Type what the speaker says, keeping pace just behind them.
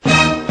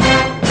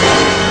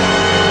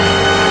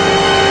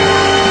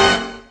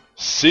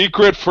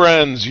Secret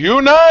friends,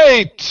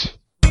 unite!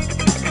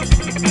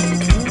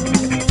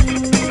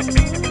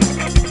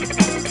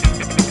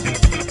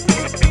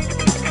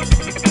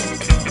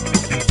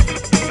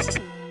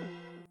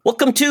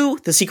 Welcome to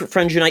the Secret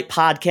Friends Unite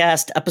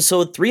podcast,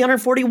 episode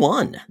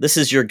 341. This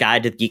is your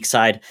guide to the geek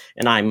side,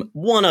 and I'm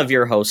one of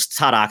your hosts,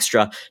 Todd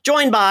Oxtra,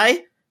 joined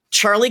by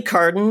Charlie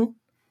Carden,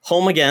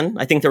 home again.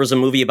 I think there was a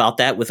movie about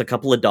that with a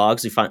couple of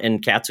dogs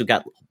and cats who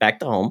got back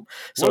to home.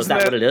 So is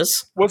that what it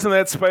is? Wasn't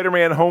that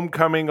Spider-Man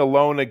Homecoming,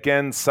 Alone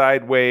Again,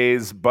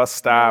 Sideways, Bus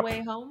Stop? No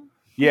Way Home?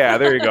 Yeah,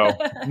 there you go.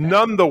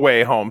 None the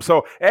way home.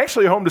 So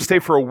actually home to stay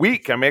for a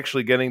week. I'm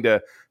actually getting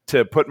to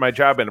put my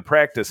job into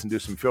practice and do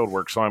some field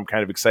work. So I'm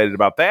kind of excited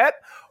about that.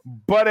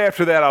 But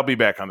after that, I'll be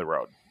back on the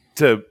road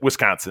to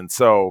Wisconsin.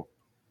 So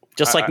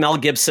just like Mel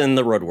Gibson,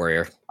 the Road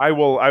Warrior. I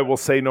will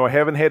say no. I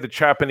haven't had to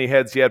chop any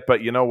heads yet,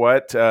 but you know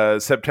what?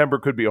 September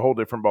could be a whole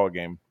different ball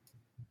game.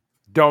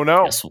 Don't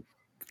know.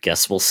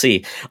 Guess we'll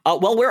see.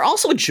 Well, we're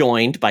also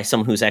joined by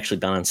someone who's actually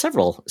been on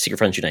several Secret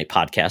Friends Unite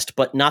podcasts,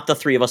 but not the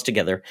three of us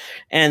together.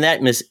 And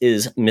that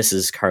is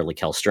Mrs. Carly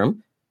Kellstrom.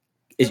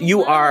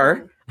 You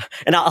are,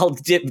 and I'll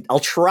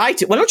try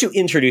to. Why don't you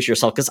introduce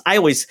yourself? Because I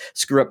always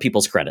screw up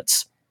people's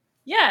credits.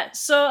 Yeah,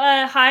 so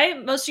hi,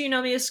 most of you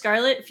know me as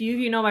Scarlett. A few of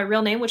you know my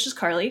real name, which is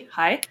Carly.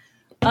 Hi.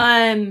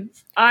 I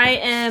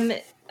am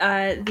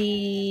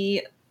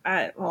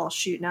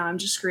now I'm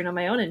just screwing on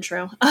my own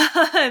intro.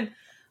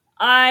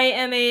 I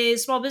am a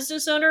small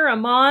business owner, a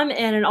mom,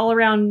 and an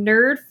all-around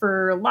nerd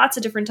for lots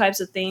of different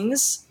types of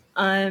things.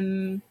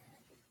 I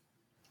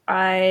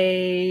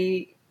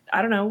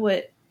don't know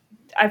what...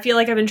 I feel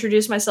like I've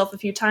introduced myself a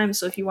few times,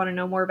 so if you want to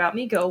know more about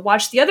me, go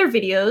watch the other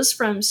videos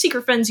from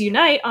Secret Friends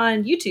Unite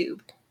on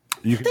YouTube.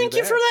 Thank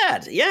you for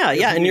that. Yeah.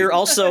 And you're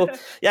also,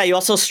 you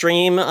also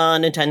stream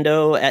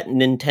Nintendo at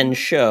Nintendo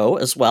Show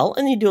as well,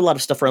 and you do a lot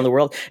of stuff around the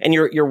world. And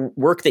your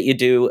work that you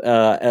do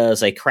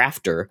as a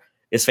crafter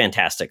is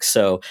fantastic.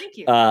 So, thank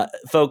you.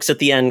 Folks, at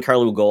the end,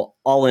 Carly will go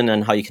all in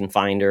on how you can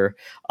find her.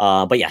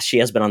 But yeah, she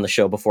has been on the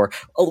show before.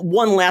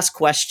 One last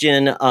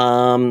question.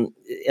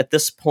 At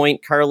this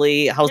point,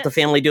 Carly, how's the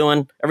family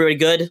doing? Everybody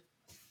good?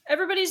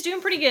 Everybody's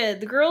doing pretty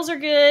good. The girls are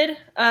good.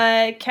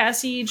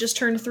 Cassie just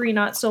turned 3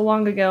 not so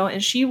long ago,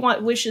 and she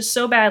wishes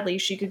so badly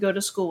she could go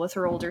to school with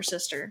her older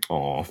sister.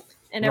 Aw.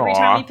 And every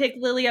time we pick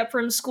Lily up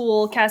from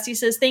school, Cassie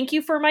says, "Thank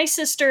you for my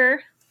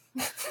sister."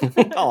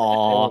 Aw.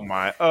 Oh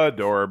my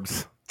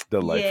adorbs.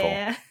 Delightful.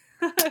 Yeah.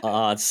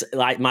 It's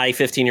like my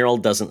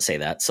 15-year-old doesn't say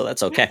that, so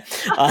that's okay.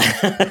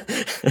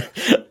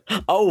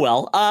 Oh,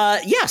 well.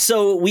 Yeah,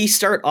 so we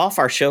start off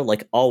our show,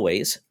 like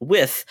always,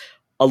 with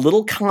a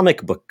little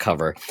comic book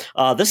cover.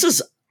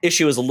 This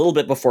issue is a little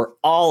bit before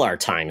all our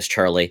times,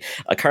 Charlie.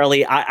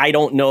 Carly, I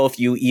don't know if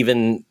you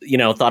even,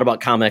 thought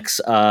about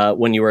comics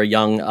when you were a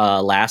young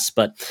lass,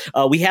 but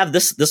we have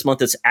this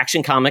month. It's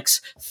Action Comics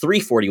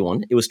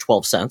 $3.41. It was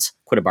 12 cents,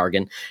 quite a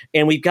bargain.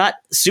 And we've got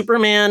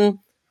Superman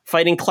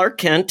fighting Clark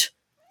Kent,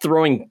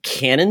 throwing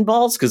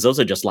cannonballs, because those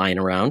are just lying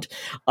around.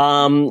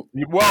 Well,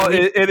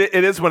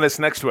 it is when it's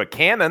next to a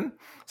cannon.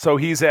 So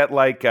he's at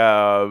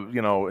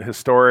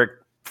historic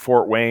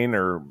Fort Wayne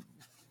or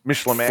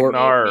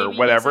Michilimackinac or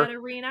whatever. Maybe he's at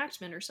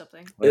a reenactment or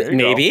something.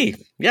 Maybe,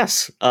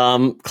 yes.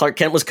 Clark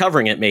Kent was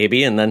covering it,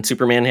 maybe, and then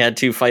Superman had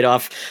to fight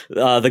off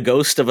the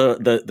ghost of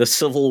the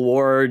Civil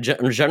War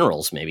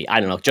generals, maybe. I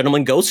don't know.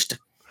 Gentleman Ghost,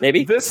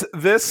 maybe? This,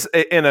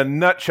 in a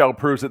nutshell,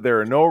 proves that there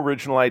are no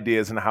original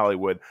ideas in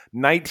Hollywood.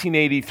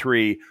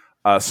 1983,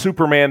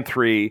 Superman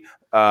 3...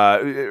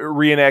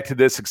 reenacted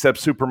this, except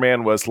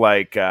Superman was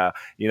like,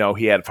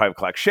 he had 5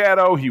 o'clock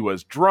shadow. He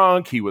was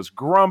drunk. He was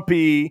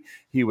grumpy.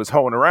 He was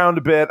hoeing around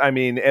a bit. I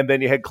mean, and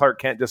then you had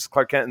Clark Kent,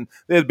 and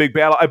they had a big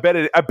battle. I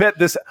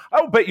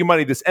will bet you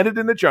money this ended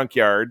in the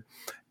junkyard.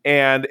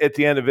 And at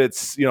the end of it,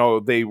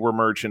 they were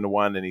merged into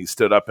one, and he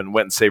stood up and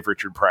went and saved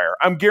Richard Pryor.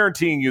 I'm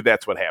guaranteeing you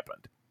that's what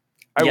happened.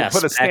 I will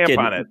put a stamp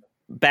on it.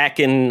 Back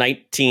in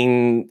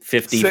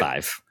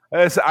 1955.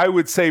 As I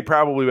would say,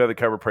 probably by the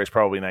cover price,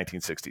 probably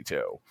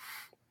 1962.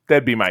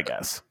 That'd be my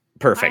guess.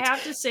 Perfect. I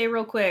have to say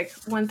real quick,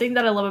 one thing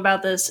that I love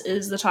about this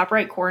is the top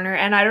right corner,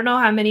 and I don't know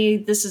how many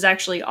this is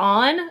actually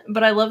on,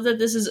 but I love that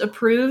this is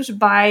approved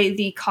by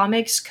the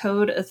Comics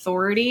Code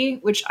Authority,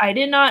 which I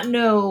did not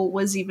know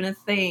was even a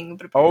thing.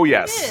 But oh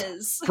yes, it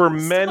is. For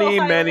many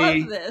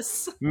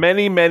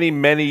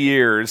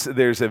years,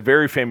 there's a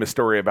very famous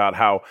story about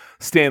how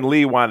Stan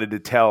Lee wanted to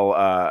tell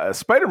a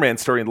Spider-Man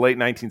story in the late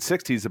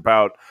 1960s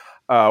about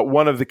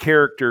one of the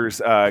characters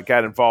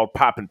got involved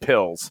popping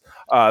pills.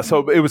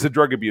 So it was a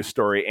drug abuse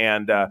story.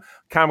 And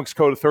Comics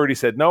Code Authority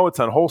said, no, it's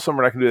unwholesome.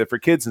 We're not going to do that for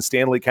kids. And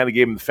Stan Lee kind of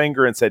gave him the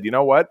finger and said, you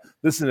know what?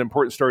 This is an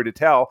important story to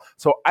tell.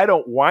 So I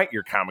don't want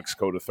your Comics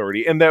Code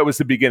Authority. And that was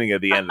the beginning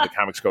of the end of the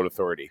Comics Code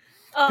Authority.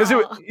 Because it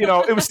was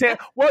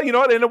well, you know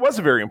what? And it was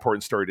a very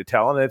important story to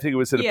tell. And I think it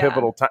was at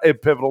a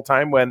pivotal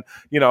time when,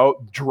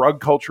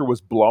 drug culture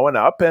was blowing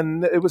up.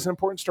 And it was an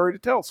important story to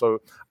tell. So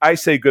I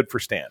say good for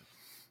Stan.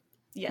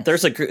 Yes.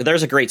 There's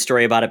a great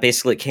story about it.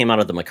 Basically, it came out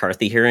of the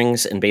McCarthy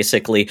hearings, and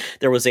basically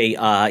there was a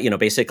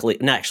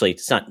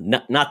it's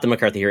not the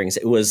McCarthy hearings.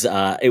 It was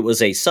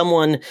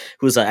someone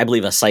who was I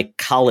believe a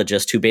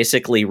psychologist who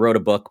basically wrote a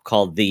book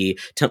called The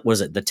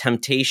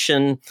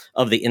Temptation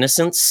of the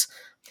Innocents.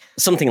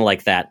 Something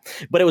like that.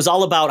 But it was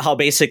all about how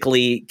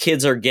basically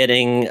kids are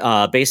getting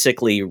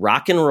basically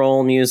rock and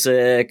roll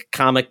music,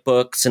 comic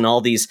books, and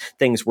all these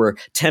things were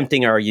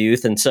tempting our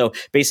youth. And so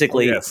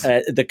basically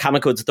the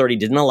Comic Codes Authority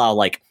didn't allow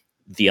like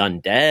the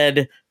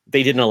undead.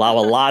 They didn't allow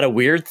a lot of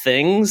weird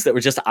things that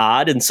were just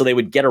odd. And so they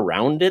would get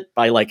around it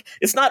by like,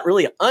 it's not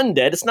really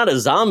undead. It's not a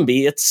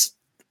zombie. It's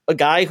a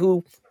guy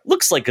who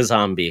looks like a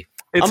zombie.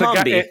 It's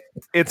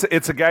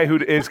a guy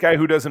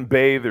who doesn't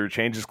bathe or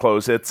change his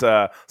clothes. It's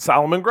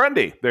Solomon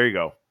Grundy. There you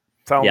go.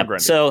 Solomon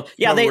Grundy. So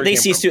yeah, they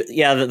ceased to.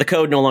 Yeah, the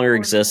code no longer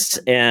exists,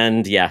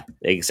 and yeah,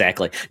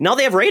 exactly. Now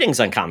they have ratings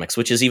on comics,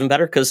 which is even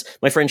better because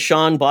my friend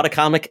Sean bought a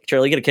comic.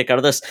 Charlie, get a kick out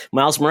of this.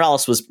 Miles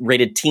Morales was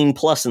rated teen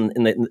plus in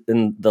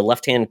the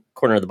left hand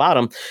corner of the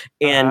bottom,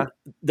 and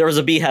there was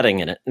a beheading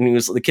in it, and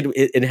the kid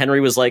and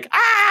Henry was like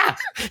ah.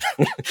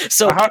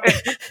 So.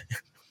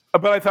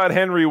 But I thought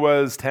Henry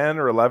was 10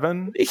 or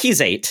 11. He's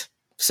 8.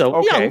 So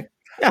okay.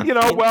 Yeah. You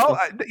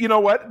know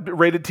what?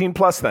 Rated teen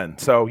plus then.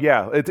 So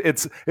yeah,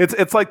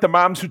 it's like the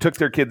moms who took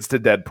their kids to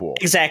Deadpool.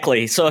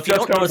 Exactly. So if you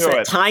don't notice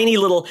that tiny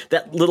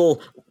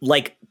little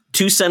like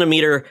 2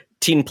 centimeter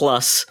teen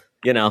plus,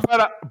 you know.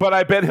 But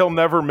I bet he'll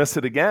never miss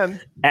it again.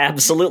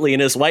 Absolutely,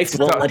 and his wife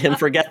won't let him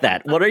forget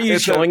that. What are you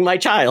showing my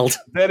child?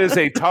 That is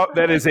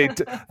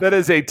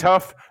a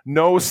tough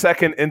no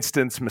second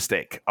instance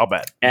mistake. I'll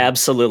bet.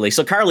 Absolutely.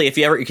 So Carly, if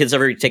your kids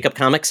ever take up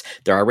comics,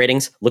 there are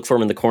ratings. Look for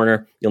them in the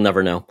corner. You'll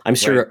never know. I'm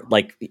sure,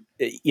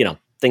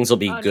 things will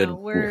be good.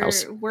 No, in your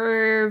house.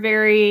 We're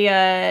very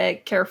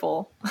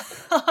careful.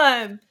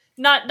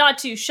 Not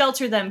to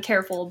shelter them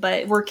careful,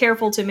 but we're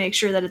careful to make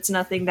sure that it's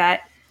nothing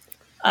that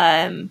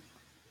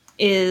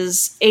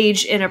is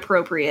age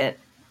inappropriate,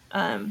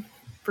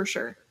 for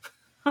sure.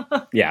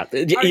 Yeah.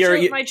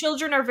 My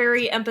children are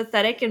very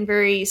empathetic and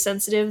very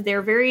sensitive.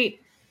 They're very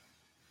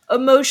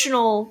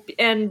emotional,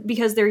 and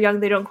because they're young,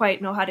 they don't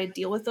quite know how to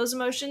deal with those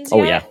emotions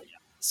yet. Yeah.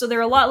 So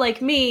they're a lot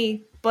like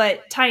me,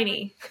 but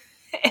tiny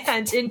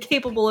and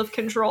incapable of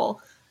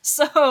control.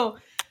 So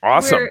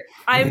awesome.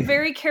 I'm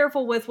very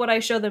careful with what I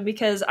show them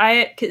because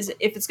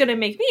if it's going to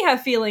make me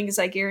have feelings,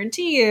 I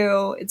guarantee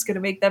you it's going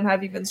to make them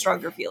have even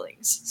stronger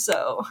feelings.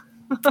 So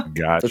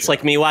gotcha. It's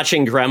like me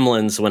watching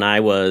Gremlins when I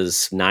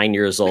was 9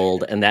 years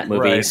old, and that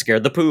movie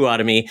scared the poo out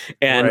of me.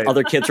 And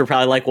other kids were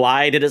probably like,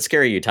 "Why did it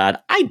scare you, Todd?"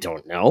 I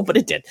don't know, but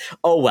it did.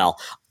 Oh well.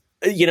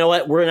 You know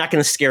what? We're not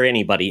going to scare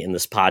anybody in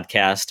this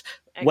podcast.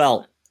 Excellent.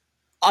 Well,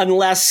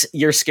 unless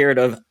you're scared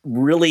of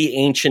really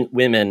ancient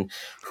women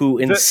who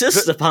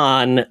insist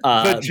upon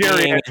the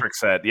geriatric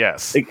set,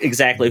 yes,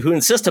 exactly, who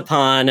insist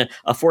upon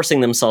forcing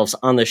themselves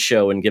on the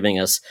show and giving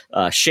us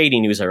shady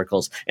news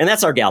articles, and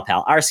that's our gal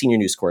pal, our senior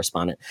news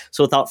correspondent.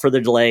 So, without further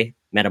delay,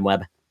 Madam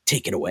Webb,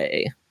 take it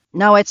away.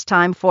 Now it's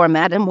time for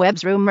Madam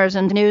Webb's rumors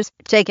and news.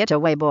 Take it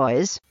away,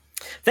 boys.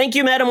 Thank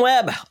you, Madam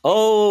Webb.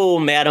 Oh,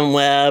 Madam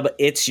Webb,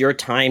 it's your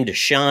time to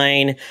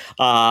shine.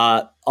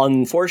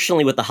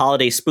 Unfortunately, with the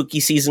holiday spooky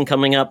season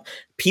coming up,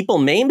 people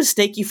may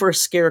mistake you for a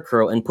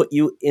scarecrow and put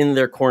you in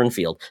their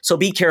cornfield. So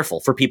be careful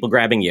for people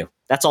grabbing you.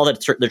 That's all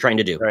that they're trying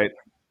to do. Right.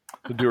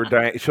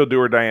 She'll do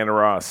her Diana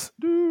Ross.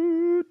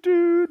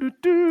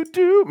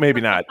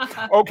 Maybe not.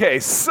 Okay,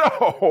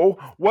 so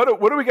what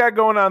do we got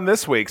going on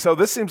this week? So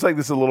this seems like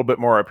this is a little bit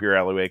more up your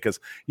alleyway because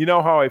you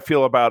know how I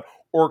feel about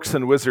orcs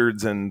and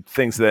wizards and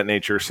things of that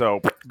nature.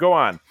 So go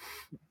on.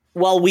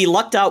 Well, we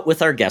lucked out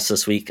with our guest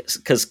this week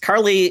because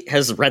Carly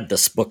has read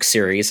this book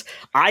series.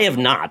 I have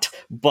not,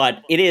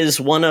 but it is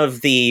one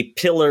of the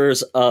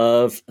pillars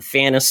of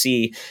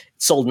fantasy. It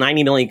sold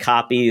 90 million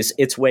copies.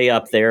 It's way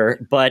up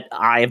there, but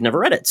I have never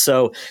read it.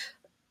 So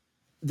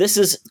this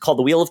is called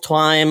The Wheel of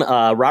Time.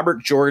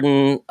 Robert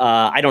Jordan.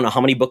 I don't know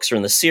how many books are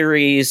in the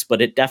series,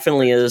 but it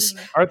definitely is.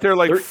 Aren't there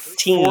like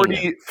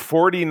 13.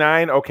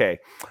 49? Okay.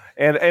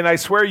 And I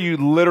swear you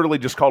literally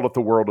just called it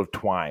The World of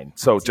Twine.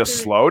 So just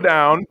slow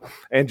down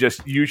and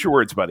just use your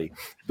words, buddy.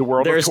 The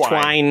World of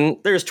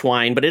Twine. There's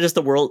Twine, but it is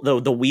the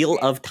Wheel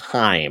of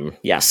Time.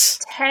 Yes.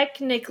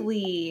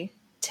 Technically,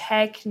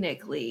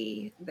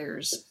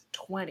 there's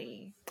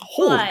 20.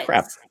 Holy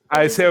crap.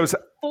 I say it was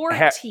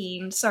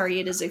 14. Sorry,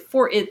 it is a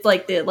 4. It's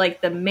like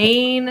the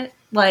main,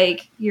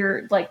 like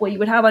your, like what you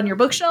would have on your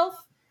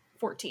bookshelf.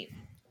 14.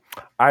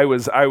 I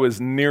was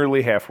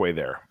nearly halfway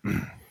there.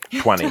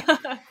 20.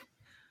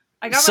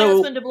 I got my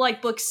husband to like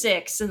book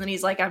 6, and then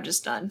he's like, "I'm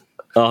just done."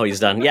 Oh,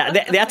 he's done. Yeah,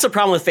 that's a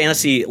problem with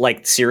fantasy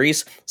like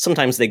series.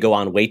 Sometimes they go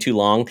on way too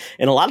long,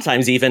 and a lot of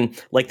times even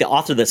like the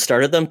author that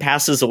started them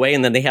passes away,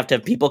 and then they have to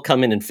have people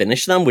come in and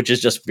finish them, which is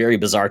just very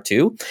bizarre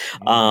too.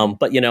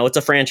 But you know, it's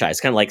a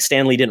franchise, kind of like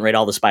Stan Lee didn't write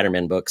all the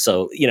Spider-Man books,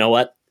 so you know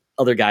what?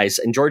 Other guys,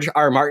 and George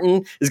R.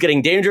 Martin is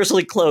getting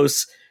dangerously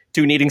close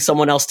to needing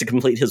someone else to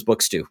complete his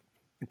books too.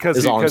 Because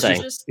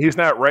he's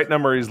not writing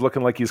them, or he's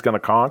looking like he's going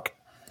to conk.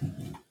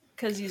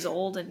 Because he's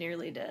old and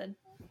nearly dead.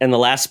 and the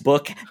last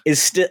book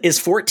is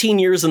 14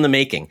 years in the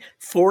making.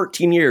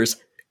 14 years.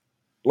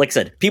 Like I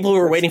said, people who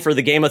were waiting for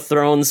the Game of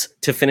Thrones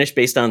to finish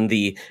based on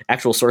the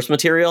actual source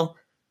material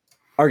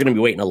are going to be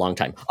waiting a long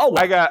time. Oh,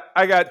 I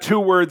got 2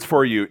 words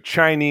for you: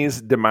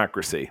 Chinese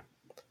democracy.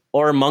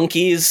 Or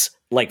monkeys,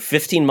 like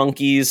 15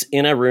 monkeys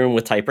in a room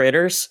with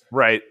typewriters.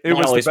 Right. It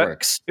always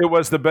works. It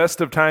was the best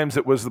of times.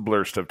 It was the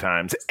blurst of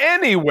times.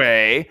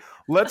 Anyway,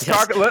 let's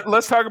talk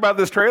about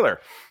this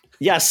trailer.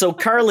 Yeah, so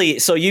Carly,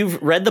 so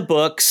you've read the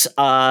books.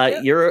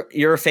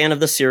 You're a fan of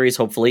the series,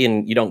 hopefully,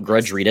 and you don't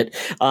grudge read it.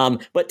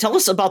 But tell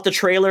us about the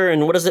trailer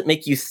and what does it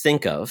make you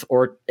think of,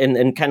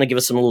 and kind of give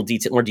us some little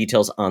more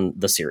details on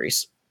the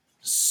series.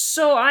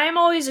 So I'm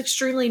always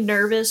extremely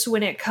nervous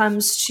when it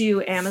comes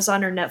to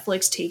Amazon or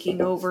Netflix taking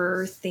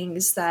over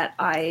things that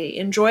I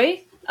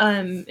enjoy.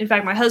 In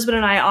fact, my husband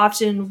and I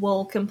often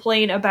will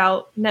complain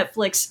about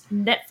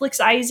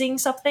Netflixizing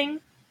something,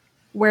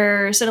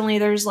 where suddenly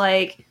there's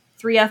like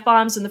 3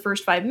 F-bombs in the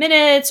first 5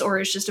 minutes, or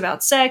it's just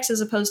about sex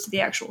as opposed to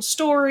the actual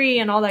story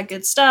and all that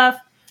good stuff.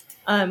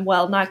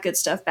 Well, not good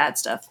stuff, bad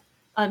stuff.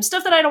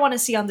 Stuff that I don't want to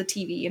see on the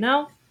TV, you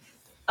know?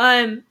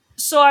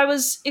 So I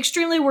was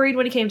extremely worried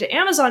when it came to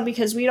Amazon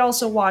because we'd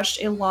also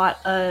watched a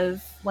lot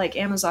of like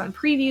Amazon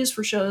previews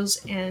for shows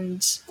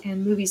and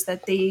movies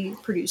that they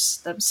produce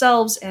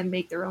themselves and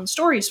make their own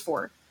stories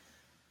for.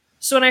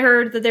 So when I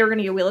heard that they were going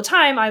to get Wheel of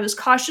Time, I was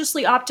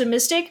cautiously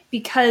optimistic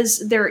because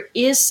there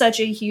is such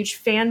a huge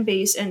fan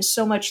base and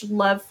so much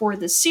love for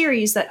the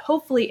series that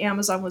hopefully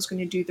Amazon was going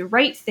to do the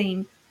right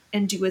thing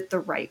and do it the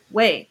right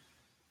way.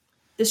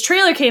 This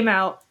trailer came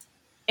out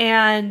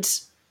and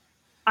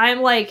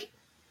I'm like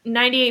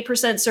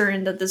 98%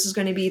 certain that this is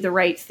going to be the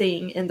right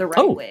thing in the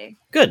right way.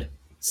 Good.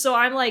 So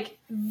I'm like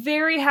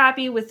very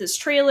happy with this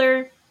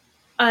trailer.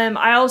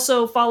 I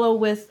also follow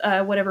with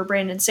whatever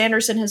Brandon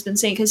Sanderson has been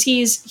saying because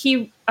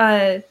he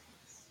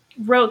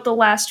wrote the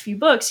last few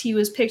books. He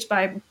was picked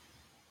by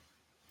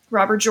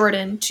Robert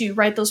Jordan to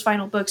write those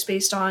final books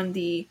based on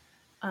the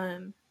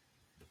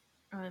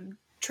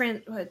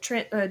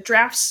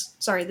drafts.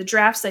 Sorry, the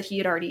drafts that he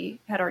had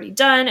already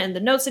done and the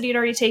notes that he had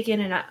already taken.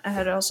 And I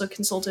had also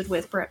consulted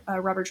with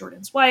Robert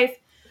Jordan's wife.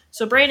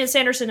 So Brandon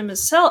Sanderson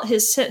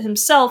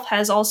himself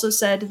has also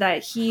said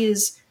that he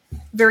is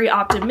very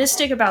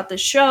optimistic about this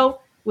show,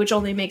 which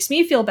only makes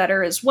me feel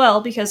better as well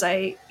because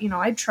I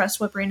trust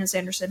what Brandon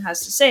Sanderson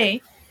has to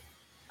say.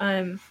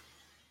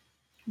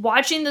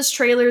 Watching this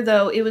trailer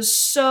though, it was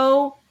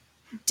so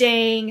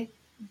dang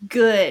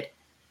good.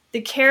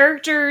 The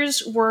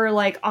characters were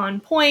like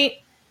on point.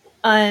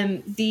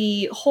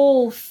 The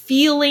whole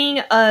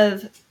feeling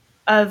of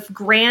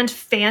grand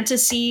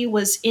fantasy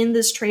was in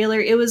this trailer.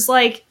 It was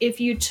like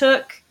if you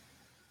took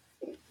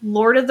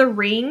Lord of the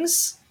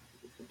Rings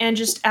and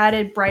just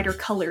added brighter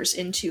colors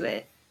into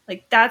it.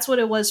 Like that's what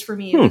it was for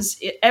me. It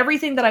was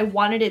everything that I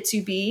wanted it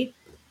to be.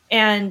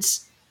 And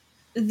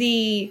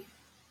the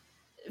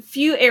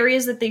few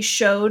areas that they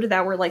showed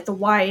that were like the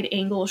wide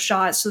angle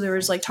shots. So there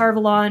was like Tar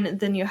Valon, and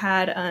then you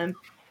had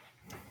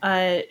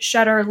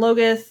Shadar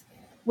Logoth,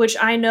 which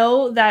I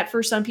know that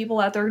for some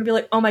people out there are going to be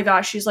like, oh my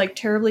gosh, she's like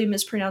terribly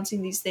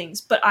mispronouncing these things.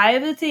 But I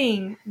have a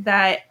thing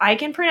that I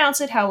can pronounce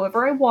it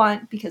however I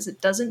want because it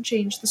doesn't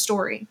change the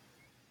story.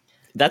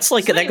 That's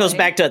like that goes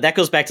back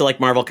to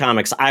like Marvel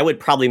Comics. I would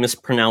probably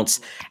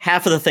mispronounce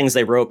half of the things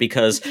they wrote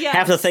because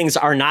half of the things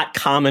are not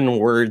common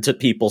words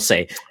that people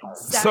say.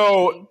 Exactly.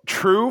 So,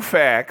 true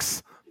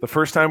facts. The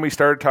first time we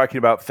started talking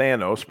about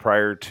Thanos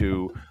prior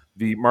to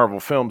the Marvel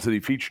films that he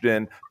featured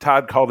in,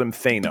 Todd called him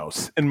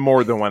Thanos in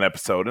more than one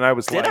episode. And I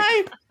was what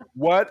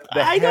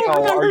the I hell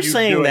don't remember are you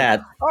saying doing?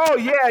 that. Oh,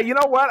 yeah. You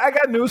know what? I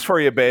got news for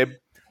you, babe.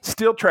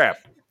 Steel Trap.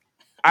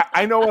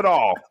 I know it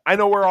all. I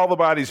know where all the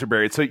bodies are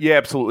buried. So you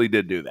absolutely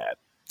did do that.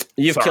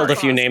 You've killed a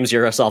few names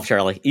yourself,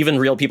 Charlie. Even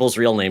real people's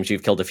real names,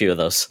 you've killed a few of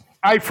those.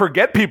 I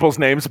forget people's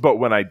names, but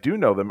when I do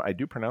know them, I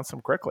do pronounce them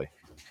correctly.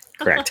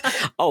 Correct.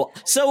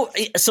 So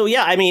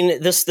yeah. I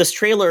mean, this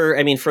trailer.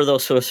 I mean, for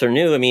those who are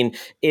new, I mean,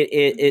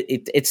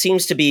 it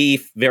seems to be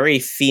very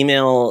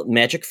female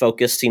magic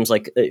focused. Seems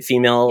like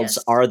females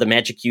are the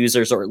magic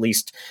users, or at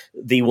least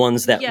the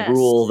ones that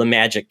rule the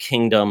magic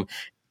kingdom.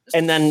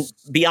 And then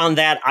beyond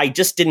that, I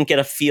just didn't get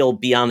a feel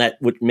beyond that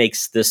what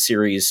makes this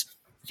series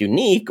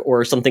unique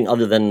or something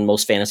other than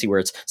most fantasy where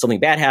it's something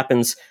bad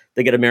happens,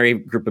 they get a merry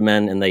group of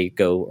men and they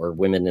go, or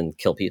women, and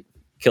kill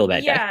a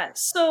bad guy. Yeah,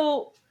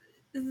 so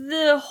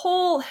the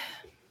whole,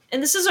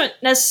 and this isn't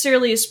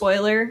necessarily a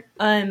spoiler,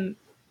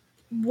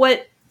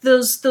 what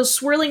those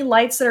swirling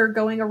lights that are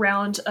going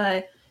around,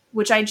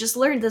 which I just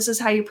learned this is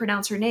how you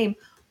pronounce her name,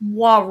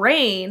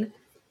 Moiraine,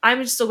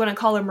 I'm still going to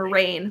call her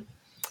Moiraine.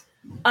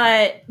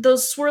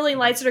 Those swirling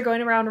lights that are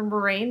going around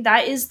Moiraine,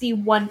 that is the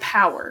one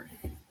power.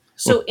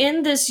 So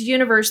in this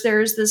universe,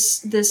 there's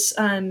this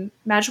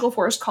magical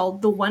force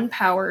called the One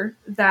Power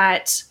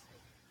that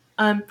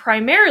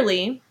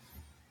primarily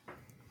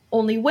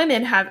only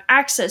women have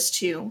access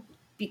to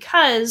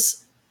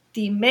because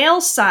the male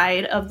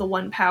side of the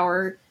One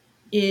Power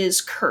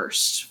is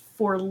cursed,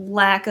 for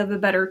lack of a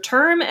better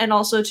term, and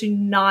also to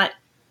not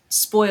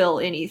spoil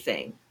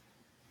anything.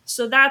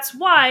 So that's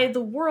why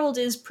the world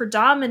is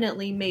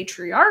predominantly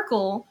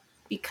matriarchal,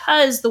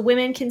 because the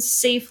women can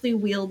safely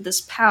wield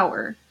this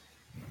power.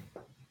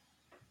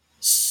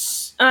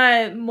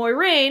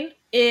 Moiraine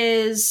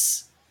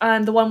is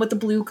the one with the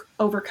blue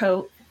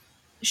overcoat.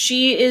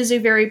 She is a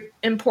very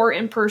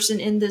important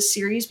person in this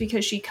series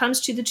because she comes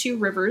to the Two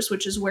Rivers,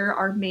 which is where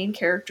our main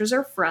characters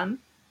are from,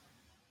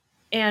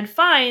 and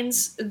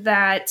finds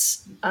that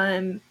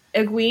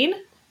Egwene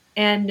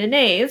and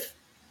Nynaeve,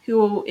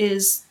 who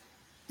is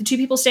the two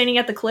people standing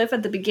at the cliff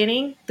at the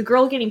beginning, the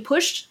girl getting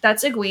pushed,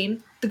 that's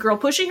Egwene. The girl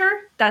pushing her,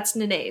 that's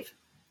Nynaeve.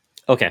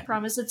 Okay. I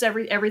promise it's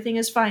everything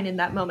is fine in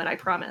that moment, I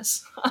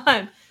promise.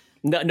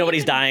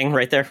 Nobody's dying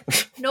right there.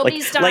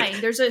 Nobody's dying.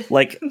 There's a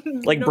like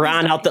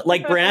Bran out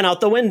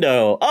the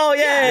window. Oh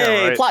yay!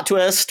 Yeah, right. Plot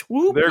twist.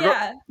 Whoop.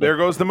 There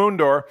goes the moon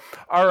door.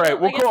 All right,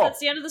 well, I guess cool. that's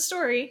the end of the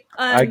story.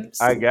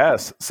 I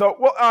guess so.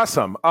 Well,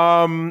 awesome.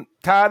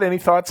 Todd, any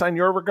thoughts on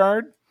your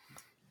regard?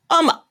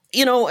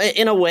 In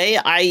a way,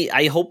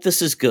 I hope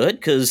this is good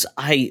because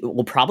I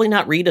will probably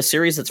not read a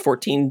series that's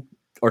 14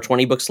 or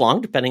 20 books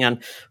long, depending on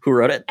who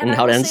wrote it and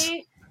how it ends.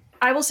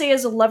 I will say,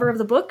 as a lover of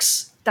the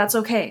books, that's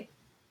okay.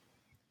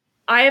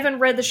 I haven't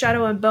read the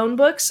Shadow and Bone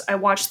books. I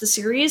watched the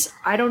series.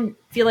 I don't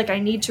feel like I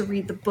need to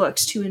read the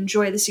books to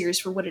enjoy the series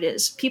for what it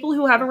is. People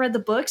who haven't read the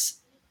books,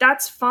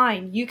 that's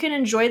fine. You can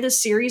enjoy the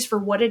series for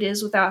what it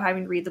is without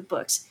having to read the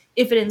books.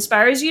 If it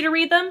inspires you to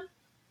read them,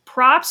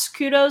 props,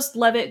 kudos,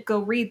 love it, go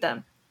read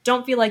them.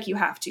 Don't feel like you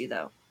have to,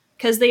 though.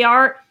 Because they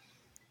are...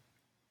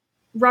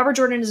 Robert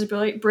Jordan is a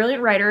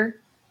brilliant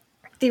writer.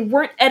 They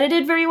weren't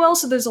edited very well,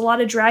 so there's a lot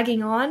of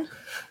dragging on.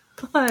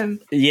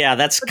 Yeah,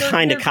 that's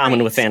kind of common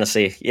great. With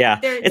fantasy. Yeah,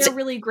 they're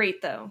really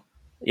great though.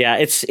 Yeah,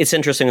 it's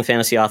interesting with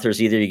fantasy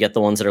authors. Either you get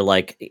the ones that are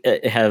like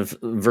have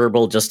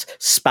verbal, just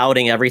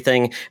spouting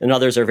everything, and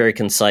others are very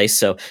concise.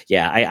 So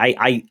yeah,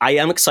 I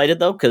am excited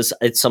though because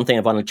it's something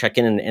I want to check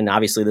in, and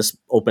obviously this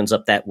opens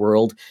up that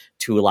world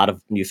to a lot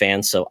of new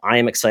fans. So I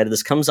am excited.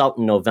 This comes out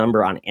in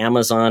November on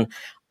Amazon.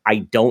 I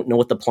don't know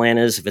what the plan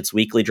is, if it's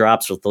weekly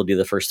drops or if they'll do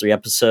the first 3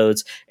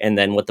 episodes, and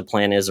then what the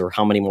plan is or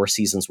how many more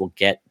seasons we'll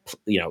get,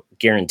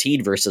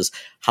 guaranteed versus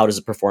how does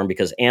it perform?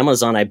 Because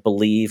Amazon, I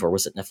believe, or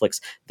was it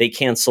Netflix? They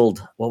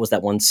canceled, what was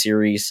that one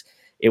series?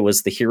 It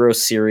was the Hero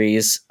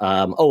series.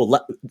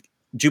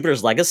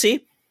 Jupiter's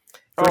Legacy.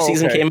 First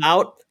season came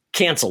out,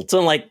 canceled. So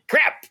I'm like,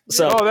 crap.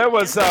 So that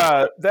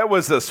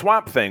was the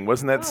Swamp Thing,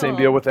 wasn't that the same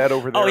deal with that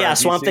over there? Oh yeah,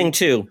 Swamp Thing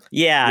too.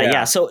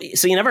 Yeah. So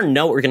you never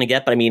know what we're gonna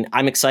get, but I mean,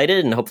 I'm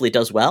excited, and hopefully it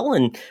does well,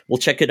 and we'll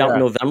check it out in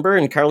November.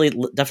 And Carly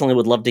definitely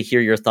would love to hear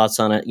your thoughts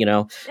on it.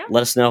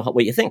 Let us know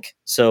what you think.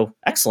 So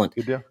excellent.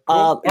 Good deal. Cool.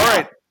 All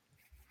right.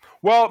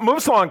 Well,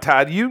 move along,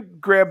 Todd. You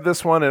grab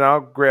this one, and I'll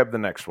grab the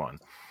next one.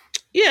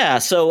 Yeah,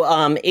 so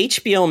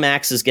HBO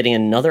Max is getting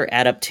another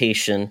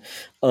adaptation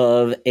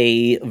of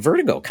a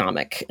Vertigo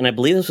comic, and I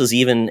believe this was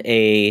even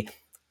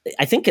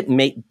I think it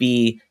may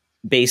be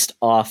based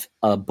off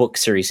a book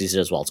series he did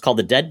as well. It's called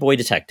The Dead Boy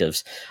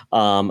Detectives,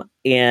 and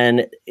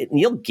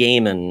Neil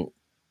Gaiman,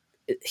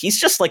 he's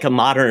just like a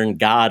modern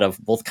god of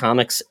both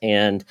comics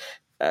and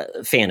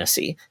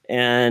fantasy.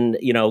 And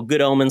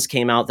Good Omens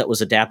came out, that was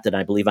adapted,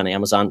 I believe, on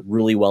Amazon,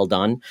 really well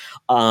done.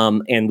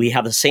 And we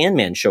have the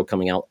Sandman show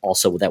coming out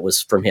also, that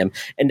was from him,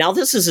 and now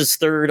this is his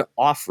 3rd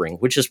offering,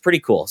 which is pretty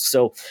cool.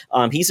 So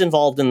he's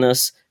involved in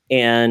this,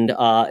 and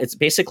it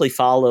basically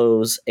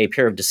follows a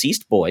pair of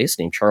deceased boys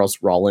named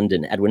Charles Rowland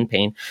and Edwin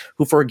Payne,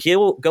 who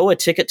forego a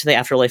ticket to the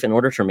afterlife in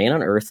order to remain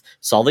on Earth,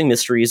 solving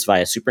mysteries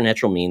via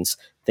supernatural means.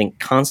 Think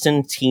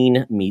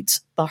Constantine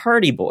meets the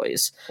Hardy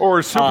Boys.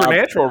 Or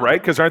Supernatural,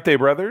 right? Because aren't they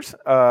brothers?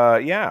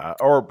 Yeah.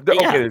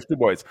 There's 2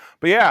 boys.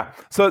 But yeah.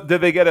 So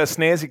did they get a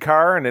snazzy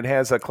car and it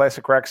has a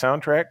classic rock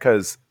soundtrack?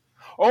 Because...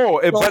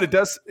 but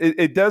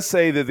it does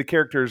say that the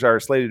characters are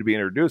slated to be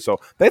introduced, so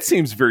that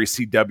seems very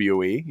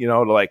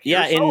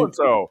CWE,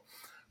 so.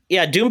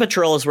 Yeah, Doom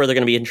Patrol is where they're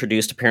going to be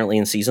introduced apparently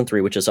in season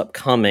 3, which is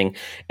upcoming,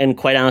 and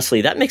quite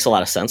honestly, that makes a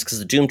lot of sense because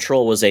the Doom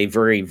Patrol was a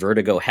very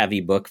Vertigo heavy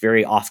book,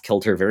 very off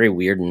kilter, very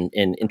weird and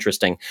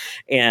interesting,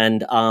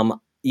 and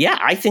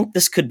I think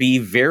this could be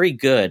very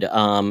good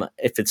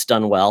if it's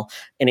done well.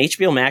 And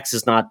HBO Max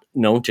is not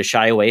known to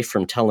shy away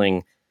from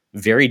telling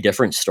very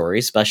different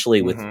stories,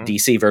 especially with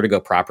DC Vertigo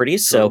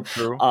properties.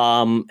 True.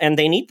 And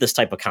they need this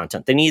type of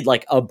content. They need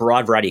like a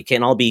broad variety. It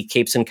can't all be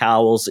capes and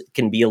cowls. It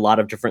can be a lot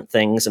of different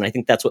things. And I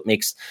think that's what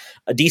makes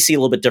DC a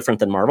little bit different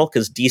than Marvel,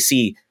 because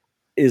DC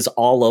is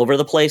all over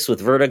the place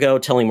with Vertigo,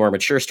 telling more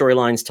mature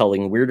storylines,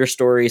 telling weirder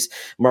stories.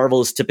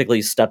 Marvel is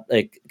typically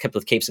kept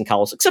with capes and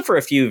cowls, except for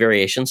a few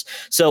variations.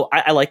 So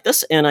I like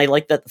this. And I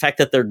like the fact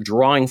that they're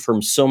drawing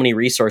from so many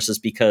resources,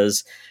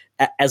 because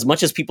as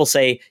much as people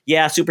say,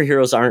 yeah,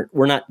 superheroes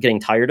we're not getting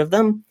tired of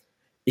them.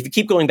 If you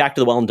keep going back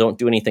to the well and don't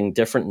do anything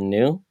different and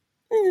new,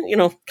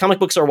 comic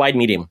books are a wide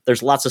medium.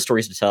 There's lots of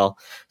stories to tell.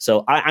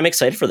 So I'm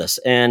excited for this.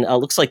 And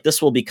looks like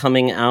this will be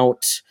coming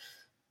out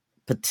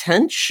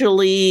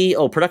potentially.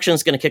 Production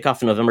is going to kick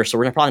off in November, so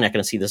we're probably not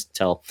going to see this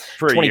until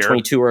For a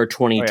 2022 year. or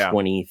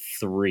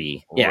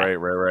 2023.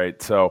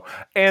 Right. So,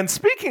 and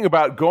speaking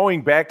about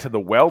going back to the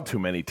well too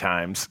many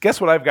times,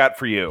 guess what I've got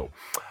for you?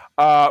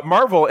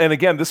 Marvel, and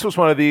again, this was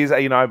one of these.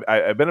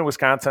 I've been in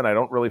Wisconsin. I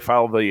don't really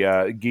follow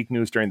the geek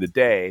news during the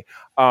day,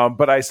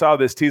 but I saw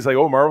this tease like,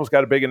 Marvel's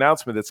got a big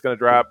announcement that's going to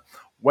drop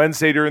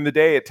Wednesday during the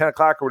day at 10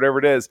 o'clock or whatever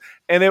it is,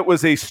 and it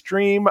was a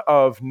stream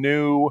of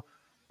new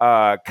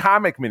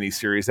comic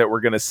miniseries that we're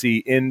going to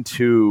see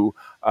into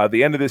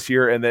the end of this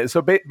year, and then,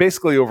 so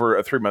basically over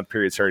a 3-month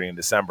period starting in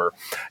December.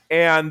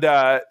 And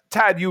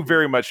Todd, you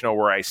very much know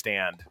where I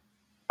stand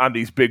on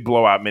these big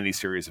blowout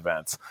miniseries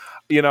events.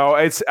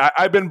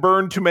 I've been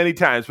burned too many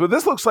times, but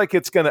this looks like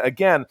it's going to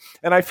again,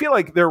 and I feel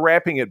like they're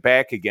wrapping it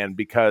back again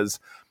because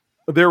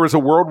there was a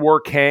World War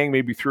Kang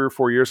maybe 3 or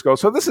 4 years ago.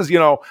 So this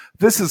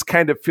is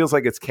kind of feels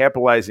like it's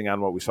capitalizing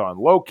on what we saw in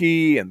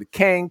Loki and the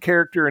Kang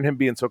character and him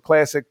being so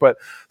classic, but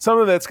some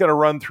of that's going to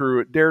run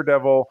through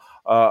Daredevil,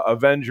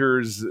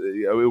 Avengers.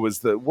 It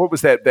was what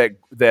was that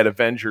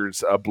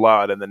Avengers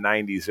Blood in the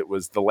 90s? It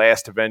was the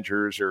last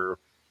Avengers or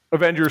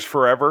Avengers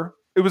Forever.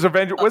 It was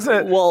Avengers,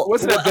 wasn't it?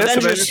 Wasn't it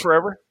Avengers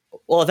Forever?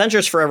 Well,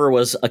 Avengers Forever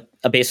was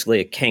basically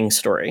a King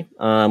story,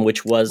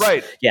 which was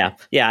right. Yeah,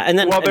 and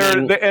then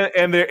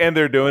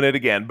they're doing it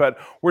again. But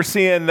we're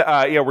seeing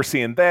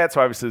that.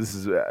 So obviously, this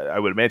is I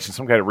would imagine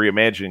some kind of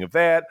reimagining of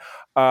that.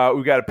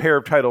 We've got a pair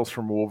of titles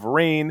from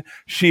Wolverine.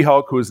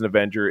 She-Hulk, who is an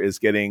Avenger, is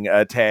getting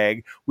a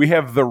tag. We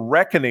have the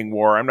Reckoning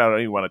War. I don't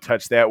even want to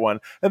touch that one.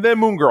 And then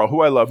Moon Girl,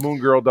 who I love. Moon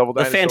Girl, Double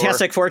Dinosaur. The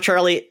Fantastic Four,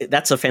 Charlie.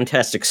 That's a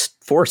Fantastic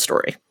Four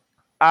story.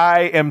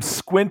 I am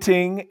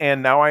squinting,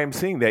 and now I am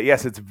seeing that.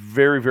 Yes, it's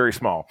very, very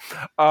small.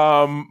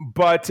 I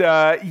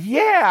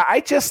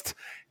just,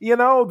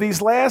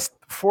 these last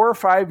 4 or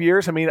 5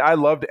 years, I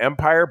loved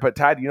Empire, but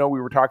Todd, we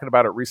were talking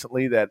about it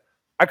recently that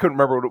I couldn't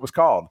remember what it was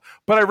called,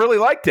 but I really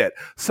liked it.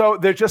 So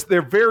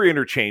they're very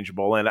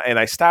interchangeable, and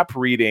I stopped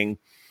reading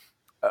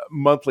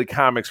monthly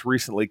comics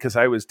recently because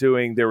there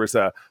was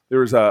a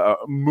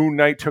Moon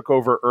Knight took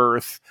over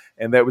Earth,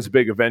 and that was a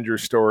big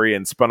Avengers story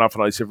and spun off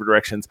in all these different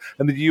directions.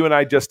 And then you and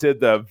I just did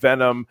the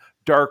Venom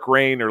Dark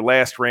Reign or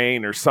Last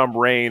Reign or Some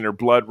Reign or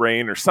Blood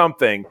Reign or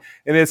something,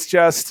 and it's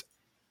just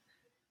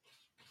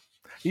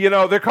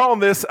they're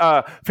calling this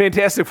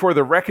Fantastic Four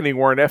the Reckoning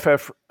War, an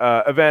FF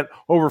event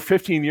over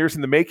 15 years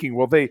in the making.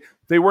 Well, they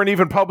weren't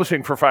even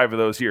publishing for 5 of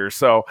those years,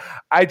 so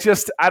I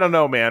don't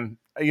know, man.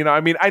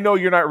 I know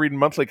you're not reading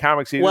monthly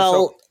comics either.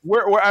 Well,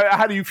 so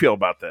how do you feel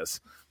about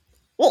this?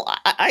 Well,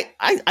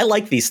 I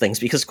like these things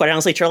because, quite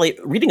honestly, Charlie,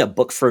 reading a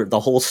book for the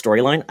whole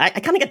storyline, I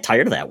kind of get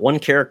tired of that. One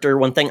character,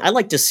 one thing. I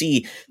like to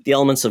see the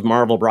elements of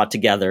Marvel brought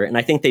together, and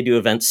I think they do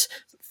events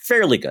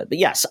fairly good. But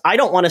yes, I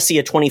don't want to see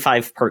a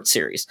 25-part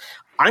series.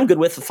 I'm good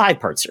with a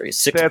 5-part series,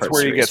 6-part That's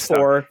where series, you get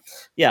 4.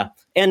 Yeah.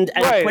 And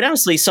right. Quite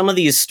honestly, some of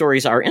these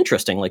stories are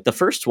interesting. Like the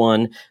first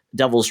one,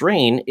 Devil's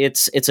Reign,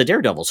 it's a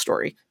Daredevil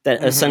story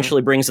that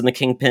essentially brings in the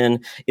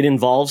Kingpin. It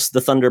involves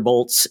the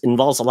Thunderbolts,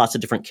 involves lots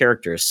of different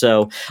characters.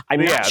 So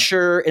I'm not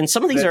sure. And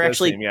some of these are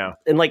actually,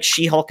 and like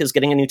She-Hulk is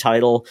getting a new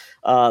title.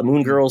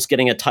 Moon Girl's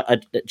getting a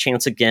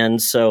chance again.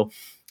 So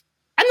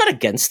I'm not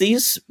against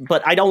these,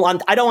 but I don't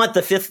want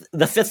the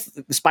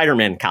fifth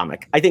Spider-Man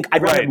comic. I think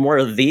I'd rather have more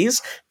of these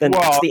than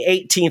the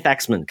 18th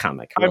X-Men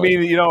comic.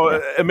 Really.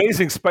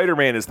 Amazing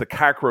Spider-Man is the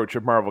cockroach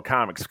of Marvel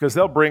Comics because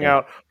they'll bring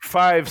out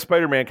 5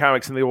 Spider-Man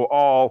comics and they will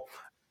all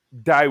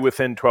die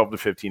within 12 to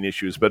 15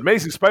 issues, but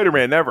Amazing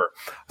Spider-Man never.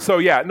 So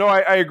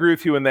I agree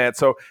with you in that.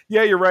 So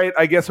you're right.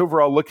 I guess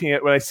overall, looking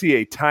at when I see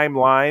a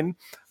timeline,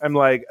 I'm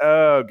like,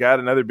 oh god,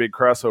 another big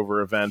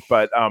crossover event.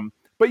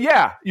 But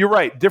yeah, you're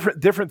right.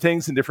 Different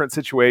things in different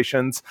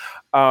situations.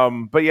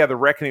 The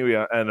Reckoning,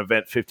 an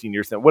event 15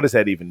 years now. What does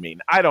that even mean?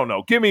 I don't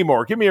know. Give me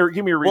more. Give me a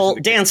reason. Well,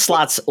 Dan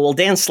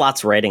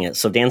Slott's writing it,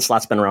 so Dan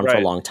Slott's been around for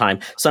a long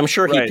time. So I'm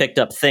sure he picked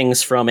up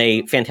things from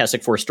a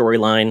Fantastic Four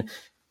storyline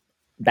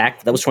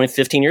back that was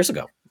 15 years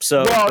ago.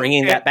 So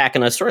bringing that back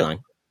in a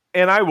storyline.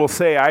 And I will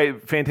say,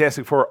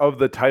 Fantastic Four, of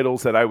the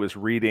titles that I was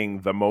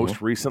reading the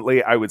most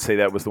recently, I would say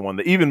that was the one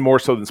that, even more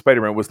so than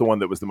Spider-Man, was the one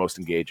that was the most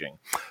engaging.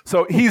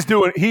 So he is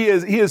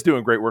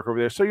doing great work over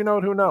there. So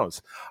who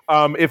knows?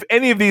 If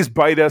any of these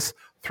bite us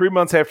 3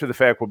 months after the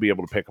fact, we'll be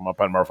able to pick them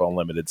up on Marvel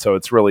Unlimited. So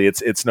it's really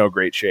it's no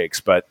great shakes.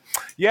 But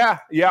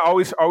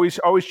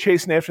always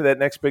chasing after that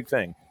next big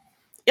thing.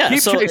 Yeah,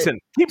 keep chasing.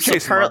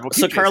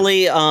 So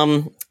Carly,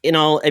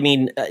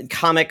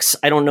 comics,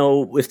 I don't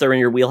know if they're in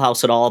your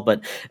wheelhouse at all,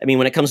 but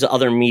when it comes to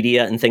other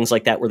media and things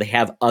like that, where they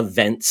have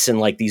events and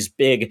like these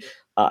big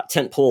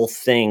tentpole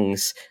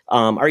things,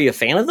 are you a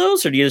fan of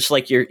those, or do you just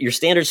like your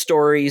standard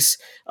stories?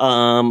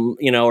 Or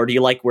do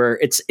you like where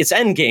it's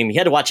Endgame? You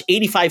had to watch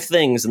 85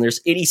 things and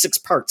there's 86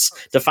 parts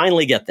to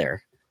finally get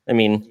there.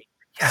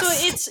 Yes. So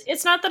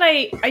it's not that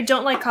I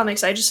don't like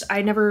comics.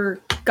 I never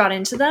got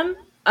into them.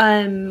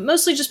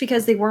 Mostly just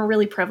because they weren't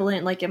really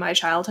prevalent, like in my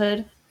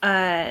childhood.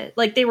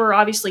 They were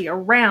obviously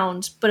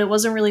around, but it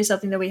wasn't really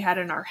something that we had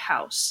in our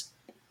house.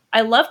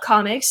 I love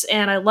comics,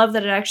 and I love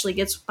that it actually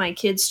gets my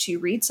kids to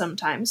read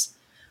sometimes.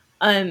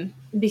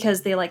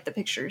 because they like the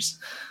pictures.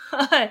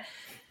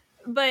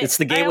 But It's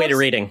the gateway to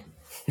reading.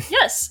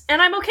 Yes,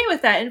 and I'm okay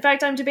with that. In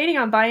fact, I'm debating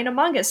on buying a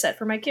manga set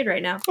for my kid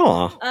right now.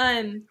 Aw.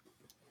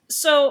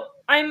 So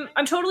I'm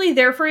totally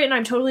there for it, and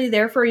I'm totally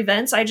there for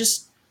events. I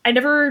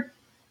never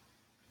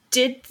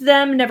did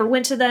them, never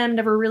went to them,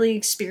 never really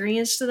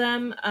experienced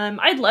them.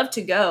 I'd love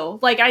to go.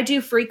 Like, I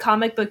do free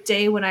comic book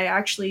day when I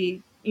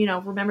actually,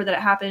 remember that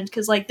it happened.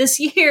 Because, like, this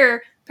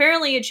year,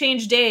 apparently it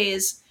changed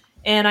days,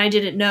 and I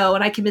didn't know,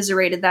 and I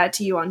commiserated that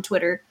to you on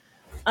Twitter.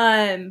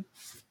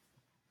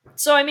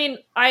 So, I mean,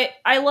 I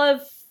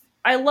love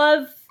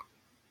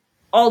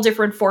all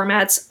different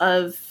formats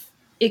of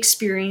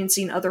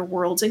experiencing other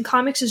worlds, and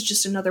comics is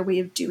just another way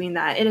of doing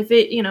that. And if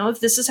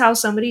this is how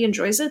somebody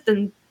enjoys it,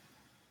 then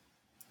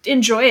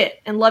enjoy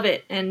it and love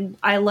it, and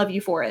I love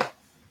you for it.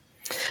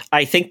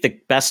 I think the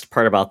best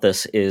part about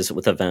this is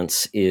with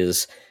events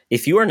is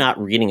if you are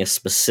not reading a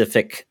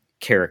specific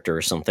character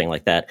or something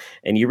like that,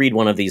 and you read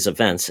one of these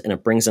events and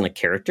it brings in a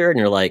character and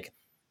you're like,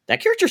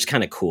 that character's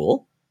kind of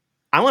cool,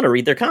 I want to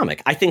read their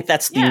comic. I think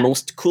that's the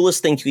most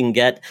coolest thing you can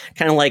get.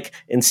 Kind of like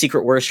in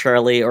Secret Wars,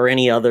 Charlie, or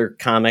any other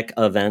comic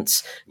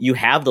events, you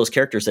have those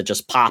characters that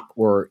just pop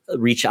or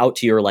reach out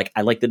to you, or like,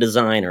 I like the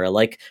design, or I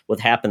like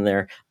what happened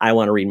there, I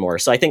want to read more.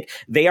 So I think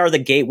they are the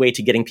gateway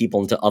to getting people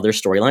into other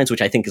storylines,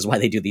 which I think is why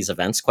they do these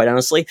events, quite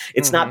honestly.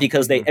 It's not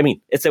because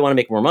it's they want to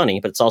make more money,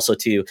 but it's also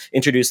to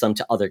introduce them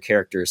to other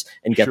characters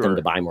and get them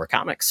to buy more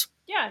comics.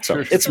 Yeah.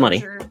 So it's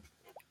money.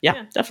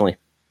 Yeah, definitely.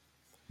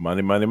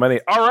 Money, money,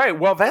 money. All right.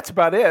 Well, that's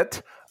about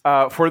it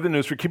for the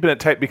news. We're keeping it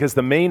tight because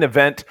the main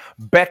event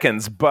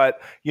beckons. But,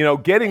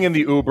 getting in the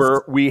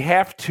Uber, we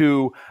have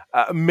to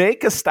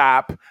make a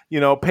stop,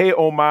 pay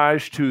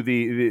homage to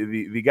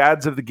the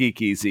gods of the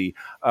Geek Easy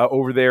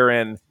over there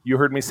in, you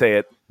heard me say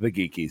it, the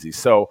Geek Easy.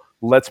 So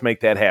let's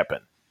make that happen.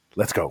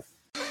 Let's go.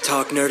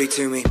 Talk nerdy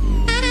to me.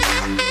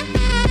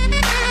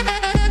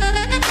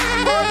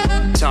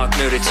 Talk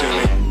nerdy to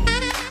me.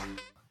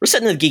 We're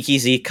sitting in the Geek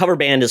Easy. Cover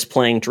band is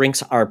playing.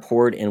 Drinks are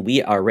poured, and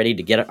we are ready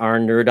to get our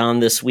nerd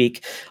on this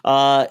week.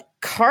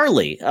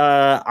 Carly,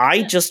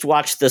 I just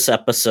watched this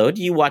episode.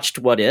 You watched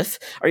What If?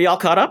 Are you all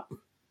caught up?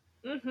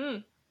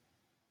 Mm-hmm.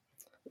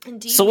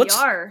 Indeed, we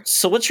are.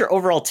 So what's your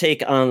overall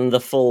take on the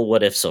full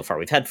What If so far?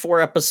 We've had 4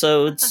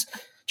 episodes.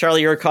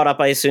 Charlie, you're caught up.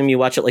 I assume you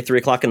watch it like 3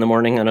 o'clock in the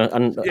morning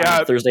on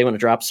Thursday when it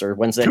drops, or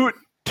Wednesday?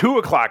 2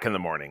 o'clock in the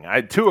morning.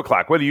 2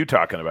 o'clock. What are you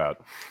talking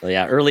about? Well,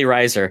 yeah, early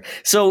riser.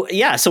 So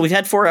we've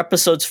had 4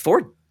 episodes,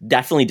 4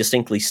 definitely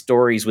distinctly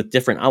stories with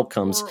different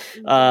outcomes.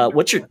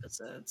 What's your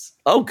episodes?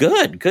 Oh,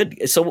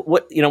 good. So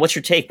what's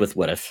your take with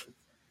What If?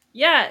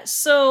 Yeah,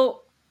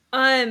 so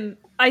I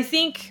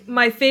think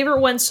my favorite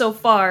one so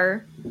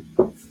far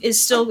is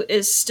still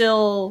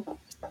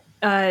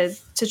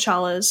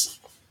T'Challa's,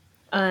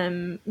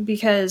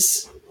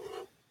 because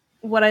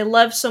what I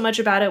loved so much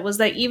about it was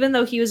that even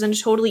though he was in a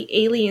totally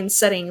alien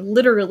setting,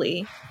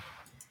 literally,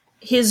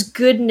 his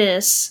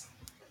goodness,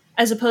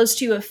 as opposed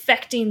to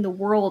affecting the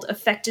world,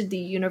 affected the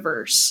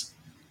universe.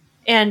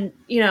 And,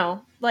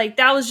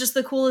 that was just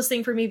the coolest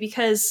thing for me,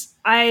 because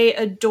I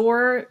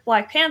adore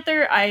Black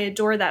Panther. I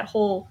adore that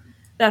whole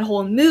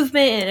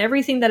movement and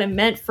everything that it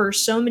meant for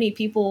so many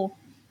people.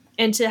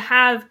 And to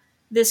have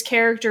this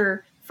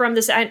character from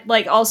this,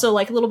 also a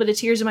little bit of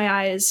tears in my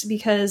eyes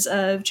because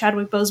of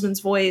Chadwick Boseman's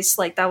voice.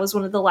 Like, that was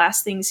one of the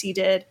last things he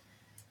did.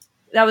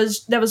 That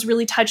was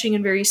really touching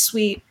and very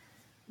sweet.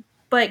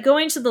 But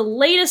going to the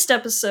latest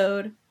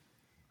episode,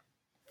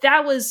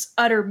 that was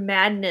utter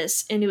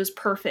madness, and it was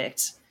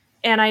perfect.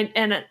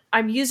 And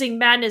I'm using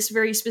madness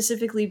very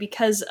specifically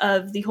because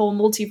of the whole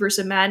multiverse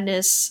of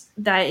madness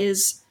that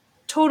is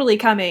totally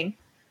coming.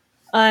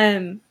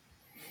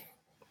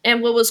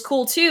 And what was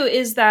cool too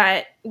is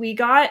that we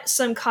got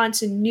some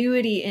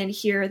continuity in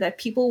here that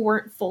people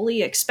weren't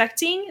fully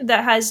expecting,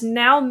 that has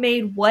now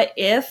made What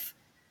If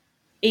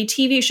a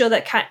TV show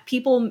that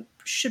people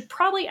should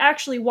probably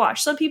actually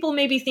watch. Some people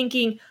may be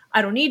thinking,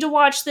 I don't need to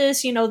watch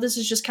this, this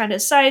is just kind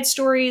of side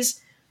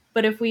stories.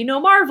 But if we know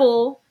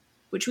Marvel,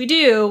 which we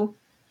do,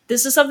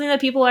 this is something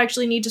that people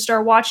actually need to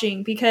start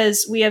watching,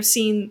 because we have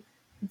seen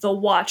the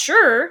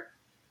Watcher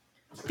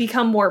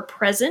become more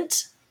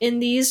present in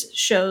these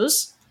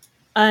shows.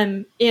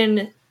 In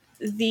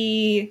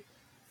the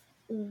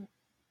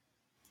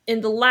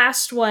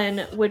last one,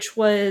 which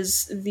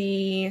was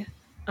the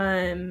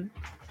third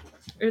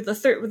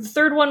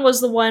one,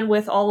 was the one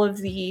with all of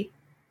the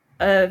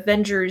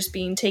Avengers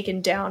being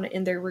taken down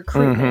in their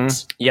recruitment.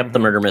 Mm-hmm. Yep, the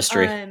murder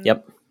mystery.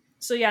 Yep.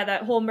 So yeah,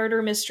 that whole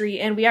murder mystery,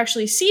 and we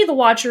actually see the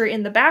Watcher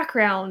in the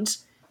background.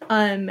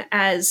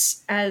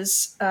 As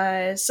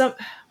some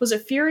was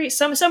it Fury?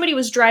 Somebody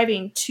was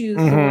driving to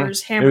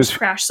Thor's Hammer's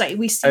crash site.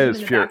 We see him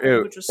in the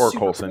background, which was super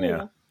Coulson,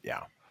 cool.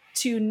 Yeah.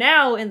 To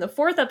now in the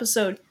 4th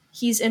episode,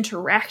 he's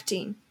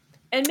interacting,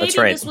 and maybe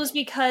this was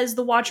because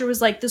the Watcher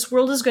was like, "This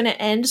world is going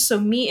to end, so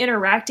me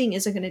interacting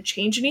isn't going to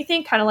change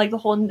anything." Kind of like the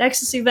whole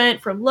Nexus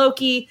event from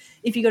Loki.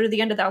 If you go to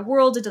the end of that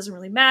world, it doesn't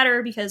really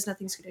matter because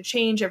nothing's going to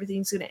change.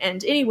 Everything's going to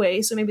end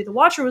anyway. So maybe the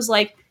Watcher was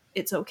like,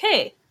 "It's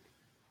okay."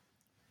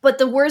 But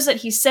the words that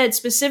he said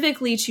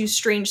specifically to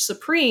Strange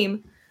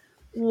Supreme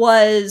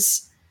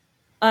was,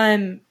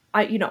 I'm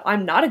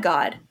not a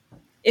god.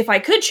 If I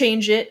could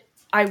change it,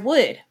 I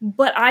would,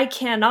 but I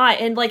cannot.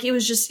 And like, it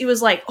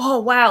was like, oh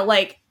wow,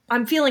 like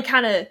I'm feeling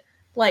kind of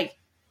like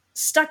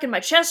stuck in my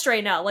chest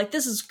right now. Like,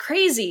 this is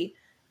crazy.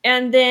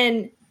 And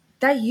then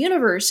that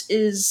universe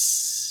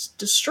is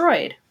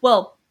destroyed.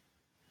 Well,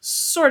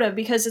 sort of,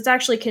 because it's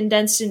actually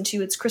condensed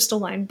into its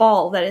crystalline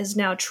ball that has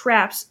now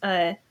trapped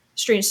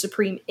Strange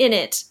Supreme in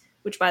it,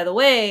 which, by the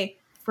way,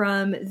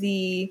 from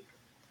the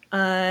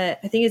I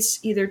think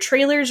it's either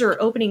trailers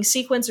or opening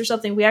sequence or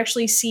something, we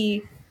actually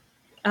see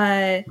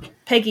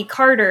Peggy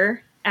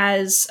Carter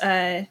as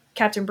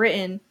Captain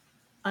Britain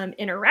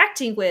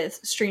interacting with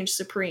Strange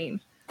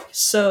Supreme.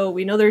 So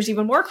we know there's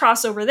even more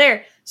crossover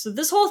there. So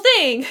this whole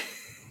thing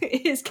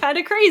is kind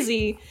of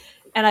crazy.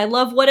 And I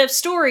love what if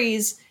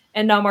stories,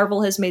 and now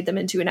Marvel has made them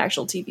into an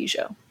actual TV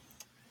show.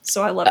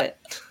 So I love it.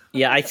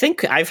 Yeah, I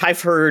think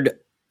I've heard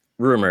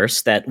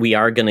rumors that we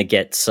are going to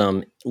get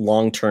some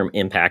long-term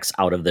impacts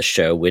out of the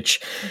show, which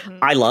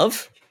I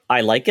love. I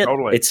like it.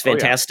 Totally. It's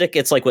fantastic.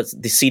 It's like what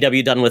the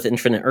CW done with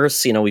Infinite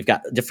Earths. You know, we've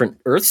got different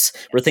Earths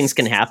where things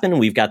can happen.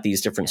 We've got these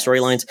different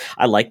storylines.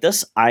 I like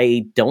this.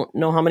 I don't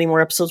know how many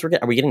more episodes we're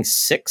getting. Are we getting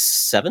 6,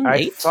 7, 8?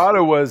 I thought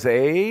it was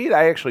 8.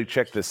 I actually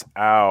checked this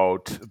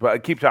out,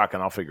 but keep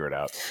talking. I'll figure it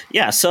out.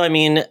 Yeah. So, I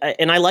mean,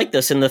 and I like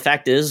this. And the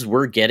fact is,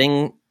 we're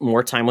getting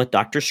more time with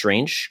Doctor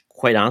Strange.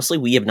 Quite honestly,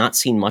 we have not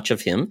seen much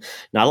of him.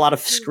 Not a lot of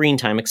screen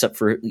time, except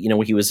for, you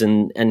know, he was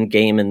in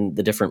Endgame and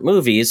the different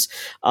movies.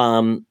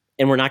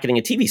 And we're not getting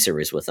a TV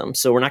series with him.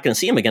 So we're not going to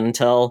see him again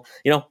until,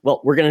 you know,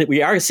 well,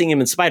 we are seeing him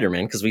in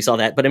Spider-Man because we saw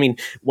that. But I mean,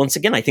 once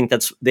again, I think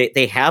that's,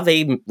 they have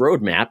a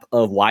roadmap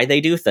of why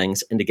they do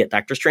things, and to get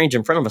Doctor Strange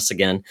in front of us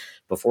again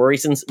before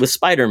he's with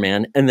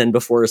Spider-Man and then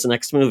before his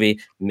next movie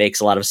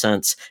makes a lot of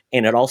sense.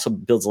 And it also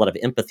builds a lot of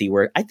empathy,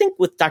 where I think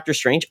with Doctor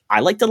Strange,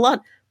 I liked it a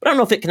lot, but I don't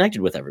know if it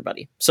connected with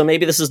everybody. So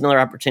maybe this is another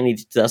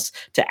opportunity to us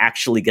to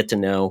actually get to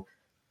know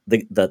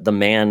the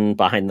man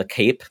behind the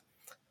cape.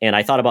 And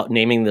I thought about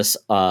naming this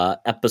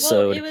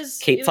episode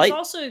Cape Fight,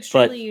 also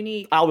extremely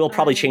unique. I will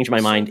probably change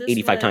my mind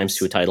 85 times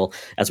to a title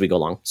as we go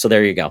along. So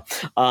there you go.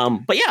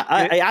 But yeah,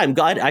 I'm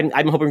glad.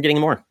 I'm hoping we're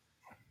getting more.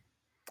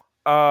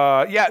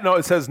 Yeah, no,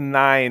 it says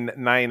nine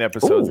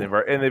episodes. Ooh,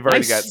 and they've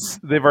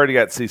already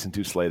got season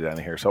 2 slated on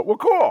here. So, well,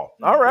 cool.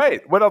 All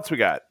right. What else we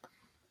got?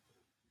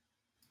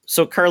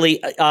 So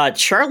Carly,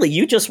 Charlie,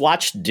 you just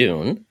watched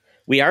Dune.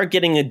 We are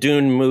getting a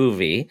Dune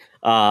movie.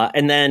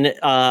 And then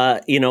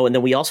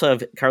we also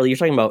have, Carly, you're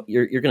talking about,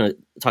 you're going to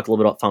talk a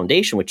little bit about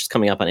Foundation, which is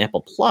coming up on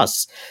Apple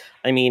Plus.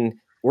 I mean,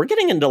 we're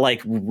getting into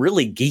like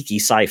really geeky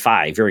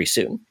sci-fi very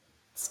soon.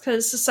 It's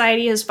because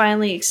society has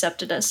finally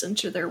accepted us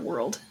into their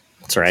world.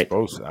 That's right.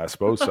 I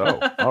suppose so.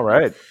 All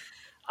right.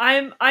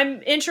 I'm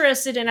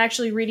interested in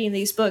actually reading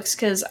these books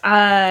because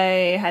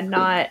I had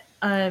not,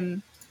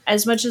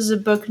 as much as a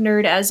book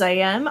nerd as I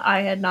am,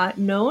 I had not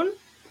known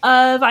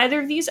of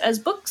either of these as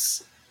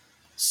books.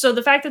 So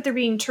the fact that they're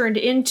being turned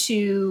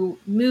into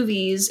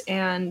movies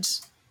and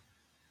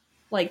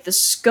like the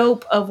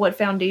scope of what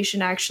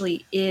Foundation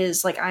actually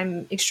is, like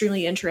I'm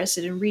extremely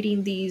interested in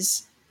reading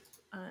these.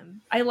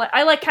 I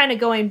like kind of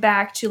going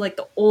back to like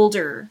the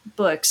older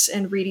books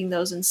and reading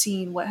those and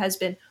seeing what has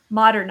been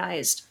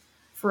modernized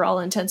for all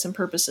intents and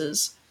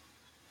purposes.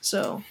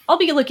 So I'll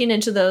be looking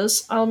into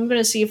those. I'm going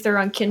to see if they're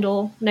on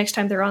Kindle next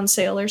time they're on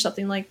sale or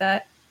something like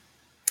that.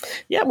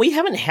 Yeah, we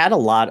haven't had a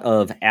lot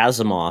of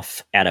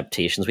Asimov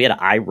adaptations. We had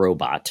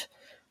iRobot,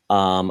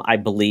 I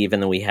believe,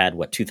 and then we had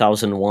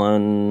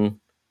 2001,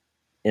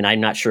 and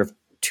I'm not sure if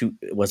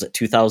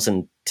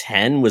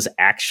 2010 was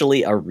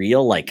actually a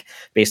real, like,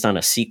 based on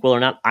a sequel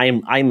or not.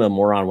 I'm a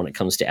moron when it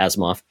comes to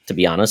Asimov, to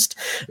be honest.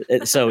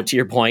 So to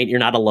your point, you're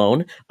not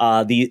alone.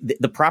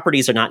 The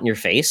properties are not in your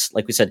face.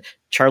 Like we said,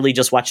 Charlie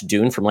just watched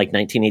Dune from like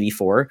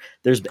 1984.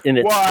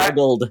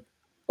 Struggled.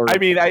 I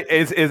mean,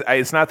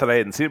 it's not that I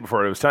hadn't seen it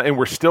before. It was and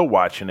we're still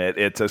watching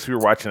it. So we were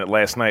watching it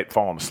last night,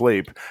 falling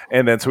asleep,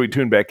 and then so we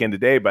tuned back in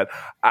today. But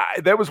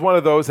that was one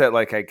of those that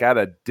like I got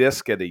a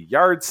disc at a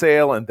yard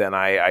sale, and then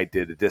I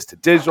did a disc to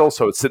digital,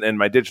 so it's sitting in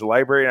my digital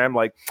library. And I'm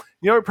like,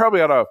 we probably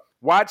ought to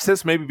watch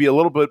this, maybe be a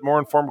little bit more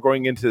informed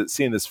going into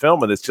seeing this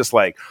film. And it's just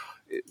like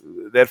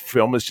that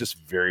film is just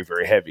very,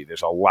 very heavy.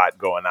 There's a lot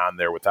going on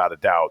there, without a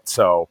doubt.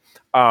 So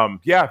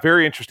yeah,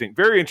 very interesting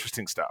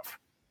stuff.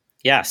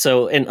 Yeah.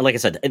 So, and like I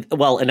said, and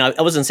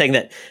I wasn't saying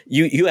that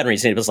you hadn't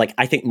seen it. It was like,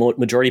 I think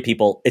majority of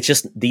people, it's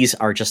just, these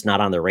are just not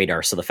on their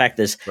radar. So the fact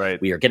is,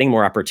 right, we are getting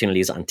more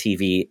opportunities on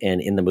TV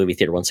and in the movie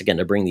theater once again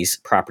to bring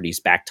these properties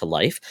back to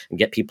life and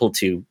get people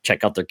to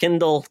check out their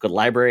Kindle, go to the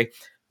library.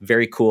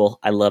 Very cool.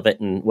 I love it.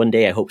 And one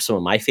day I hope some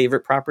of my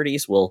favorite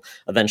properties will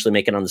eventually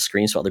make it on the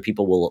screen so other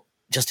people will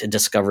just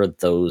discover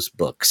those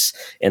books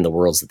and the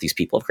worlds that these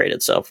people have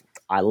created. So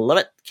I love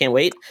it. Can't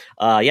wait.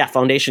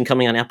 Foundation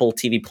coming on Apple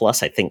TV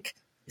Plus, I think.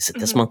 Is it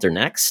this month or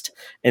next?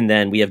 And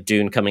then we have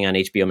Dune coming on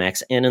HBO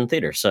Max and in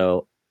theater.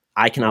 So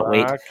I cannot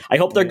wait. I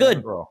hope they're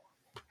good.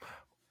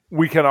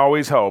 We can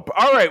always hope.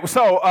 All right.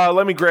 So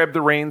let me grab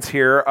the reins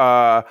here.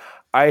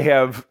 I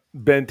have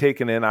been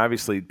taken in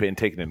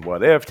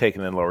What If,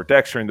 taken in Lower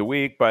Decks during the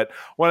week. But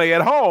when I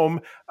get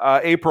home,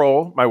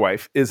 April, my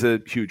wife, is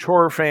a huge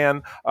horror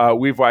fan.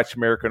 We've watched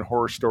American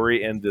Horror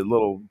Story and the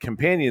little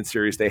companion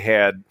series they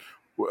had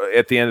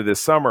at the end of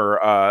this summer,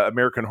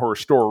 American Horror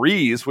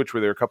Stories, which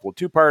there were a couple of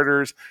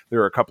two-parters. There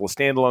were a couple of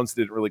standalones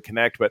that didn't really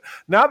connect. But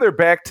now they're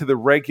back to the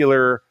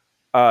regular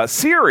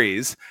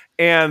series.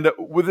 And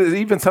with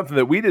even something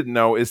that we didn't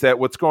know is that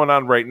what's going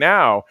on right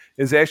now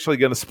is actually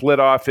going to split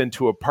off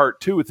into a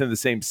part 2 within the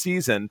same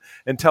season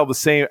and tell the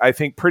same, I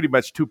think, pretty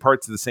much 2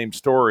 parts of the same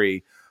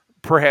story,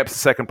 perhaps the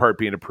second part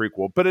being a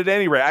prequel. But at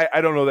any rate,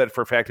 I don't know that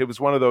for a fact. It was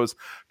one of those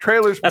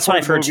trailers. That's what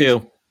I've heard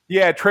too.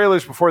 Yeah,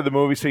 trailers before the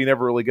movie, so you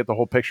never really get the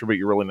whole picture, but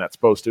you're really not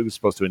supposed to. It's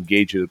supposed to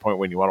engage you to the point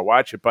when you want to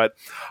watch it. But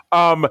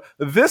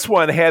this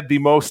one had the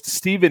most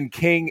Stephen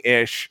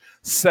King-ish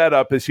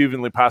setup as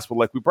humanly possible.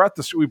 Like we brought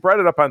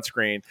it up on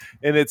screen,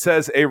 and it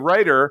says a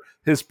writer,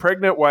 his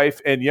pregnant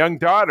wife, and young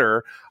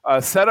daughter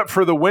set up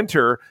for the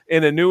winter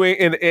in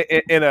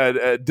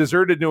a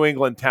deserted New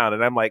England town.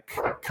 And I'm like,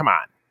 come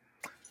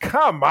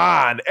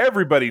on,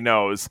 everybody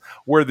knows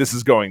where this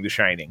is going, The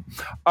Shining.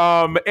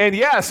 And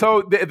yeah,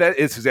 so that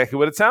is exactly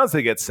what it sounds.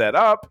 They get set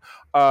up.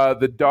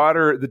 The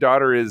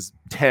daughter is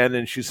 10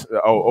 and she's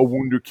a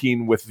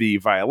wunderkind with the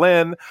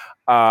violin.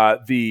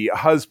 The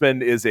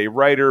husband is a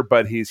writer,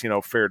 but he's,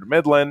 fair to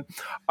middling.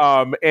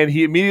 And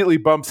he immediately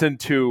bumps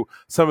into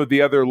some of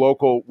the other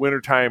local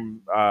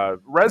wintertime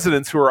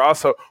residents who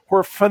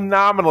are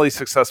phenomenally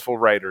successful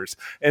writers.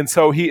 And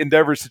so he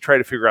endeavors to try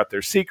to figure out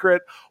their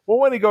secret. Well,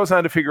 when he goes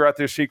on to figure out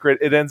their secret,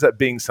 it ends up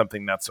being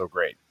something not so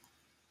great.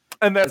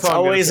 And that's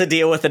always a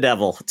deal with the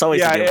devil. It's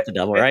always a deal with the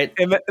devil, right?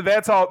 And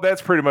that's all.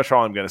 That's pretty much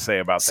all I'm going to say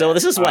about that. So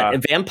this is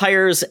what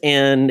vampires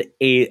and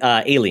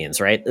aliens,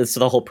 right? That's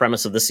the whole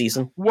premise of the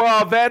season.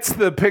 Well, that's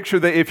the picture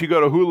that if you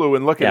go to Hulu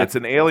and look at it, it's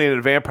an alien and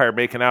a vampire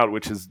making out,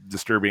 which is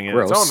disturbing in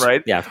its own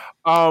right. Yeah.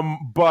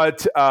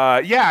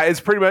 It's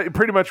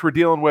pretty much we're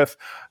dealing with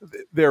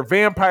they're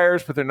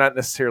vampires, but they're not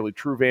necessarily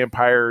true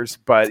vampires.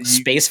 But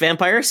space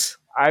vampires.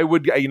 I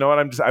would, I'm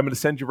going to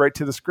send you right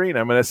to the screen.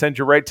 I'm going to send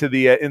you right to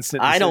the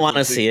instant. I don't want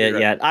to see it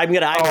yet. I will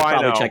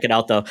probably check it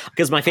out though,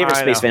 because my favorite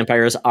space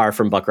vampires are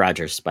from Buck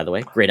Rogers. By the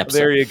way, great episode.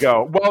 There you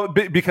go. Well,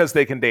 because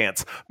they can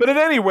dance. But at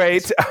any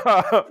rate,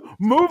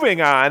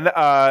 moving on.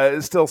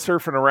 Still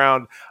surfing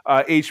around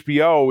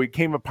HBO, we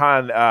came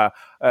upon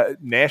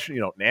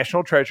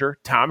National Treasure,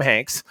 Tom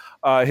Hanks.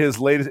 His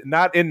latest,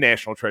 not in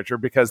National Treasure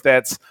because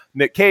that's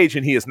Nick Cage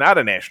and he is not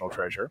a national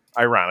treasure,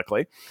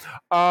 ironically.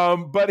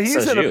 But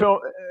he's in a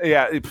film. Yeah.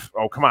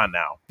 Oh, come on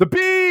now. The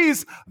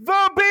bees.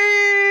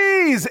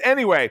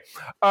 Anyway,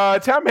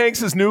 Tom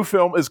Hanks's new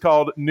film is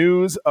called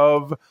News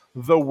of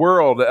the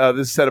World.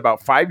 This is set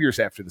about 5 years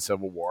after the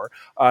Civil War.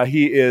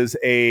 He is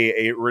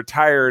a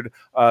retired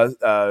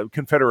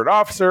Confederate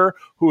officer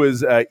who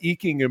is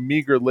eking a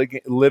meager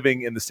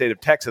living in the state of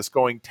Texas,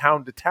 going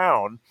town to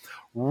town,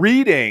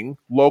 reading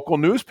local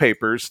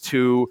newspapers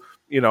to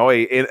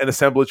an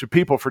assemblage of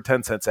people for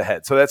 10 cents a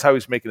head. So that's how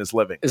he's making his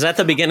living. Is that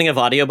the beginning of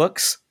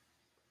audiobooks?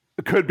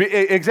 It could be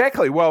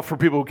exactly. Well, for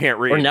people who can't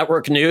read or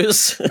network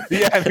news.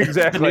 Yeah,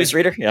 exactly.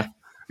 Newsreader. Yeah.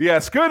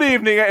 Yes, good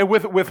evening, and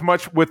with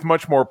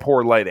much more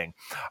poor lighting.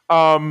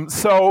 Within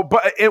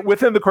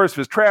the course of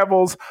his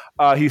travels,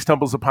 he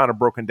stumbles upon a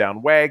broken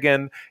down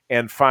wagon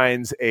and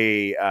finds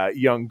a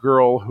young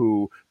girl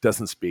who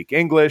doesn't speak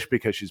English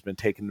because she's been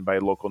taken by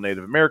a local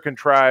Native American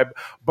tribe.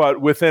 But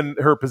within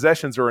her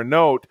possessions are a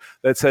note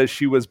that says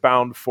she was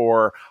bound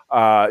for.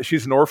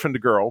 She's an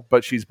orphaned girl,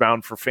 but she's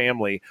bound for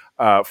family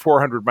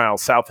 400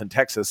 miles south in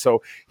Texas.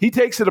 So he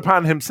takes it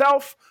upon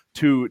himself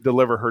to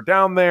deliver her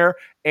down there,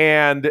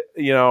 and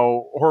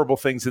horrible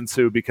things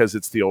ensue because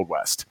it's the Old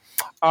West.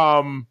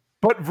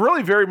 But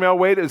really very well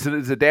made. It's an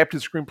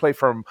adapted screenplay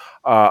from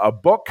a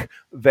book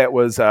that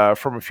was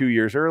from a few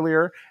years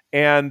earlier.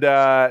 And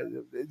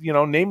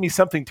name me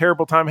something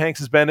terrible Tom Hanks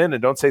has been in,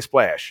 and don't say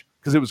Splash,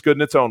 because it was good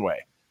in its own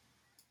way.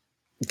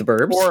 The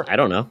Burbs? I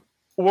don't know.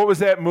 What was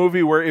that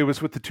movie where it was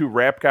with the two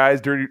rap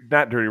guys?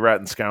 Not Dirty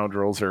Rotten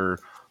Scoundrels, or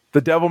The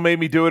Devil Made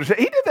Me Do It.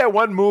 He did that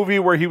one movie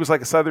where he was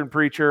like a Southern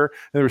preacher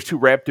and there was two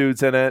rap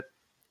dudes in it.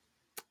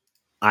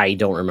 I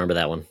don't remember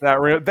that one.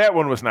 That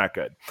one was not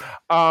good.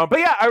 But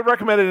yeah, I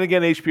recommend it.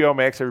 Again, HBO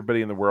Max.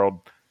 Everybody in the world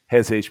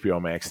has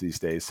HBO Max these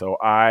days, so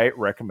I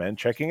recommend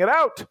checking it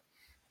out.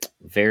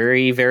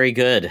 Very, very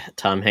good.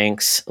 Tom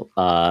Hanks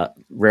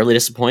rarely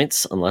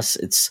disappoints unless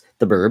it's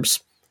The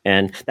Burbs.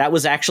 And that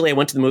was actually, I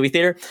went to the movie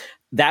theater.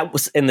 That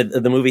was in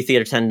the movie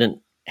theater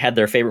attendant had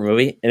their favorite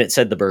movie, and it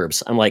said The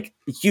Burbs. I'm like,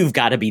 you've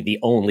got to be the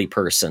only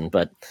person.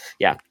 But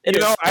yeah, it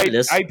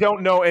is. I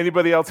don't know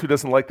anybody else who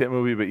doesn't like that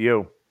movie but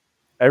you.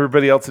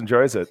 Everybody else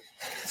enjoys it.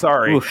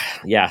 Sorry. Ooh,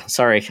 yeah,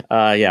 sorry.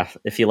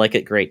 If you like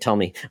it, great. Tell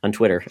me on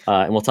Twitter,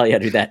 and we'll tell you how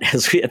to do that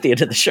at the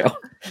end of the show.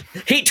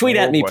 Hate tweet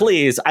at me,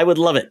 please. I would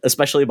love it,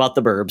 especially about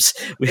The Burbs.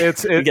 We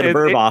get a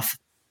burb off.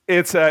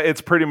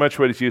 It's pretty much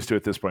what he's used to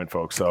at this point,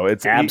 folks. So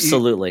it's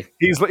absolutely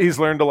he's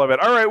learned to love it.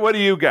 All right, what do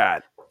you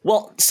got?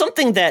 Well,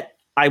 something that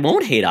I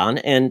won't hate on.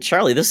 And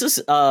Charlie, this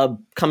is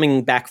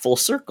coming back full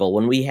circle.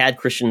 When we had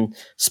Christian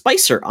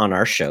Spicer on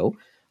our show,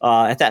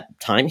 at that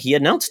time, he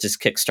announced his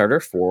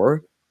Kickstarter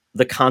for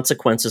the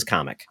Consequences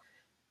comic.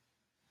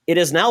 It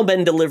has now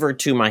been delivered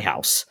to my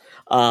house.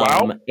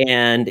 Wow.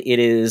 And it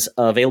is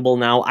available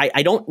now.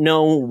 I don't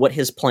know what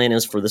his plan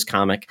is for this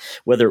comic,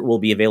 whether it will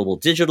be available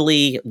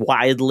digitally,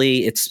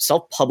 widely. It's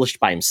self-published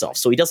by himself,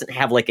 so he doesn't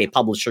have like a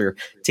publisher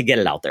to get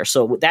it out there.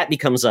 So that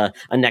becomes a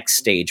next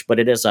stage. But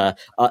it is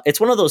it's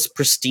one of those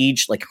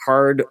prestige, like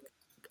hard,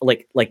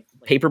 like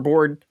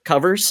paperboard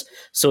covers.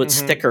 So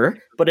it's thicker,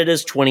 but it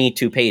is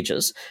 22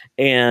 pages.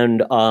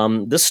 And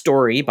this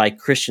story by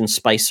Christian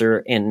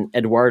Spicer and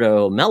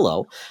Eduardo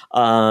Mello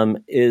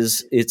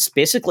it's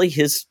basically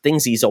his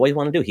things he's always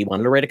wanted to do. He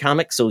wanted to write a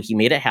comic, so he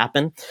made it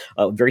happen.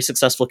 A very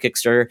successful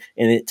Kickstarter,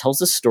 and it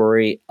tells a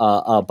story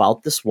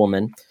about this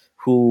woman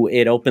who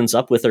it opens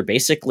up with her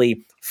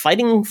basically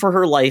fighting for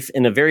her life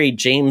in a very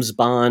James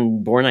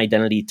Bond Bourne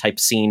Identity type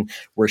scene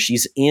where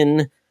she's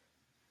in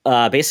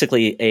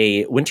basically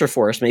a winter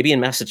forest, maybe in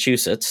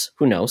Massachusetts.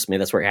 Who knows? Maybe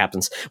that's where it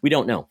happens. We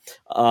don't know.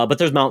 But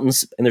there's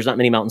mountains, and there's not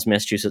many mountains in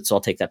Massachusetts, so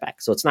I'll take that back.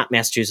 So it's not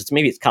Massachusetts.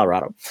 Maybe it's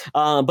Colorado.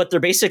 But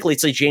they're basically,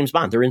 it's like James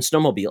Bond. They're in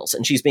snowmobiles,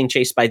 and she's being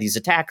chased by these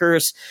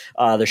attackers.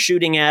 They're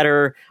shooting at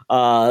her.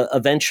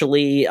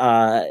 Eventually,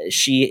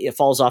 she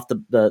falls off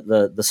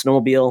the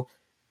snowmobile,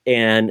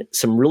 and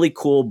some really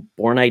cool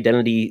Bourne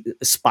Identity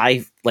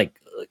spy, like,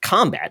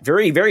 combat,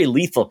 very, very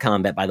lethal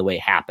combat, by the way,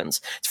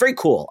 happens. It's very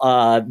cool.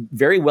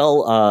 Very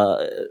well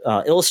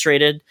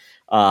illustrated,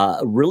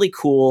 really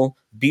cool,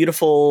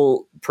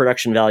 beautiful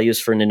production values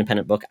for an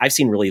independent book. I've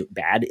seen really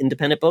bad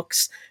independent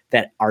books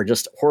that are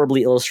just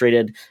horribly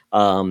illustrated,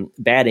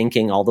 bad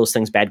inking, all those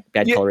things, bad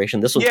coloration.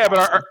 This was awesome.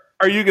 But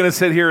are you going to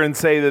sit here and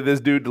say that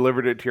this dude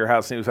delivered it to your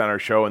house and he was on our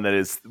show and that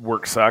his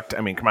work sucked? I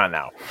mean, come on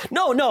now.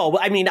 No.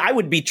 I mean, I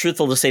would be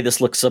truthful to say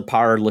this looks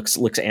subpar,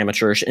 looks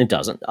amateurish, and it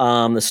doesn't.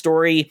 The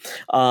story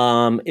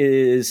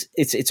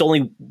it's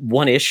only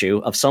one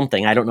issue of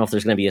something. I don't know if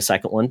there's going to be a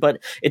second one,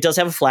 but it does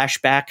have a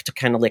flashback to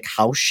kind of like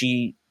how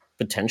she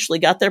potentially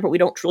got there, but we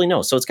don't truly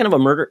know. So it's kind of a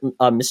murder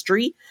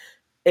mystery,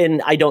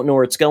 and I don't know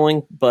where it's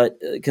going. But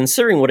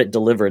considering what it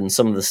delivered in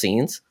some of the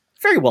scenes,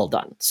 very well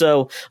done.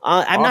 So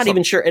I'm not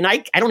even sure. And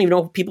I don't even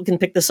know if people can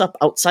pick this up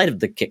outside of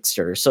the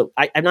Kickstarter. So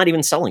I'm not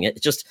even selling it.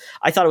 It's just,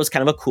 I thought it was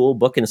kind of a cool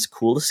book, and it's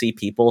cool to see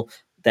people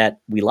that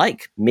we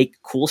like make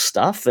cool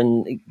stuff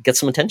and get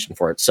some attention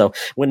for it. So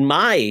when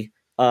my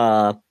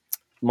home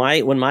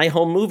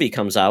movie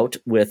comes out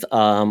with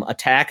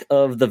Attack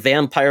of the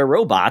Vampire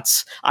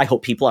Robots, I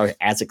hope people are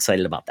as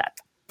excited about that.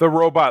 The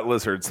robot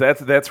lizards.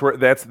 That's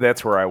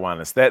where I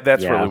want us.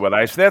 That's really what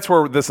that's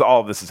where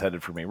all of this is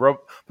headed for me. The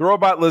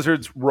robot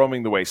lizards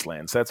roaming the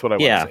wastelands. That's what I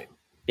want to say.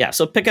 Yeah,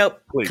 so pick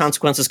out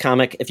Consequences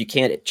comic. If you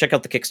can't, check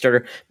out the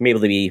Kickstarter. Maybe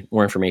there'll be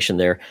more information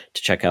there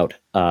to check out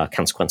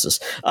Consequences.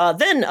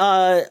 Then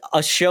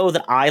a show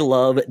that I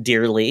love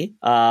dearly,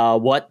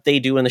 What They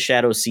Do in the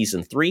Shadows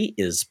Season 3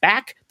 is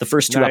back. The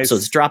first two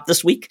episodes dropped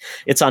this week.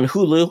 It's on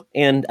Hulu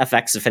and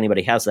FX if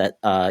anybody has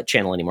that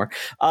channel anymore.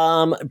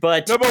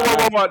 But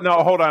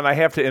no, hold on. I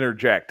have to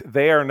interject.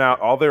 They are now,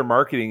 all their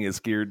marketing is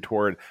geared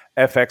toward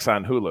FX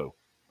on Hulu.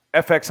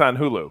 FX on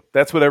Hulu.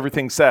 That's what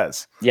everything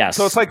says. Yes.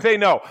 So it's like they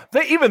know.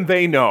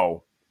 They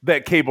know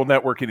that cable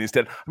networking is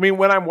dead. I mean,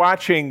 when I'm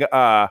watching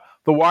The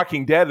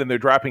Walking Dead and they're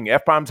dropping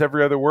F-bombs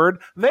every other word,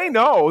 they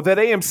know that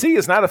AMC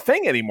is not a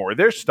thing anymore.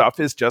 Their stuff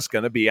is just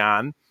going to be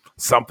on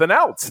something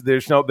else.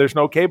 There's no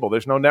cable.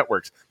 There's no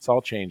networks. It's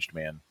all changed,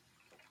 man.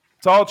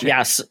 It's all changed.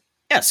 Yes.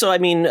 Yeah, so I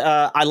mean,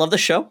 I love the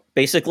show.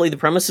 Basically, the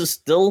premise is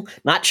still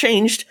not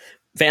changed.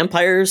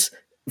 Vampires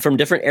from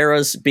different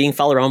eras being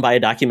followed around by a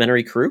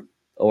documentary crew.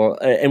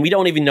 And we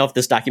don't even know if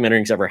this documentary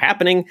is ever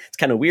happening. It's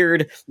kind of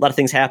weird. A lot of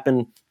things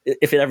happen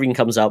if it ever even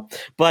comes out.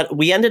 But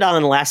we ended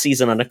on last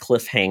season on a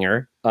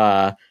cliffhanger.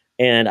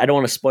 And I don't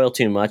want to spoil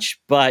too much,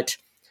 but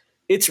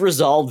it's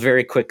resolved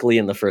very quickly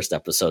in the first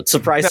episode.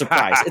 Surprise,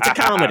 surprise. It's a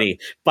comedy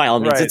by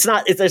all means.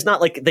 Right. There's not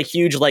like the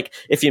huge, like,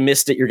 if you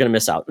missed it, you're going to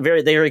miss out.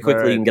 Very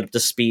quickly you can get up to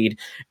speed.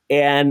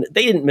 And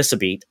they didn't miss a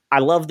beat. I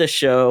love this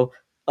show.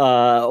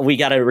 We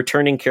got a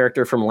returning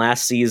character from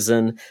last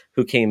season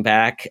who came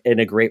back in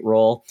a great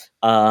role.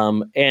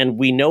 And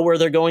we know where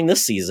they're going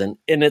this season,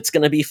 and it's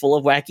going to be full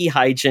of wacky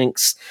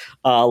hijinks,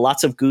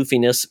 lots of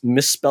goofiness,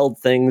 misspelled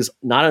things,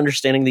 not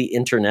understanding the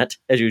internet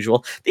as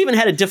usual. They even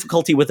had a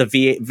difficulty with the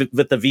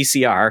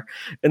VCR,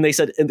 and they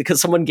said,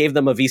 because someone gave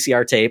them a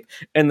VCR tape,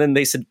 and then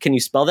they said, "Can you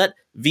spell that?"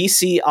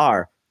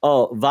 VCR.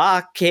 Oh,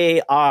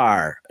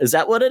 VAKR. Is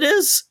that what it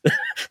is?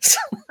 It's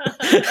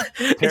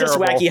just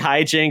wacky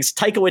hijinks.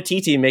 Taika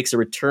Waititi makes a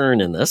return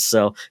in this,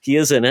 so he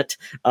is in it.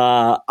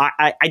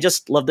 I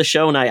just love the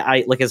show, and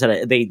I like I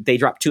said, they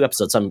dropped 2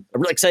 episodes. I'm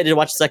really excited to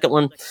watch the second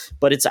one,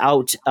 but it's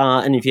out.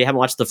 And if you haven't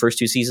watched the first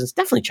 2 seasons,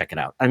 definitely check it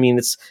out. I mean,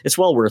 it's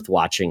well worth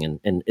watching,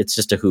 and it's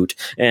just a hoot.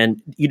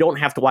 And you don't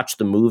have to watch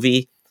the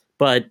movie,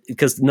 but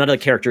because none of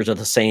the characters are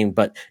the same,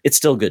 but it's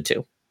still good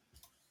too.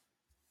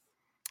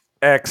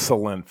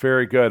 Excellent.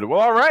 Very good.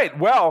 Well, all right.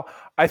 Well,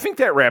 I think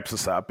that wraps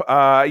us up.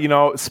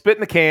 Spit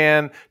in the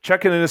can,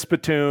 chuck it in a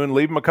spittoon,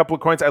 leave them a couple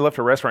of coins. I left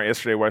a restaurant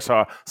yesterday where I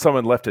saw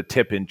someone left a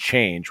tip in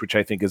change, which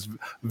I think is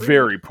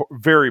very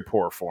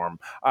poor form.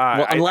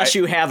 Unless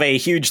you have a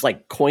huge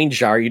coin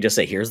jar, you just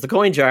say, "Here's the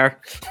coin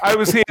jar." I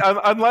was saying,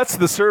 unless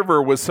the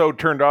server was so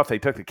turned off, they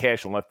took the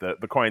cash and left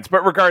the coins.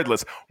 But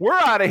regardless, we're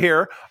out of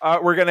here.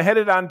 We're going to head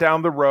it on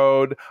down the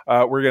road.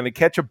 We're going to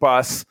catch a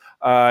bus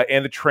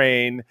and a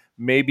train,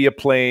 maybe a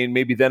plane,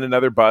 maybe then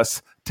another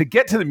bus to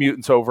get to the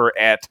mutants over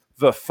at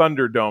the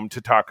Thunderdome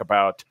to talk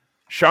about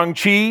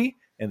Shang-Chi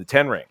and the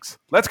Ten Rings.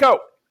 Let's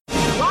go.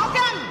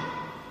 Welcome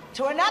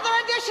to another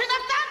edition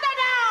of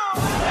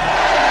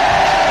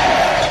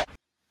Thunderdome.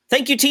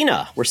 Thank you,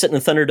 Tina. We're sitting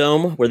in the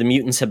Thunderdome where the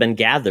mutants have been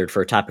gathered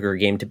for a topic or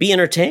game to be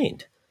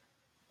entertained.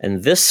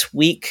 And this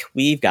week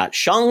we've got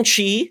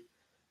Shang-Chi,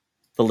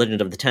 The Legend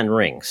of the Ten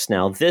Rings.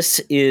 Now this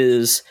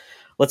is...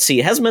 Let's see,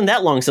 it hasn't been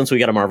that long since we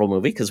got a Marvel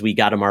movie, because we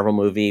got a Marvel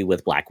movie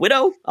with Black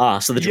Widow.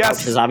 So the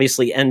drought has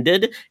obviously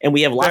ended, and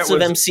we have lots of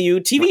MCU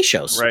TV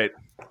shows.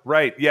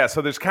 Right. Yeah,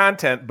 so there's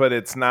content, but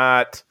it's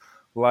not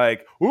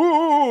like,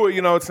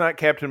 it's not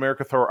Captain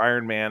America, Thor,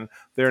 Iron Man.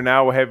 They're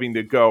now having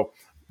to go.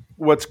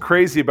 What's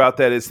crazy about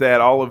that is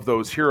that all of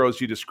those heroes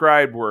you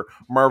described were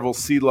Marvel's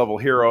C-level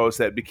heroes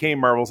that became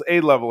Marvel's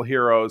A-level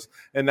heroes,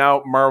 and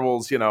now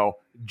Marvel's,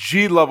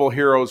 G-level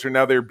heroes are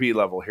now their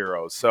B-level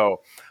heroes.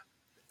 So...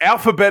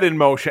 Alphabet in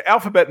motion.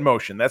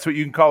 That's what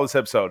you can call this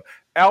episode.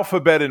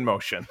 Alphabet in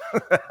motion.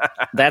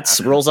 That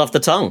rolls off the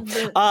tongue.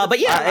 But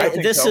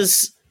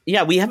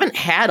yeah, we haven't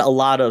had a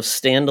lot of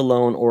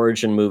standalone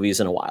origin movies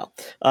in a while.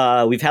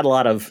 We've had a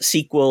lot of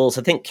sequels.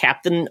 I think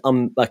Captain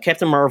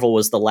Marvel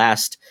was the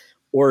last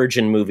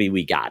origin movie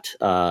we got.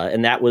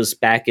 And that was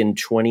back in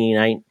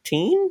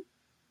 2019.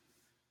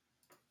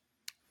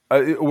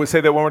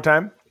 Say that one more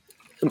time.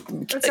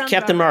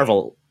 Captain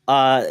Marvel.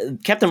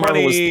 Captain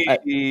Marvel was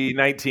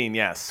 2019.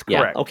 Yes,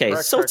 correct. Yeah, okay.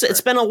 Correct. It's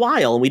been a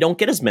while, and we don't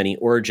get as many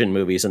origin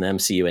movies in the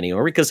MCU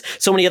anymore because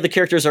so many other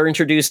characters are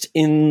introduced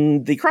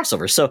in the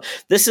crossover. So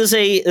this is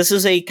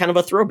a kind of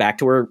a throwback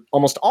to where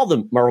almost all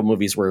the Marvel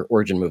movies were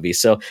origin movies.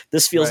 So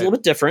this feels a little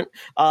bit different.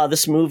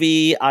 This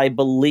movie, I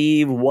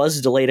believe,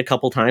 was delayed a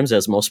couple times,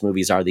 as most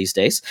movies are these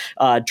days.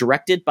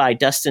 Directed by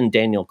Destin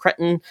Daniel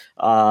Cretton,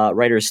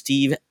 writers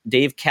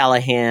Dave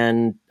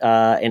Callahan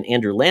and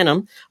Andrew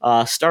Lanham,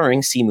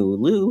 starring Simu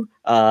Liu,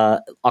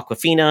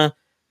 Awkwafina,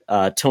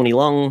 Tony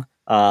Leung,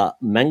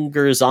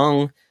 Menger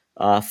Zhang,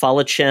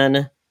 Fala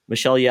Chen,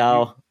 Michelle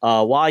Yao,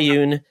 Hua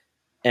Yun,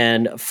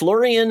 and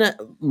Florian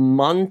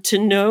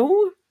Montenot.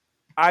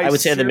 I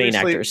would say are the main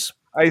actors.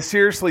 I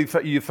seriously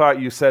thought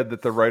you said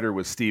that the writer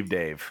was Steve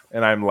Dave,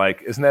 and I'm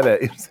like, isn't that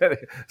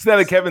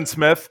a Kevin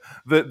Smith?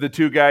 The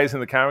two guys in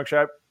the comic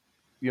shop,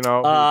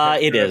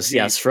 it is.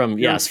 Yes, from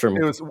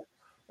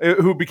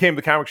who became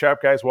the comic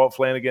shop guys, Walt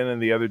Flanagan and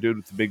the other dude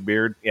with the big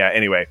beard. Yeah,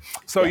 anyway.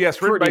 So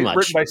yes,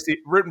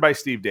 written by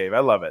Steve Dave. I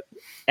love it.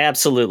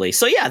 Absolutely.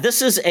 So yeah,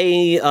 this is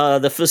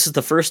this is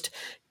the first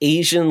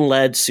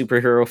Asian-led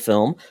superhero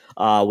film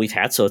we've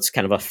had, so it's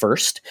kind of a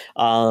first.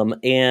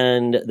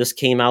 And this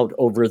came out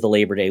over the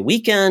Labor Day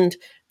weekend.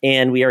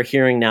 And we are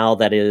hearing now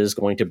that it is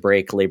going to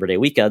break Labor Day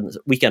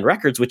weekend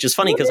records, which is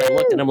funny because I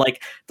looked and I'm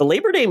like,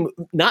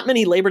 not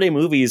many Labor Day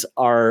movies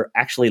are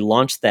actually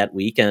launched that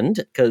weekend,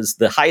 because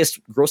the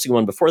highest grossing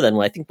one before then,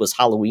 I think, was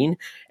Halloween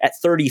at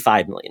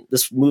 35 million.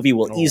 This movie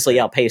will easily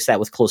outpace that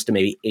with close to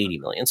maybe 80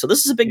 million. So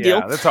this is a big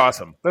deal. That's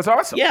awesome.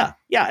 Yeah.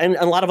 And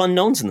a lot of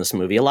unknowns in this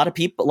movie. A lot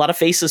of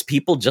faces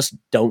people just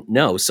don't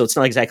know. So it's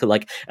not exactly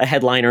like a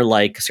headliner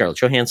like Scarlett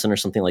Johansson or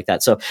something like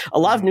that. So a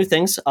lot of new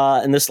things.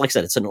 And this, like I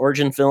said, it's an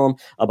origin film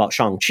about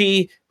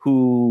Shang-Chi,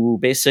 who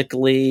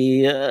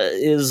basically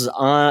is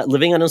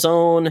living on his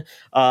own.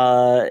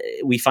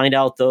 We find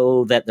out,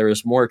 though, that there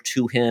is more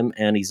to him,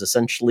 and he's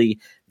essentially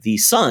the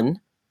son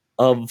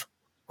of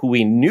who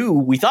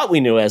we thought we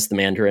knew as the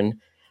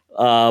Mandarin,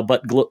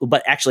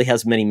 but actually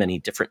has many, many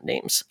different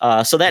names.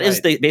 So that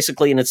is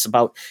basically, and it's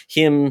about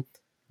him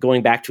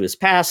going back to his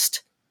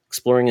past,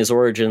 exploring his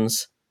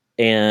origins,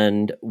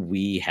 and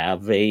we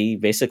have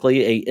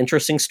basically a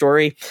interesting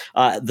story.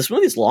 This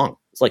movie is long.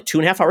 It's like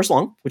 2.5 hours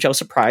long, which I was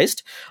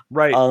surprised.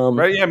 Right.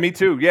 Yeah, me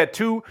too. Yeah,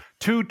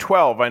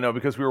 2:12. I know,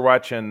 because we were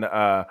watching.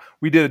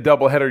 We did a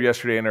double header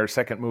yesterday, and our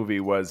second movie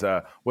was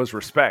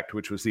Respect,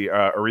 which was the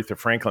Aretha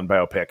Franklin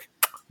biopic,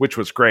 which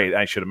was great.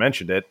 I should have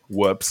mentioned it.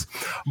 Whoops.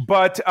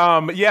 But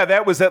yeah,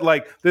 that was at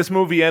this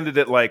movie ended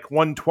at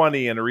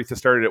 1:20, and Aretha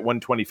started at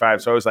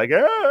 1:25. So I was like,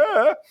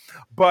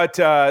 but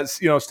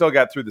still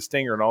got through the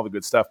stinger and all the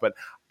good stuff. But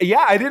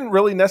yeah, I didn't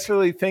really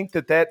necessarily think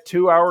that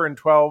 2 hour and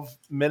 12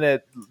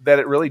 minute that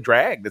it really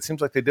dragged. It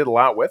seems like they did a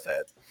lot with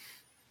it.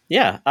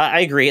 Yeah, I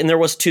agree. And there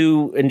was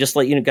two, and just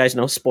let you guys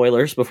know,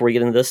 spoilers before we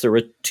get into this, there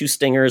were 2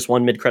 stingers,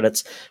 1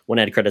 mid-credits, 1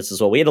 ad-credits as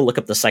well. We had to look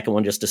up the second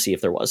one just to see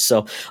if there was.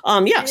 So,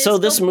 yeah, so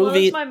this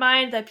movie... It blows my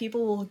mind that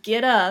people will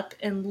get up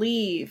and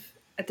leave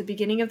at the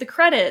beginning of the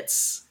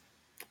credits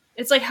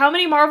It's like, how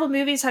many Marvel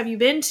movies have you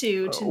been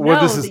to Well,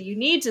 know this is- that you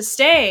need to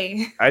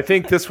stay? I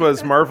think this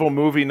was Marvel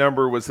movie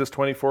number, was this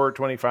 24 or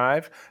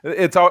 25?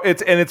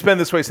 It's been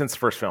this way since the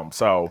first film.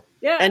 So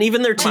Yeah. And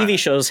even their TV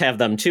shows have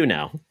them too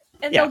now.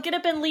 And Yeah. they'll get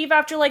up and leave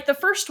after like the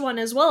first one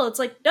as well. It's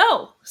like,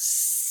 no,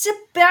 sit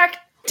back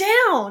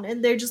down.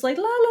 And they're just like,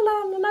 la la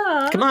la la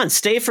la. Come on,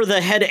 stay for the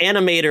head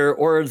animator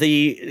or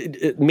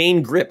the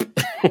main grip.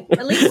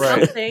 At least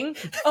Right. something.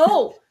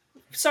 Oh,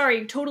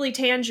 sorry, totally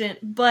tangent,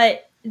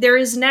 but there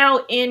is now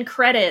in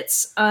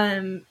credits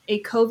a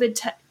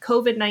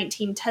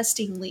COVID-19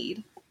 testing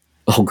lead.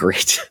 Oh,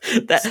 great!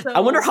 I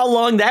wonder how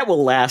long that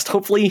will last.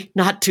 Hopefully,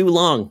 not too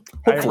long.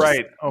 Hopefully.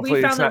 right. Hopefully,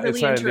 We it's found that not,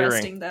 it's really not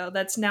interesting, enduring. though.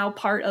 That's now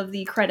part of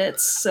the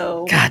credits.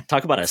 So God,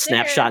 talk about a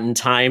snapshot in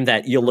time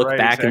that you'll look Right,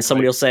 back and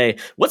somebody will say,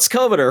 "What's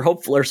COVID?"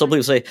 or somebody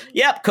will say,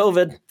 "Yep,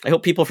 COVID." I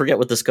hope people forget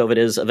what this COVID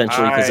is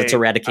eventually because it's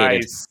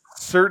eradicated. I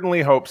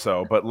certainly hope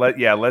so. But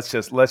let's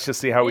just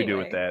see how we do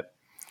with Anyway. that.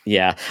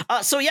 Yeah.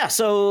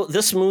 So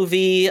this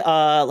movie, like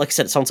I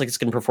said, it sounds like it's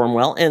going to perform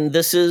well, and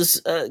this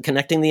is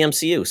connecting the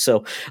MCU.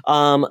 So,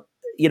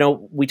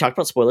 we talked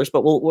about spoilers,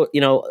 but we'll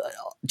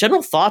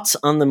general thoughts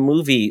on the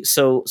movie.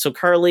 So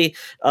Carly,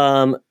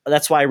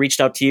 that's why I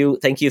reached out to you.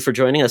 Thank you for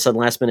joining us on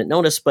last minute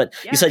notice. But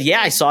Yeah, you said, "Yeah,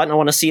 I sure. saw it and I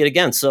want to see it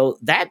again." So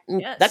that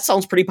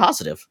sounds pretty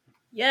positive.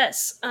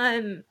 yes,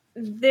 I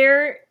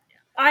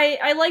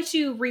like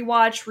to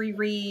rewatch,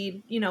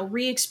 reread,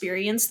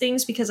 re-experience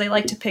things because I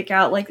like to pick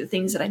out like the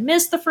things that I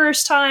missed the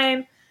first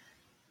time.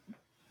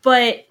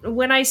 But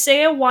when I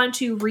say I want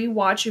to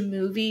rewatch a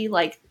movie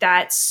like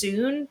that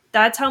soon,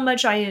 that's how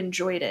much I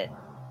enjoyed it.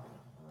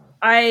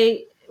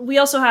 We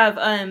also have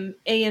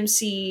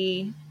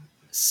AMC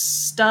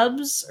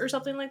Stubs or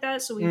something like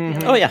that, so we pay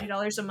like Oh, yeah.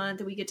 $30 a month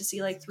and we get to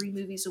see like 3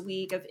 movies a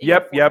week of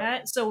Yep.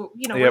 format. So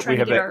we're Yep, trying we to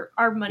have get that.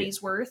 our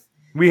money's worth.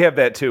 We have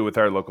that too with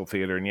our local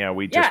theater, and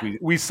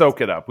we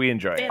soak it up. We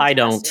enjoy it. I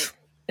don't, Fantastic.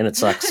 and it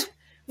sucks.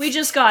 We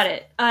just got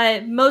it.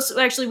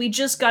 We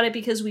just got it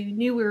because we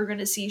knew we were going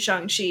to see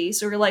Shang-Chi.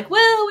 So we're like,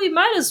 well, we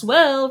might as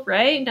well,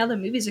 right? Now the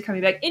movies are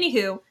coming back.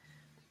 Anywho,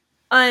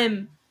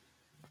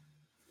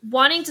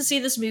 wanting to see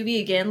this movie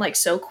again, like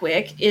so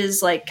quick,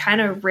 is like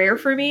kind of rare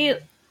for me.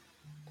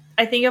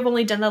 I think I've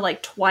only done that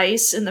like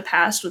twice in the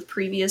past with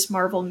previous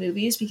Marvel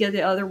movies because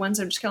the other ones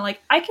I'm just kind of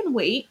like, I can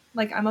wait.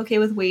 Like, I'm okay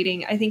with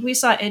waiting. I think we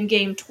saw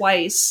Endgame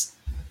twice.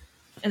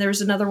 And there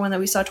was another one that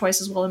we saw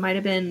twice as well. It might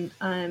have been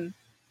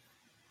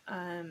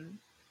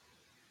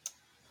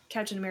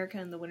Captain America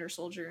and the Winter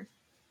Soldier.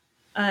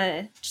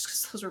 Just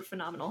because those were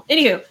phenomenal.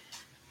 Anywho,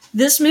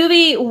 this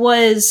movie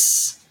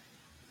was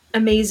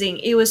amazing.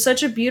 It was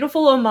such a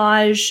beautiful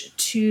homage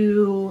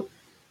to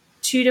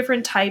 2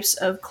 different types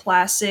of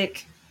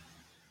classic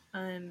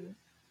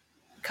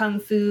kung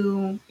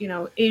fu,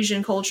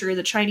 Asian culture,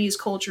 the Chinese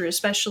culture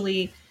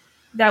especially,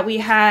 that we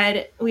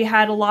had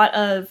a lot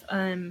of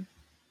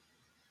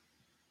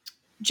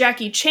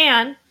Jackie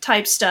Chan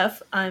type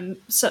stuff.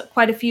 So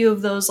quite a few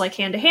of those like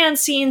hand-to-hand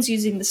scenes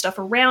using the stuff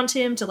around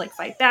him to like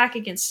fight back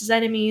against his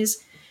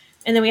enemies.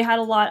 And then we had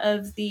a lot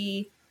of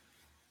the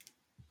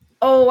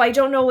I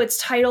don't know its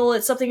title.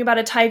 It's something about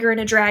a tiger and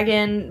a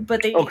dragon,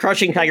 but they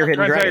Crouching Tiger,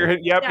 Hidden Dragon.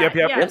 Yep.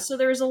 Yeah. So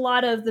there's a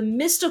lot of the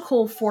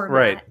mystical format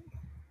Right.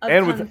 of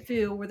And kung with-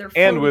 fu where they're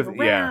and floating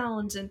with- yeah.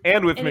 around And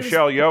with and it was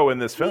Michelle Yeoh in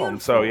this film,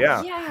 so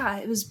beautiful. yeah.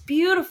 It was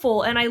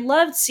beautiful, and I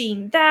loved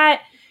seeing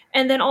that.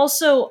 And then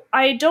also,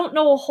 I don't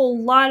know a whole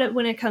lot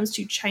when it comes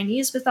to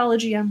Chinese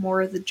mythology. I'm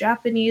more of the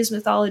Japanese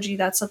mythology.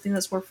 That's something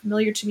that's more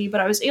familiar to me. But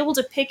I was able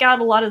to pick out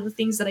a lot of the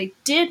things that I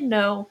did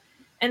know,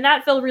 and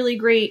that felt really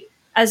great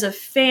as a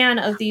fan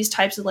of these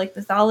types of like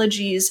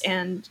mythologies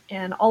and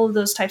all of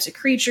those types of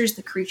creatures.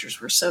 The creatures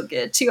were so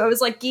good too. I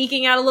was like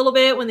geeking out a little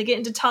bit when they get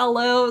into Ta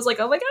Lo. I was like,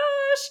 oh my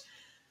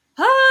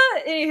gosh.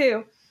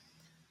 Anywho,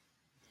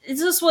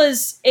 this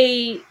was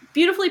a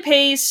beautifully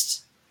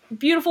paced,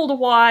 beautiful to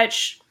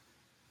watch,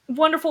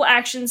 wonderful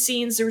action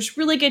scenes. There was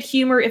really good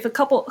humor. If a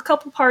couple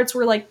parts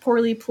were like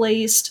poorly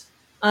placed,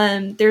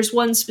 there's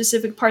one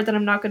specific part that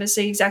I'm not going to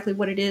say exactly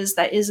what it is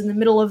that is in the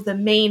middle of the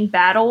main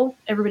battle.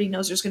 Everybody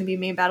knows there's going to be a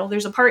main battle.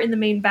 There's a part in the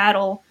main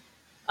battle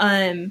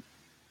where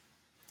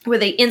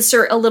they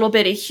insert a little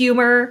bit of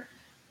humor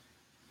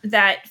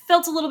that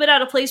felt a little bit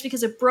out of place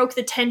because it broke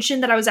the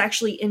tension that I was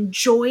actually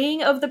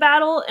enjoying of the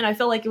battle, and I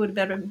felt like it would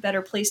have been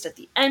better placed at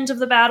the end of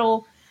the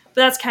battle, but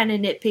that's kind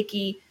of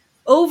nitpicky.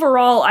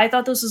 Overall, I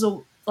thought this was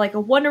a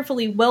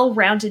wonderfully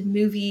well-rounded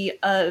movie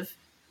of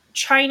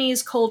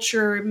Chinese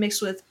culture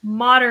mixed with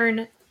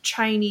modern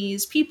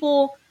Chinese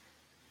people,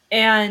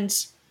 and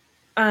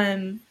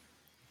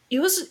it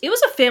was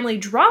a family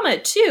drama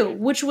too,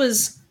 which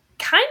was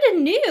kind of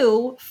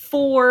new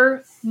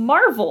for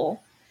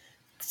Marvel.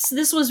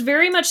 This was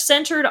very much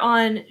centered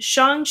on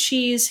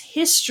Shang-Chi's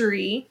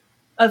history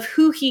of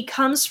who he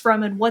comes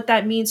from and what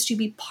that means to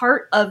be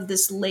part of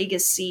this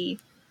legacy,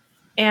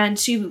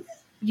 and you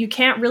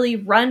can't really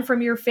run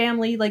from your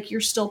family. Like,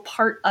 you're still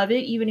part of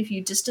it. Even if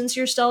you distance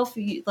yourself,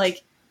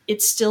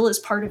 it still is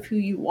part of who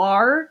you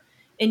are,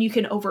 and you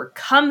can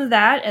overcome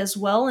that as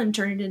well and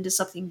turn it into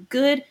something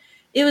good.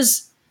 It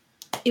was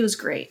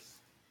great.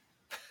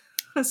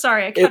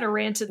 Sorry, I kind of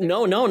ranted there.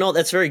 No,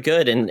 that's very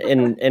good,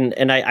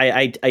 and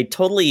I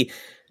totally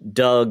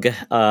dug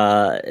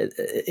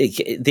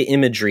the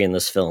imagery in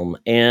this film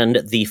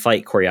and the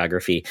fight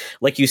choreography.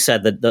 Like you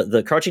said,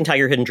 the Crouching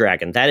Tiger, Hidden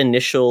Dragon, that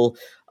initial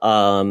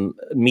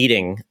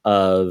meeting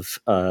of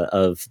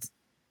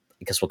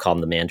I guess we'll call him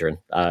the Mandarin.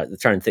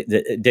 Trying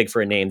to dig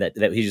for a name that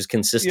he just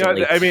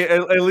consistently. I mean,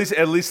 at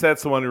least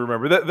that's the one to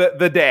remember.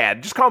 The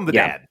dad. Just call him the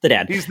dad. The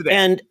dad. He's the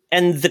dad.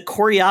 And the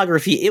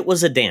choreography, it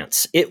was a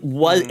dance. It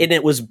was, and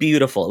it was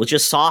beautiful. We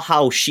just saw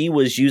how she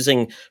was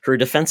using her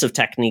defensive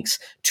techniques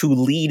to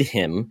lead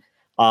him.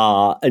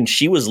 And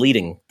she was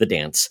leading the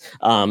dance,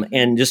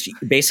 and just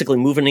basically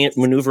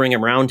maneuvering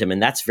around him.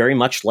 And that's very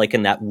much like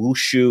in that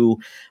wushu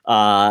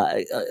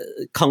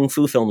kung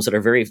fu films that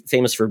are very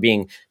famous for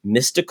being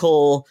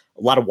mystical,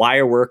 a lot of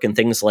wire work and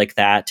things like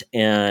that.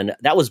 And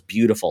that was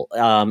beautiful.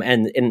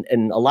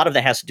 And a lot of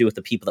that has to do with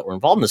the people that were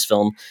involved in this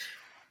film.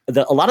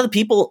 A lot of the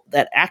people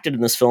that acted in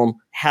this film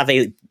have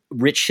a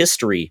rich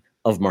history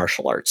of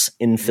martial arts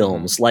in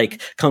films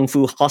like Kung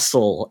Fu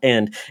Hustle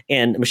and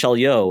Michelle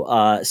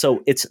Yeoh.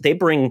 So they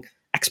bring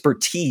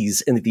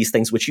expertise in these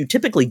things, which you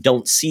typically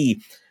don't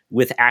see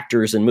with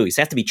actors in movies.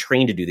 They have to be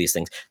trained to do these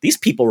things. These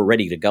people were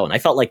ready to go. And I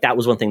felt like that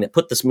was one thing that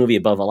put this movie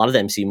above a lot of the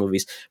MCU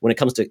movies when it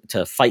comes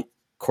to fight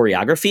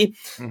choreography,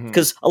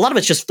 because a lot of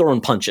it's just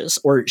throwing punches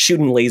or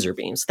shooting laser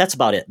beams. That's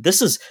about it.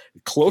 This is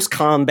close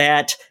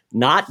combat,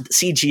 not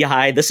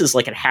CGI. This is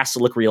like, it has to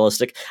look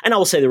realistic. And I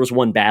will say there was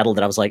one battle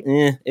that I was like,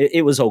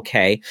 it was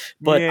okay,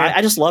 but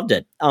I just loved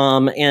it.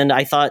 And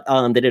I thought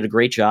they did a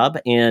great job.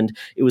 And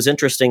it was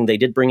interesting. They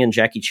did bring in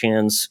Jackie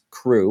Chan's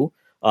crew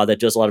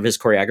that does a lot of his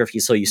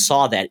choreography. So you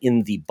saw that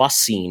in the bus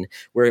scene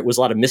where it was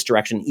a lot of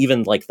misdirection,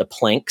 even like the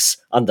planks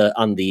on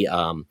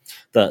the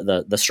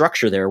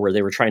structure there where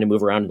they were trying to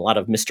move around, a lot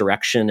of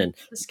misdirection and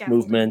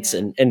movements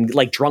and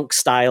like drunk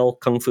style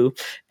kung fu.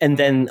 And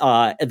then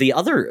the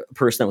other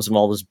person that was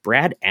involved was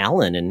Brad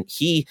Allen, and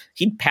he'd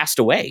passed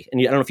away. And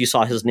I don't know if you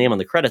saw his name on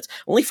the credits,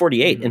 only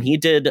 48. And he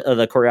did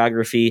the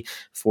choreography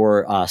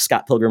for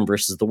Scott Pilgrim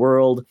versus the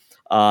World.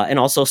 And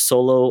also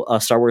Solo,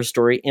 Star Wars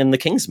Story, and The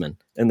Kingsman.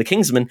 And The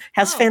Kingsman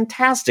has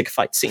fantastic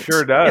fight scenes.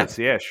 Sure does.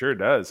 Yeah, sure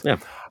does. Yeah.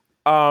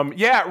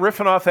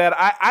 Riffing off that,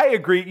 I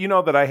agree. You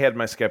know that I had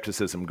my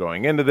skepticism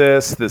going into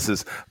this. This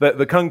is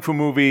the Kung Fu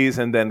movies,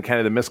 and then kind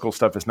of the mystical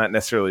stuff is not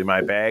necessarily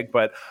my bag.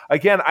 But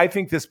again, I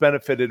think this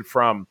benefited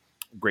from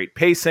great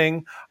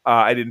pacing.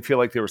 I didn't feel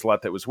like there was a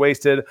lot that was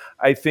wasted.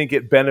 I think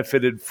it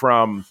benefited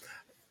from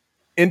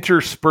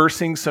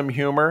interspersing some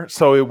humor,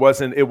 so it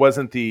wasn't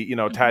the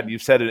Todd,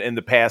 you've said it in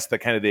the past, the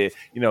kind of the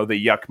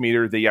yuck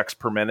meter, the yucks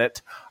per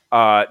minute,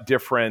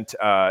 different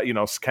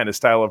kind of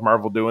style of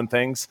Marvel doing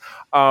things.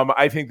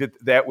 I think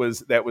that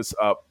was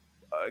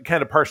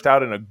kind of parsed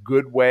out in a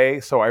good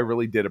way, so I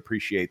really did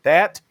appreciate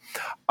that.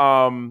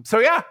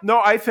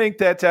 I think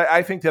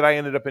that I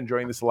ended up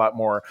enjoying this a lot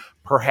more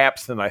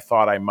perhaps than I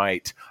thought I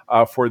might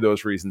for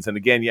those reasons. And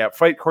again,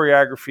 fight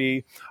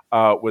choreography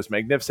was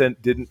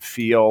magnificent. Didn't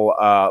feel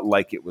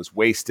like it was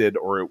wasted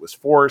or it was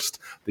forced.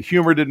 The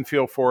humor didn't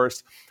feel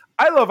forced.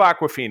 I love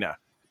Awkwafina.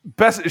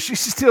 She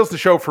steals the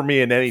show for me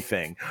in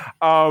anything.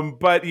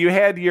 But you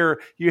had your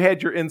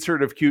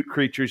insert of cute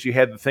creatures. You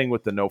had the thing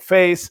with the no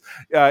face.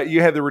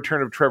 You had the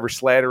return of Trevor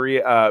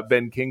Slattery,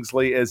 Ben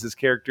Kingsley as his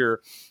character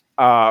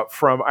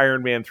from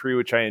Iron Man 3,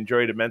 which I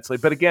enjoyed immensely.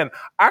 But again,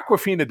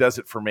 Awkwafina does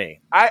it for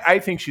me. I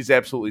think she's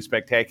absolutely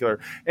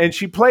spectacular. And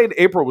she played,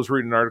 April was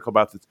reading an article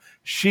about this.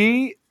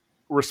 She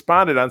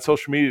responded on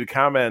social media to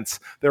comments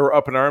that were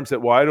up in arms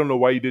that, well, I don't know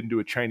why you didn't do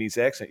a Chinese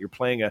accent. You're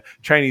playing a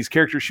Chinese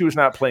character. She was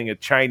not playing a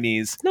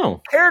Chinese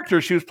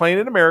character. She was playing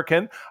an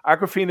American.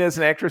 Awkwafina as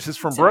an actress is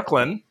from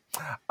Brooklyn.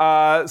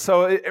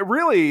 So it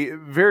really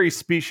very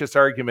specious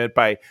argument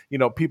by,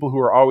 people who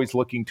are always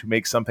looking to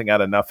make something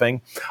out of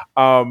nothing.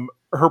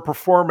 Her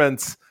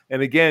performance,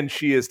 and again,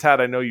 she is,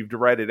 Todd, I know you've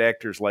derided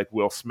actors like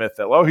Will Smith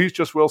that, he's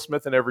just Will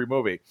Smith in every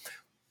movie.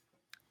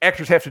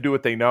 Actors have to do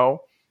what they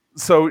know.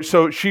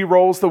 So she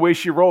rolls the way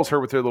she rolls, her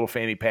with her little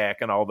fanny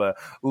pack and all the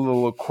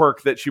little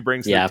quirk that she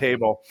brings to the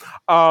table.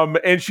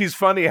 And she's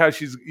funny how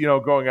she's,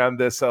 going on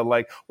this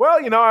I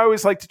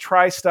always like to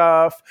try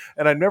stuff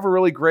and I'm never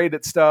really great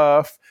at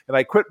stuff. And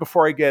I quit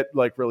before I get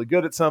really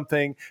good at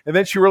something. And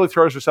then she really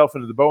throws herself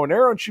into the bow and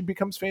arrow and she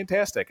becomes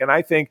fantastic. And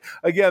I think,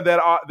 again,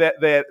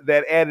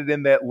 that added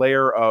in that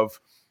layer of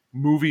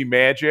movie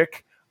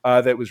magic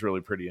that was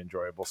really pretty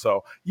enjoyable.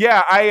 So,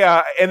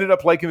 I ended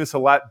up liking this a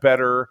lot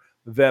better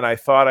than I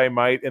thought I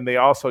might. And they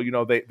also,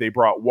 they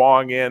brought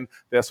Wong in.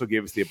 They also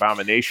gave us the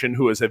Abomination,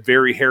 who is a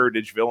very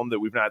heritage villain that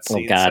we've not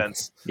seen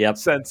since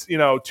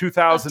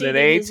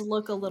 2008. His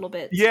look a little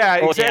bit. Yeah,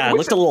 exactly. Yeah, it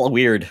looked a little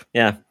weird.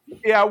 Yeah.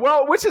 Yeah,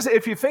 well, which is,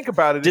 if you think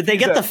about it, did they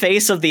get the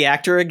face of the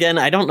actor again?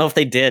 I don't know if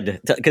they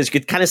did, because you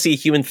could kind of see a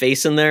human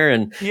face in there,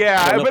 and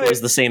I don't know if it was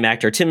the same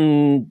actor.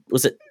 Tim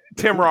Roth.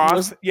 Tim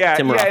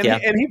Roth,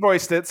 and he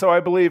voiced it, so I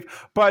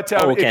believe. But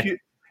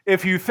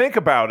if you think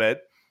about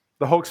it,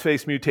 the Hulk's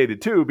face mutated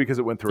too because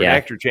it went through an Yeah.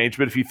 actor change.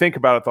 But if you think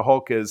about it, the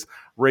Hulk is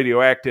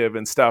radioactive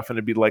and stuff, and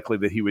it'd be likely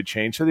that he would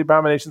change. So the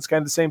Abomination's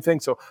kind of the same thing.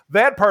 So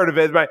that part of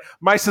it,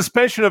 my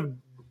suspension of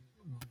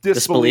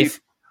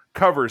disbelief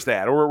covers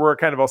that, or we're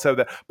kind of all set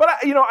with that. But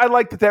I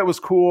like that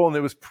was cool, and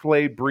it was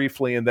played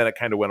briefly, and then it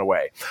kind of went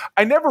away.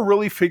 I never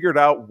really figured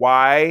out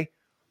why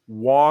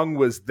Wong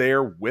was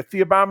there with the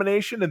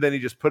Abomination, and then he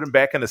just put him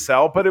back in a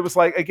cell. But it was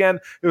like,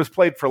 again, it was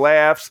played for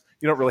laughs.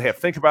 You don't really have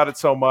to think about it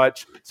so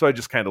much, so I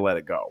just kind of let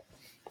it go.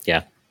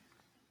 Yeah.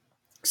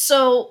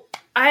 So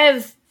I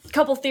have a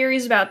couple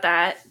theories about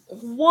that.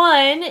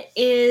 One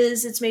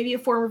is it's maybe a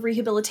form of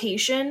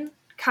rehabilitation.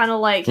 Kind of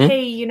like,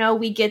 hey,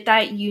 we get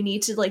that you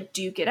need to like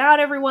duke it out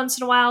every once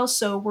in a while,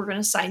 so we're going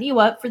to sign you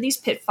up for these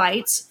pit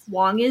fights.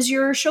 Wong is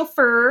your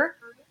chauffeur.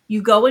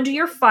 You go into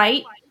your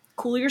fight,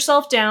 cool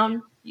yourself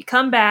down, you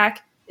come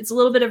back. It's a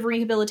little bit of a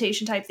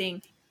rehabilitation type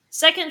thing.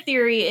 Second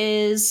theory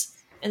is,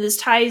 and this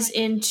ties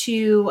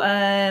into,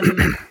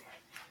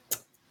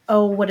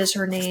 what is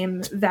her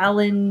name?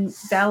 Valentine?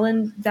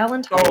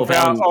 Valentina.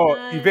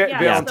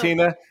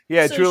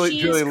 Yeah, So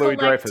Julie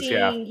Louis-Dreyfus,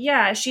 yeah.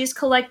 Yeah, she's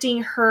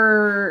collecting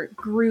her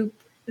group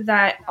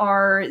that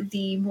are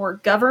the more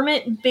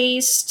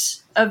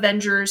government-based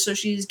Avengers. So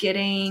she's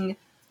getting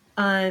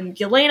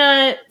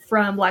Yelena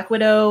from Black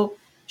Widow.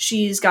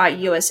 She's got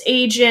U.S.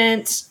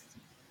 Agent.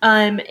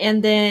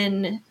 And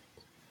then,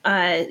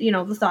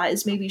 the thought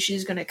is maybe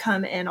she's going to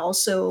come and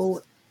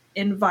also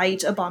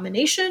invite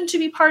Abomination to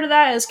be part of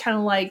that, as kind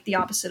of like the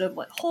opposite of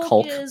what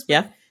Hulk is.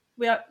 Yeah.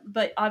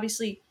 But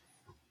obviously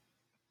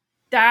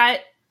that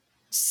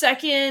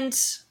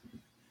second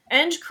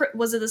end,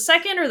 was it the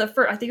second or the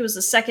first? I think it was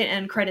the second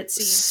end credit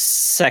scene.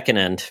 Second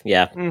end,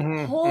 yeah.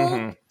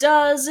 Hulk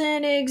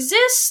doesn't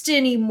exist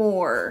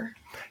anymore.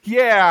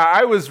 Yeah,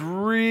 I was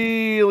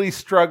really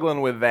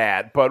struggling with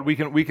that, but we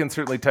can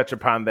certainly touch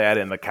upon that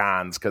in the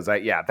cons because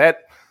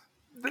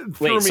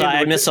Wait, so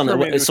I missed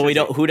something. So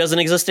who doesn't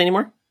exist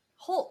anymore?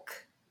 Hulk.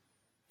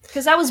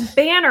 Because that was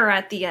Banner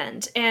at the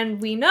end.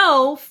 And we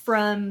know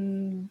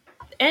from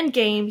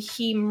Endgame,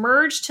 he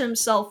merged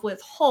himself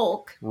with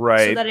Hulk.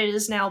 Right. So that it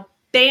is now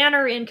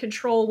Banner in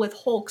control with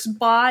Hulk's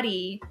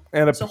body.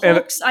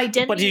 Hulk's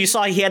identity. But you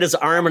saw he had his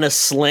arm in a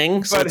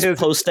sling, so it's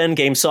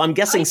post-Endgame. So I'm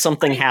guessing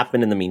something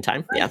happened in the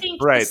meantime. I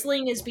think the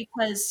sling is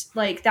because,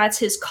 that's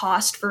his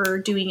cost for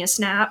doing a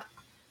snap.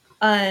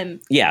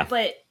 Yeah.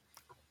 But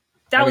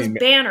that was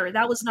Banner.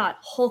 That was not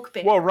Hulk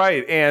Banner. Well,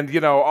 right. And,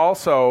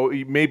 also,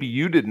 maybe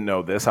you didn't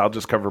know this. I'll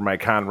just cover my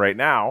con right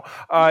now,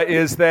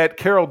 is that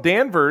Carol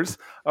Danvers,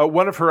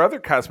 one of her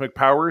other cosmic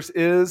powers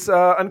is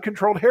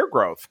uncontrolled hair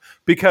growth,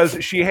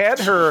 because she had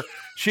her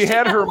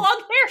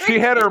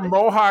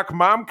Mohawk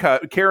mom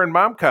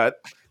cut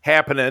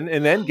happening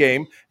in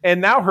Endgame,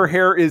 and now her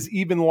hair is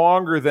even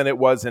longer than it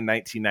was in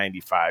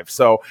 1995.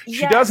 So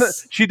she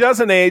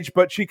doesn't age,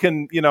 but she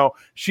can,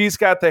 she's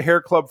got the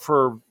hair club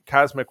for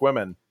cosmic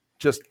women.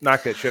 Just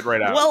knock that shit right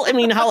out. Well,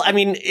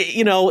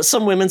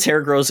 some women's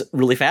hair grows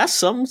really fast,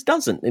 some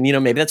doesn't.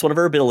 And, maybe that's one of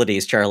her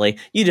abilities, Charlie.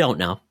 You don't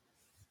know.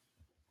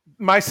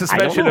 My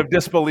suspension of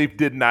disbelief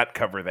did not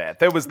cover that.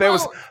 That was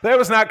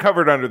not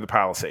covered under the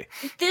policy.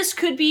 This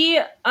could be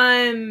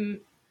the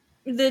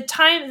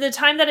time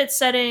that it's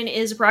set in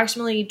is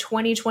approximately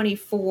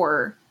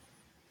 2024,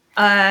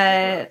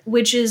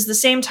 which is the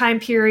same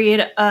time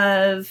period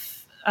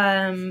of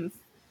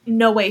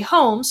No Way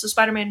Home, so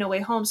Spider-Man No Way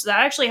Home. So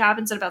that actually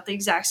happens at about the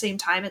exact same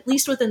time, at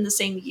least within the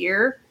same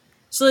year.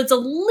 So it's a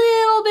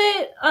little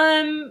bit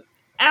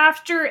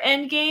after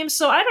Endgame.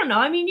 So I don't know.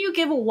 I mean, you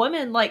give a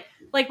woman like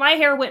my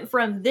hair went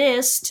from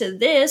this to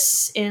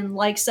this in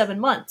 7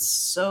 months.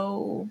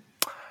 So.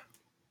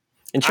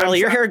 And Charlie,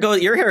 your hair goes.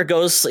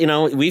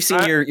 We've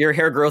seen your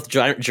hair growth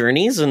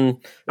journeys,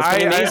 and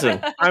it's amazing.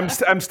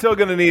 I'm still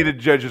going to need a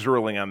judge's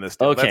ruling on this.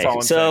 Okay, that's all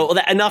I'm saying.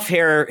 Enough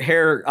hair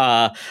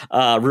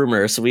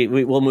rumors.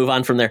 We'll move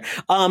on from there.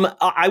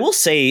 I will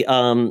say,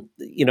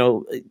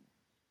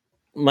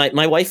 my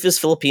wife is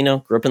Filipino,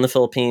 grew up in the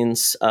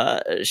Philippines.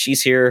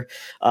 She's here.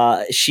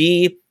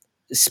 She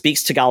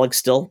speaks Tagalog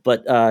still,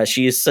 but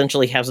she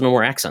essentially has no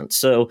more accent.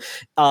 So,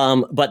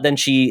 but then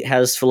she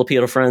has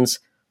Filipino friends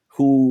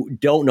who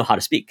don't know how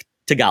to speak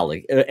Tagalog,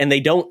 and they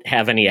don't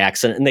have any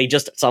accent, and they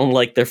just sound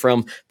like they're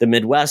from the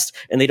Midwest,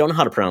 and they don't know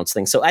how to pronounce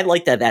things. So I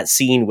like that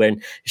scene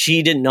when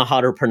she didn't know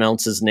how to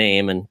pronounce his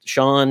name, and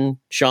Sean.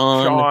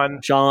 So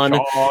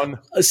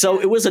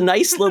it was a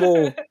nice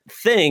little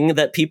thing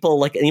that people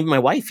like, and even my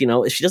wife,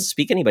 if she doesn't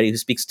speak anybody who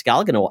speaks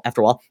Tagalog,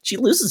 after a while, she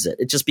loses it.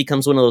 It just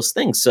becomes one of those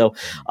things. So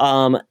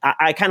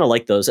I kind of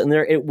like those. And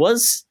it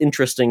was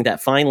interesting,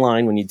 that fine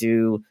line when you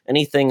do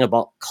anything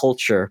about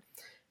culture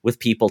with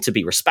people, to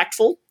be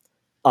respectful,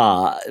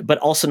 but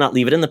also not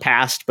leave it in the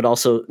past, but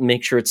also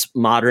make sure it's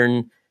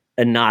modern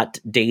and not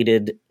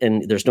dated,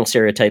 and there's no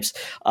stereotypes.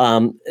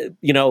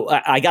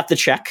 I got the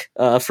check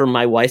from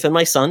my wife and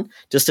my son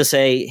just to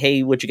say,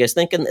 hey, what'd you guys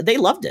think? And they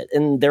loved it.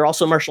 And they're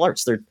also martial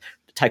arts. They're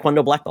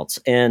Taekwondo black belts,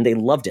 and they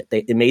loved it.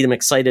 It made them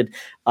excited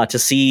to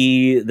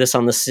see this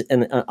on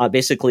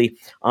basically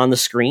on the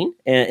screen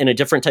in a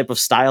different type of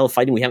style of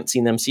fighting we haven't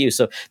seen in the MCU.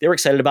 So they were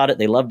excited about it.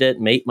 They loved it.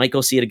 Might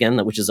go see it again,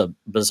 which is a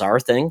bizarre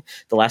thing.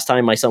 The last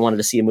time my son wanted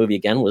to see a movie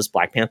again was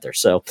Black Panther.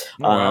 So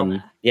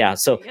yeah,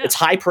 so it's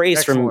high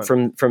praise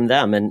from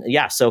them, and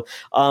yeah, so.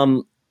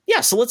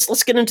 So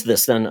let's get into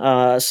this then.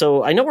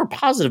 So I know we're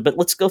positive, but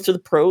let's go through the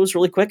pros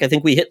really quick. I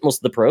think we hit most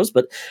of the pros,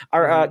 but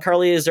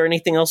Carly, is there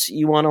anything else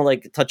you want to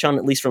like touch on,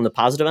 at least from the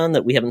positive end,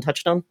 that we haven't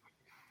touched on?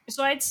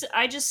 So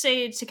I just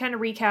say, to kind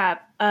of recap,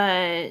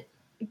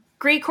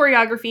 great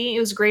choreography. It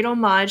was a great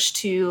homage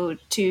to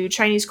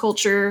Chinese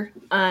culture.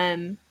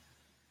 I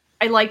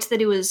liked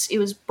that it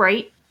was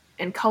bright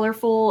and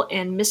colorful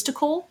and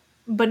mystical,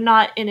 but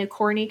not in a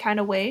corny kind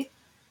of way.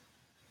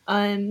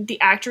 The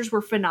actors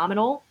were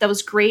phenomenal. That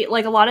was great.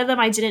 Like, a lot of them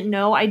I didn't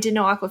know. I did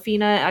know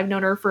Awkwafina. I've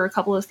known her for a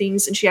couple of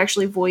things, and she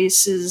actually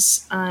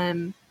voices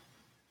the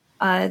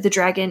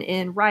dragon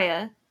in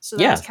Raya. So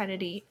that was kind of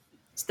neat.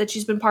 So that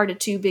she's been part of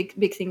two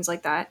big things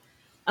like that.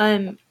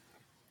 And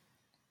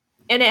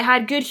it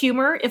had good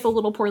humor, if a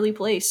little poorly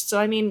placed. So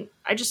I mean,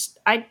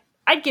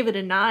 I'd give it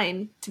a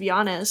 9, to be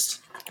honest.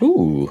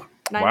 Ooh,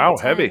 9 wow,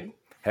 heavy.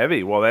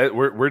 Well,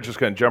 we're just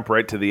going to jump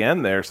right to the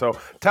end there. So,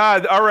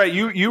 Todd, all right,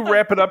 you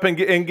wrap it up and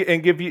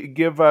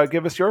give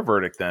us your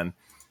verdict then.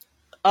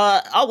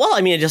 Well,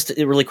 I mean, just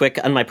really quick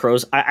on my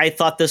pros. I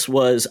thought this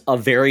was a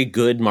very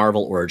good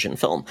Marvel origin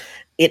film.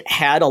 It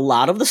had a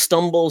lot of the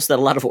stumbles that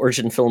a lot of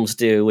origin films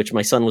do, which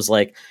my son was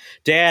like,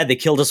 "Dad, they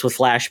killed us with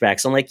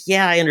flashbacks." I'm like,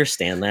 "Yeah, I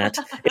understand that.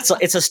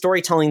 It's a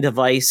storytelling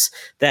device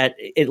that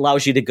it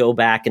allows you to go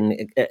back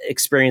and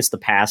experience the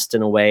past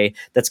in a way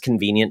that's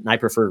convenient. And I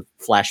prefer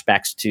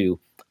flashbacks to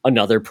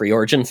another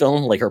pre-origin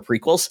film, like her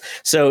prequels.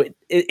 So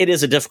it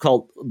is a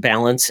difficult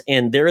balance,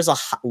 and there is a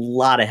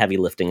lot of heavy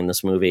lifting in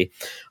this movie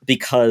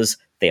because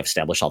they have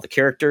established all the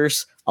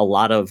characters, a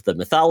lot of the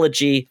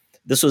mythology.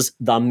 This was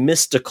the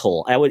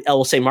mystical. I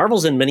will say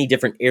Marvel's in many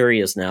different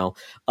areas now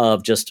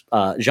of just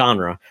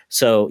genre.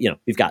 So,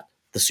 we've got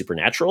the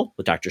supernatural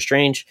with Doctor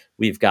Strange.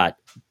 We've got,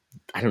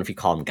 I don't know if you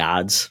call them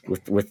gods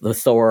with the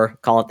Thor,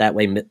 call it that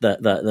way,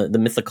 the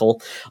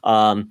mythical.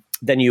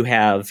 Then you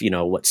have,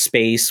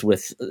 space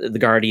with the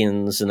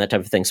Guardians and that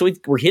type of thing. So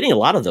we're hitting a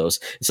lot of those.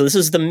 So this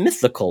is the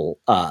mythical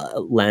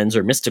lens,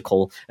 or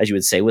mystical, as you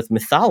would say, with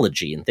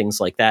mythology and things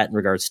like that in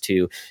regards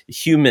to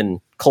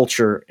human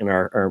culture in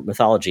our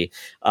mythology.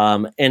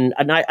 And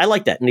I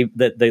like that. And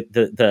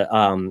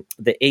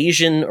the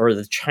Asian or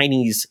the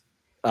Chinese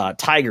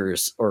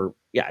tigers, or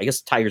I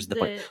guess tigers at the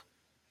point,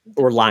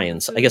 or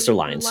lions. I guess they're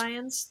lions.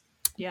 Lions.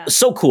 Yeah.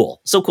 So cool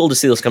to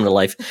see those come to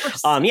life.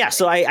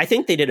 So I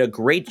think they did a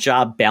great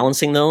job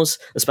balancing those,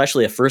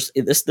 especially at first.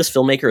 This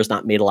filmmaker has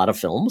not made a lot of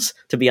films,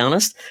 to be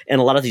honest, and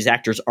a lot of these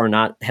actors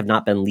have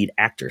not been lead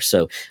actors.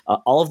 So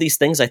all of these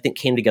things I think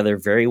came together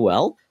very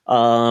well.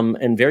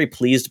 And very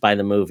pleased by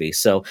the movie.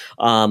 So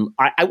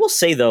I will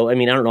say, though, I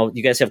mean, I don't know,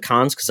 you guys have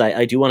cons, because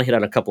I do want to hit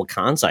on a couple of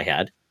cons I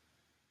had.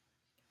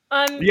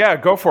 Yeah,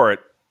 go for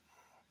it.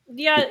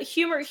 Yeah,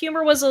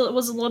 humor was a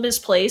little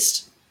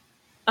misplaced.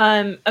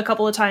 A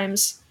couple of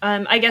times.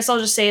 I guess I'll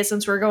just say it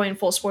since we're going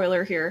full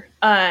spoiler here.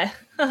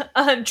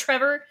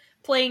 Trevor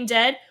playing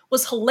dead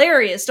was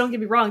hilarious. Don't get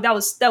me wrong. That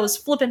was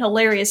flipping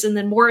hilarious. And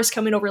then Morris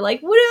coming over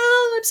like, "What?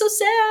 I'm so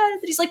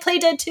sad that he's like, play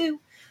dead too."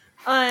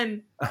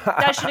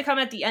 That should have come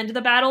at the end of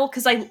the battle,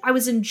 because I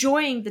was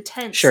enjoying the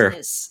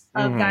tenseness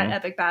of that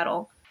epic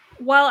battle.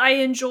 While I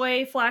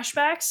enjoy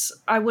flashbacks,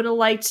 I would have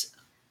liked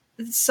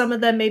some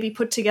of them maybe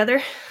put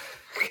together,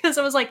 because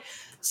I was like,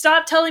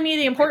 stop telling me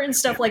the important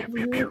stuff like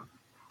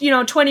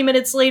 20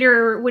 minutes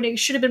later, when it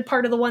should have been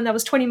part of the one that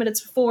was 20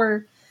 minutes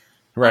before.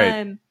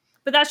 Right.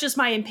 But that's just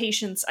my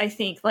impatience, I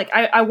think. Like,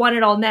 I want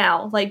it all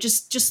now. Like,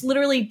 just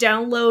literally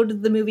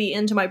download the movie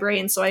into my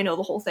brain so I know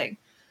the whole thing.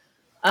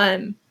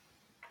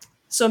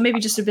 So maybe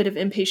just a bit of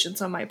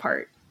impatience on my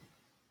part.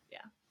 Yeah.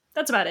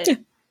 That's about it.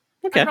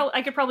 Okay.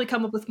 I could probably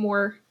come up with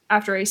more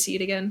after I see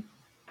it again.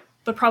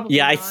 But probably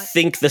not. I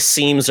think the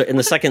seams are, in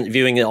the second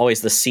viewing,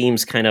 always the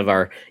seams kind of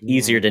are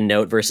easier to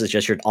note versus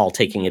just you're all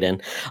taking it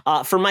in.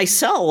 For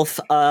myself,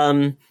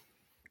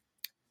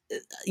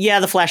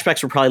 the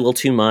flashbacks were probably a little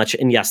too much.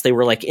 And yes, they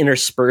were like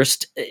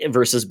interspersed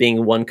versus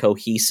being one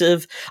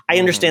cohesive. I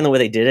understand the way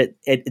they did it.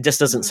 It just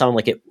doesn't sound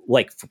like it,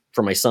 like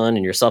for my son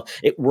and yourself,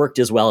 it worked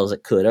as well as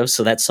it could have.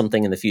 So that's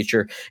something in the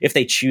future. If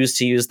they choose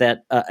to use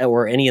that,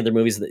 or any other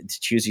movies that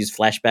choose to use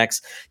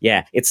flashbacks,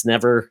 it's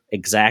never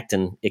exact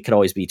and it could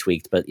always be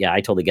tweaked. But yeah, I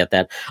totally get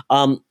that.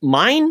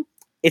 Mine,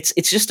 it's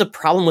just a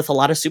problem with a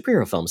lot of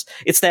superhero films.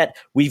 It's that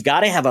we've got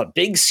to have a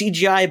big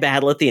CGI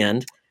battle at the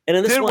end. And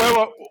in this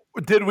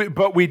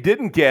But we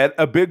didn't get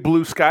a big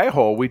blue sky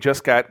hole. We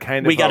just got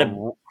we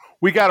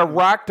got a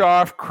rocked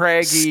off,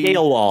 craggy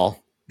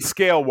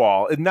scale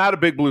wall, and not a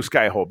big blue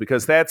sky hole,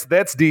 because that's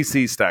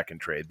DC stock and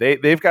trade.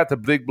 They've got the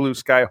big blue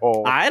sky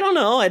hole. I don't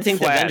know. I think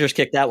the Avengers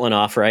kicked that one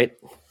off, right?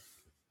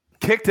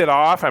 Kicked it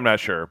off. I'm not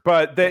sure,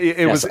 but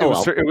it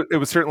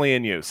was certainly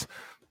in use.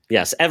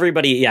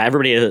 everybody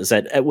is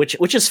that,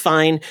 which is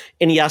fine.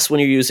 And yes, when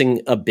you're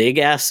using a big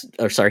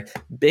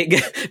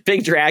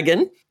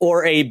dragon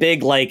or a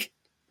big like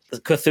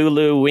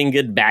Cthulhu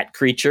winged bat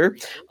creature,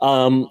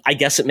 I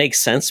guess it makes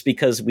sense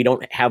because we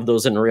don't have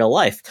those in real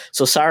life.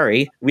 So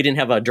sorry, we didn't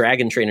have a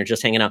dragon trainer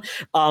just hanging out.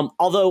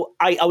 Although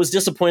I was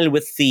disappointed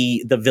with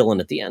the villain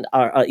at the end.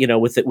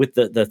 With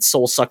the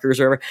soul suckers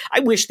or whatever.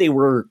 I wish they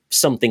were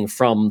something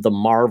from the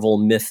Marvel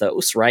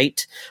mythos,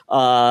 right?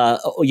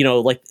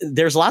 Like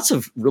there's lots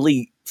of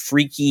really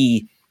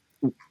freaky,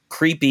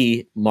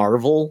 creepy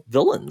Marvel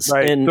villains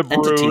and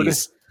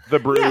entities. The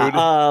Brood.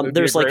 Yeah,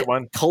 there's like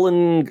one.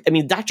 Cullen. I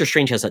mean, Doctor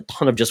Strange has a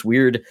ton of just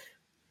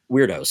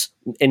weirdos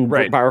and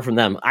borrow from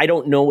them. I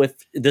don't know if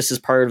this is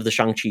part of the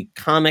Shang-Chi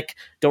comic.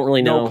 Don't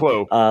really know. No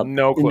clue.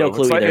 No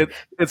clue.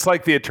 It's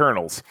like the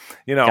Eternals.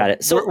 Got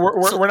it. So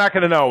we're not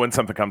going to know when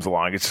something comes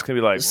along. It's just going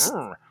to be like.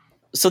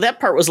 So that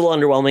part was a little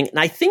underwhelming. And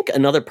I think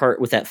another part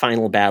with that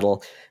final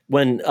battle,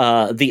 when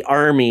the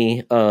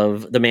army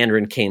of the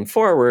Mandarin came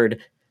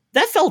forward,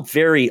 that felt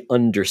very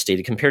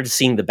understated compared to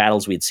seeing the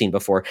battles we'd seen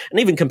before. And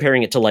even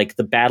comparing it to like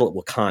the battle at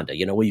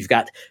Wakanda, where you've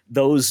got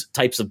those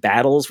types of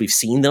battles. We've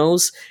seen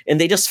those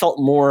and they just felt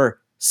more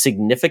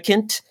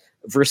significant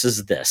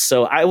versus this.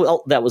 So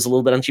that was a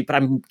little bit uncheap, but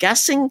I'm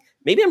guessing,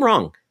 maybe I'm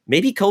wrong.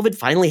 Maybe COVID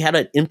finally had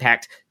an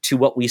impact to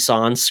what we saw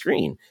on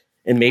screen.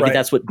 And maybe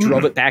that's what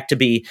drove it back to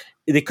be,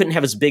 they couldn't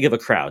have as big of a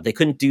crowd. They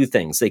couldn't do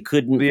things. They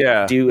couldn't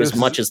do as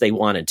much as they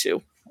wanted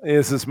to.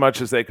 Is as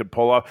much as they could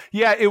pull off.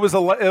 Yeah, it was a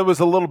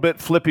little bit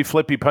flippy,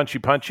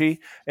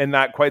 punchy, and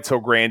not quite so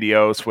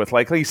grandiose. With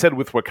like you said,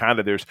 with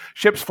Wakanda, there's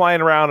ships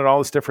flying around and all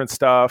this different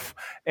stuff.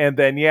 And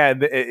then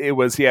it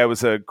was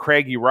a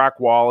craggy rock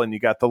wall, and you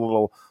got the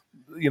little,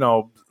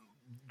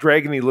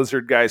 dragony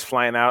lizard guys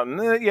flying out, and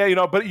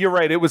But you're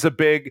right, it was a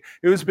big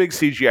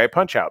CGI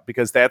punch out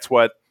because that's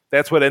what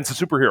ends a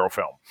superhero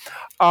film.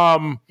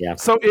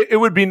 So it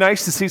would be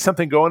nice to see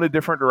something go in a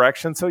different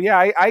direction. So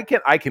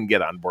I can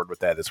get on board with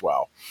that as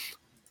well.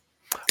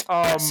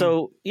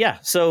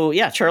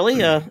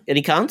 Charlie,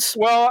 any cons?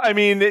 Well, I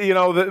mean,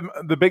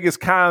 the biggest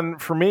con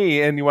for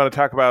me, and you want to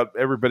talk about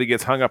everybody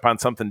gets hung up on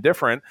something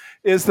different,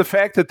 is the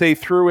fact that they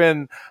threw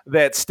in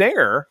that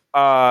stinger,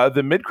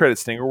 the mid-credit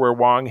stinger, where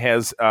Wong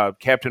has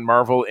Captain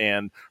Marvel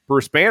and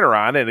Bruce Banner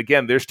on. And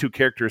again, there's two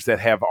characters that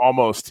have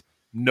almost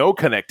no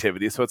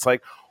connectivity. So it's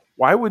like,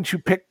 why wouldn't you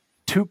pick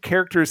two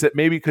characters that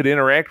maybe could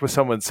interact with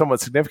someone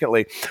somewhat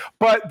significantly?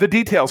 But the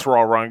details were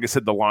all wrong. I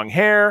said the long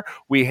hair.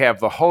 We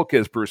have the Hulk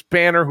as Bruce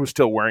Banner, who's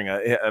still wearing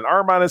an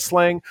arm on his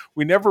sling.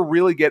 We never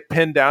really get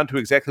pinned down to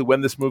exactly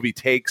when this movie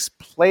takes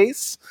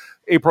place.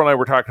 April and I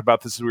were talking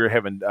about this as we were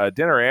having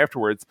dinner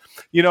afterwards.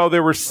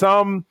 There were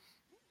some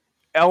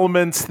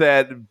elements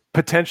that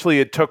potentially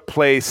it took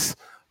place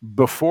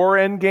before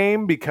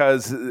Endgame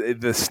because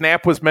the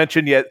snap was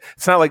mentioned, yet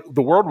it's not like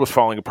the world was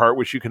falling apart,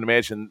 which you can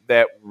imagine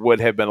that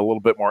would have been a little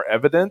bit more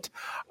evident.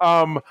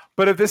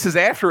 But if this is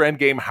after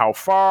Endgame, how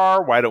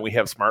far? Why don't we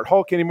have Smart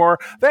Hulk anymore?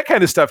 That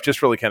kind of stuff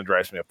just really kind of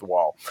drives me up the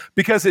wall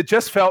because it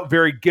just felt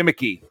very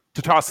gimmicky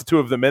to toss the two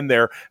of them in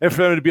there and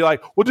for them to be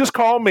like, well, just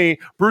call me.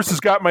 Bruce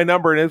has got my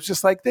number. And it was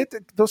just like,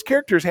 those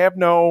characters have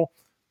no...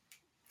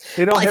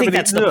 They don't I think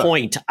that's the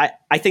point.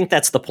 I think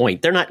that's the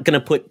point. They're not going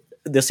to put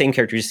the same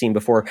characters you've seen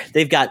before.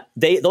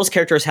 Those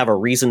characters have a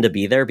reason to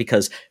be there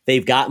because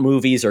they've got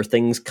movies or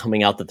things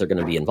coming out that they're going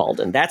to be involved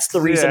in. That's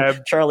the reason,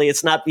 Charlie.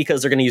 It's not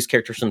because they're going to use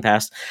characters from the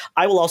past.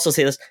 I will also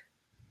say this.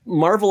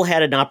 Marvel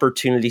had an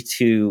opportunity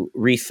to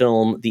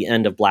refilm the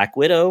end of Black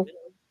Widow,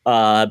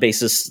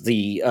 basis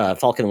the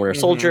Falcon and Winter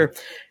Soldier.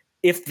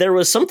 If there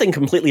was something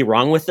completely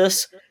wrong with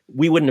this,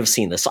 we wouldn't have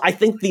seen this. So I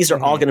think these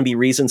are all going to be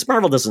reasons.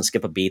 Marvel doesn't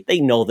skip a beat.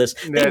 They know this.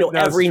 They know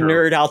every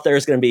nerd out there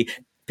is going to be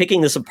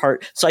picking this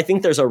apart. So I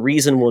think there's a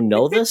reason we'll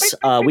know this.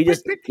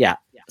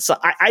 So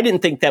I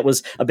didn't think that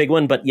was a big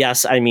one, but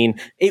yes, I mean,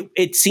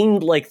 it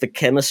seemed like the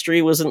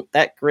chemistry wasn't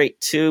that great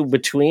too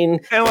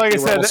between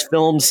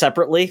filmed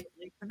separately.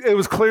 It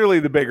was clearly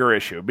the bigger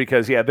issue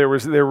because there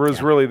was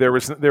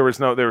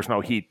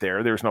no heat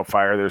there. There was no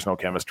fire. There was no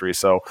chemistry.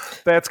 So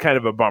that's kind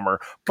of a bummer.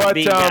 But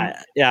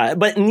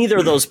but neither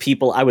of those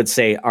people, I would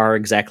say, are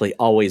exactly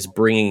always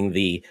bringing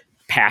the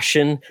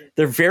passion.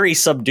 They're very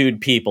subdued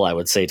people, I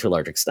would say, to a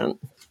large extent.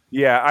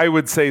 Yeah, I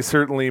would say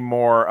certainly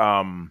more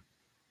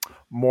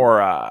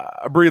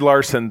Brie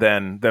Larson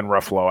than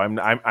Ruffalo.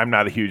 I'm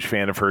not a huge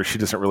fan of her. She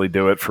doesn't really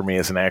do it for me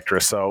as an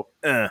actress. So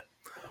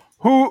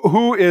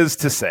who is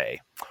to say?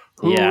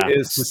 Who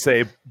is to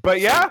say?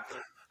 But yeah.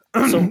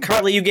 So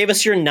Carly, you gave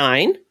us your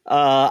 9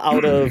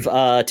 out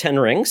of 10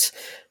 rings.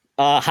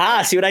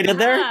 See what I did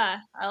there?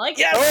 I like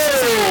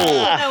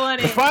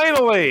it.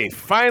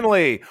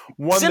 Finally,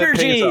 one synergy. That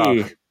pays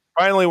off.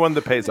 Finally, one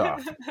that pays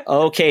off.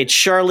 Okay,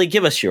 Charlie,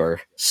 give us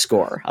your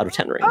score out of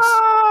 10 rings.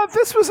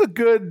 This was a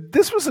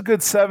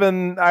good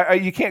 7.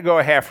 You can't go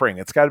a half ring.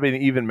 It's got to be an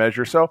even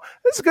measure. So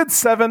this is a good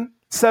 7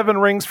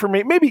 rings for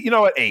me. Maybe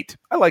 8.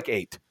 I like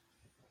 8.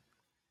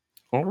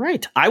 All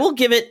right, I will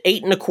give it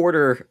 8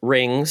 1/4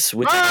 rings,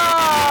 which is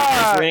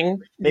a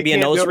ring, maybe a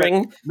nose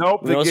ring.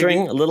 Nope, nose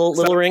ring, a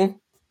little ring.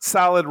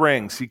 solid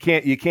rings. You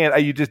can't.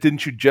 You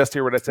just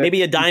hear what I said?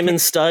 Maybe a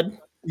diamond stud.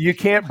 You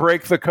can't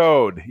break the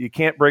code. You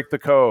can't break the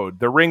code.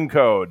 The ring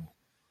code.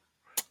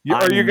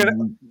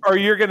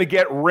 You're gonna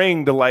get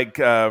ringed like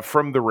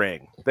from the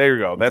ring. There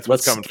you go. That's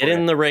what's coming. Let's get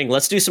in the ring.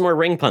 Let's do some more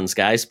ring puns,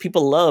 guys.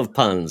 People love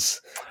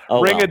puns.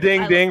 Oh, ring a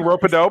ding ding,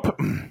 rope a dope.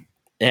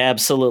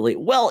 Absolutely.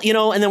 Well,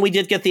 and then we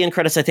did get the end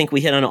credits. I think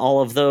we hit on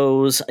all of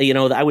those.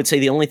 I would say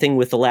the only thing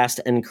with the last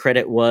end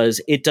credit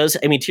was it does.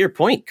 I mean, to your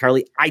point,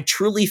 Carly, I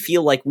truly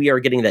feel like we are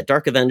getting that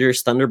Dark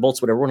Avengers,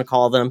 Thunderbolts, whatever you want to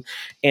call them.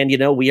 And,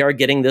 we are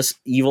getting this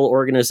evil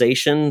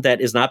organization that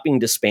is not being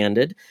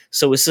disbanded.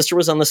 So his sister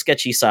was on the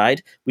sketchy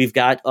side. We've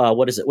got,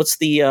 what is it? What's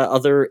the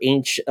other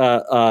ancient,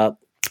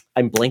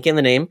 I'm blanking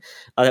the name,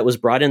 that was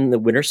brought in the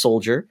Winter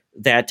Soldier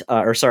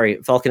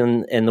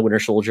Falcon and the Winter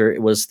Soldier.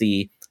 It was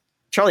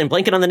Charlie, I'm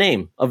blanking on the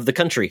name of the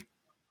country.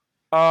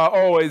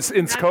 It's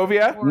in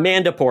Sokovia?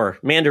 Mandapore.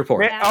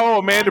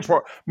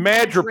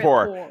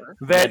 Madripoor.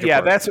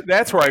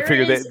 That's where I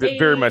figured that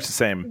very much the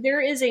same. There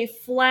is a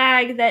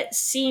flag that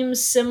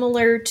seems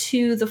similar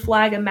to the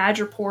flag of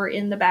Madripoor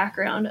in the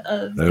background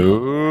of.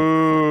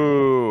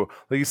 Ooh,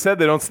 like you said,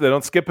 they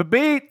don't skip a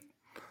beat.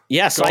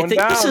 Yeah, so I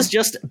think this is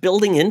just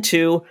building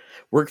into.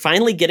 We're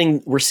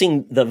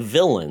seeing the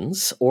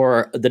villains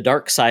or the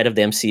dark side of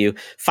the MCU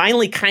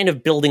finally kind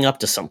of building up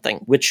to something,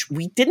 which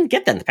we didn't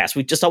get that in the past.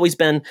 We've just always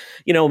been,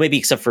 maybe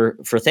except for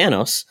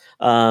Thanos.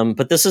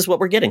 But this is what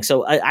we're getting.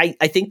 So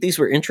I think these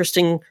were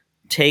interesting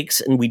takes,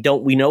 and we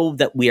know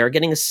that we are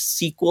getting a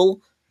sequel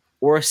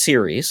or a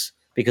series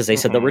because they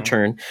said they'll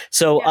return.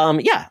 So I'm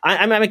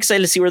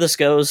excited to see where this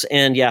goes.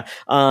 And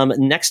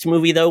next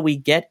movie though we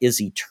get is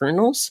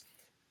Eternals.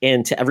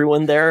 And to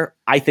everyone there,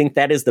 I think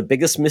that is the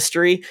biggest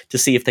mystery to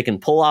see if they can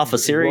pull off a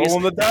series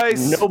rolling the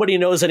dice. Nobody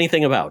knows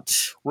anything about.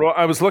 Well,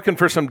 I was looking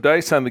for some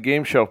dice on the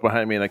game shelf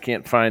behind me, and I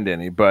can't find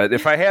any. But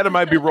if I had them,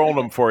 I'd be rolling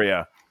them for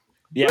you.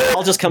 Yeah,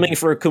 all just coming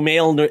for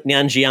Kumail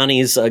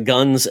Nanjiani's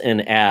guns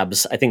and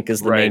abs, I think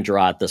is the main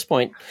draw at this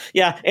point.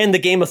 Yeah, and the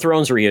Game of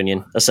Thrones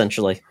reunion,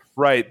 essentially.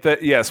 Right.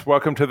 Yes,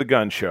 welcome to the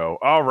gun show.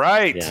 All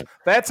right. Yeah.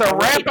 That's a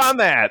wrap on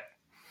that.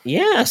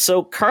 Yeah.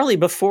 So, Carly,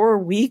 before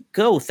we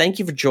go, thank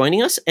you for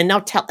joining us. And now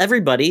tell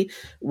everybody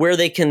where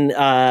they can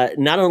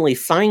not only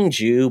find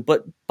you,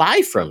 but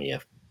buy from you.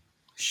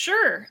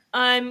 Sure.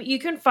 You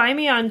can find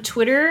me on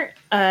Twitter,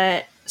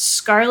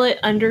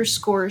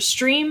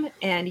 Scarlet_stream,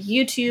 and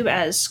YouTube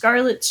as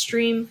Scarlet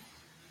Stream.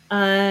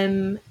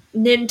 Nintendo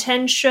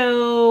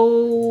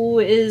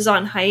is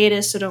on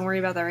hiatus, so don't worry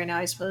about that right now,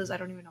 I suppose. I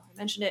don't even know if I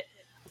mentioned it.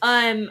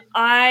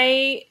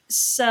 I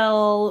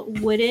sell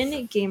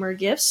wooden gamer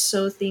gifts,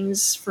 so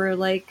things for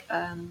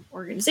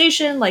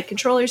organization, like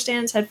controller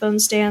stands, headphone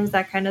stands,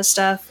 that kind of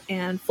stuff,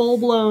 and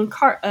full-blown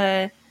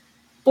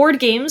board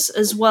games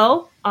as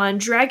well on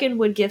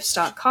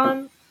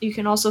dragonwoodgifts.com. You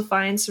can also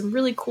find some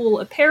really cool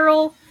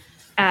apparel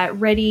at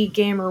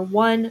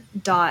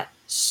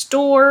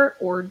readygamer1.store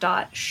or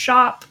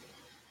 .shop.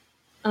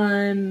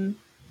 You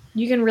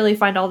can really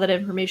find all that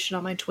information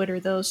on my Twitter,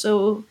 though,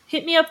 so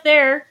hit me up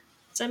there.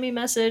 Send me a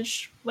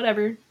message,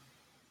 whatever.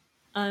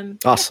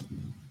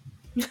 Awesome.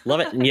 Love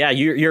it. And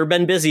you've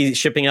been busy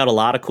shipping out a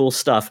lot of cool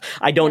stuff.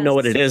 I don't know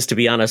what it is, to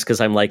be honest, because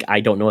I'm like,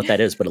 I don't know what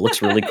that is, but it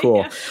looks really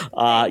cool.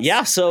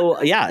 So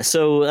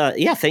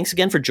thanks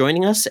again for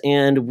joining us,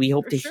 and we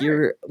hope to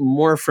hear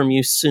more from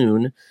you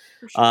soon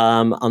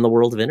on the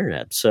world of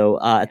internet. So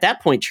at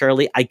that point,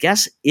 Charlie, I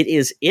guess it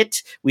is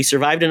it. We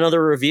survived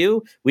another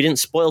review. We didn't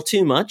spoil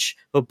too much,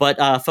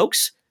 but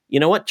folks, you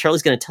know what?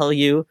 Charlie's going to tell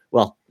you,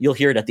 well, you'll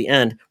hear it at the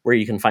end where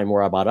you can find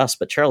more about us.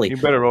 But Charlie, you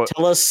better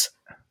tell us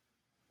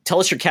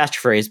your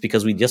catchphrase,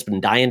 because we've just been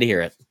dying to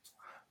hear it.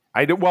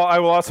 I will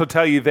also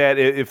tell you that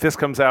if this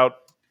comes out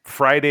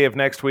Friday of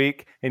next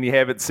week and you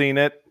haven't seen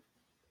it,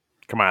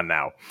 come on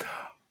now.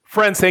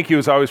 Friends, thank you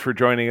as always for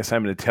joining us.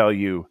 I'm going to tell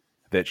you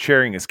that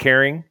sharing is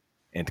caring,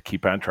 and to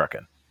keep on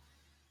trucking.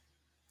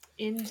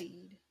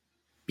 Indeed.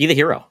 Be the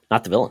hero,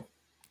 not the villain.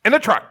 In a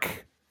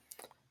truck.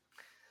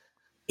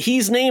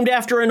 He's named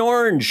after an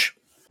orange.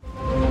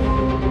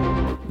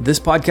 This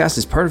podcast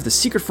is part of the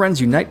Secret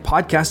Friends Unite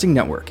podcasting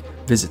network.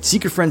 Visit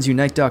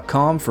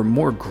secretfriendsunite.com for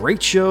more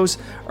great shows,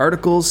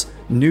 articles,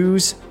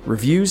 news,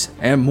 reviews,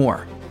 and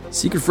more.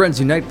 Secret Friends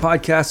Unite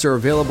podcasts are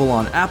available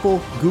on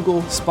Apple,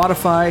 Google,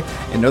 Spotify,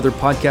 and other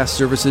podcast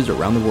services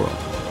around the world.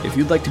 If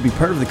you'd like to be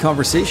part of the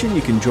conversation,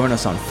 you can join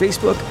us on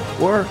Facebook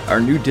or our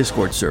new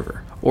Discord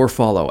server, or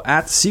follow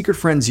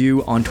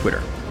 @SecretFriendsU on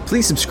Twitter.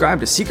 Please subscribe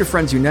to Secret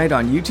Friends Unite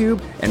on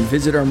YouTube and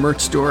visit our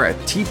merch store at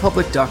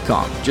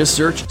tpublic.com. Just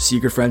search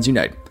Secret Friends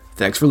Unite.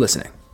 Thanks for listening.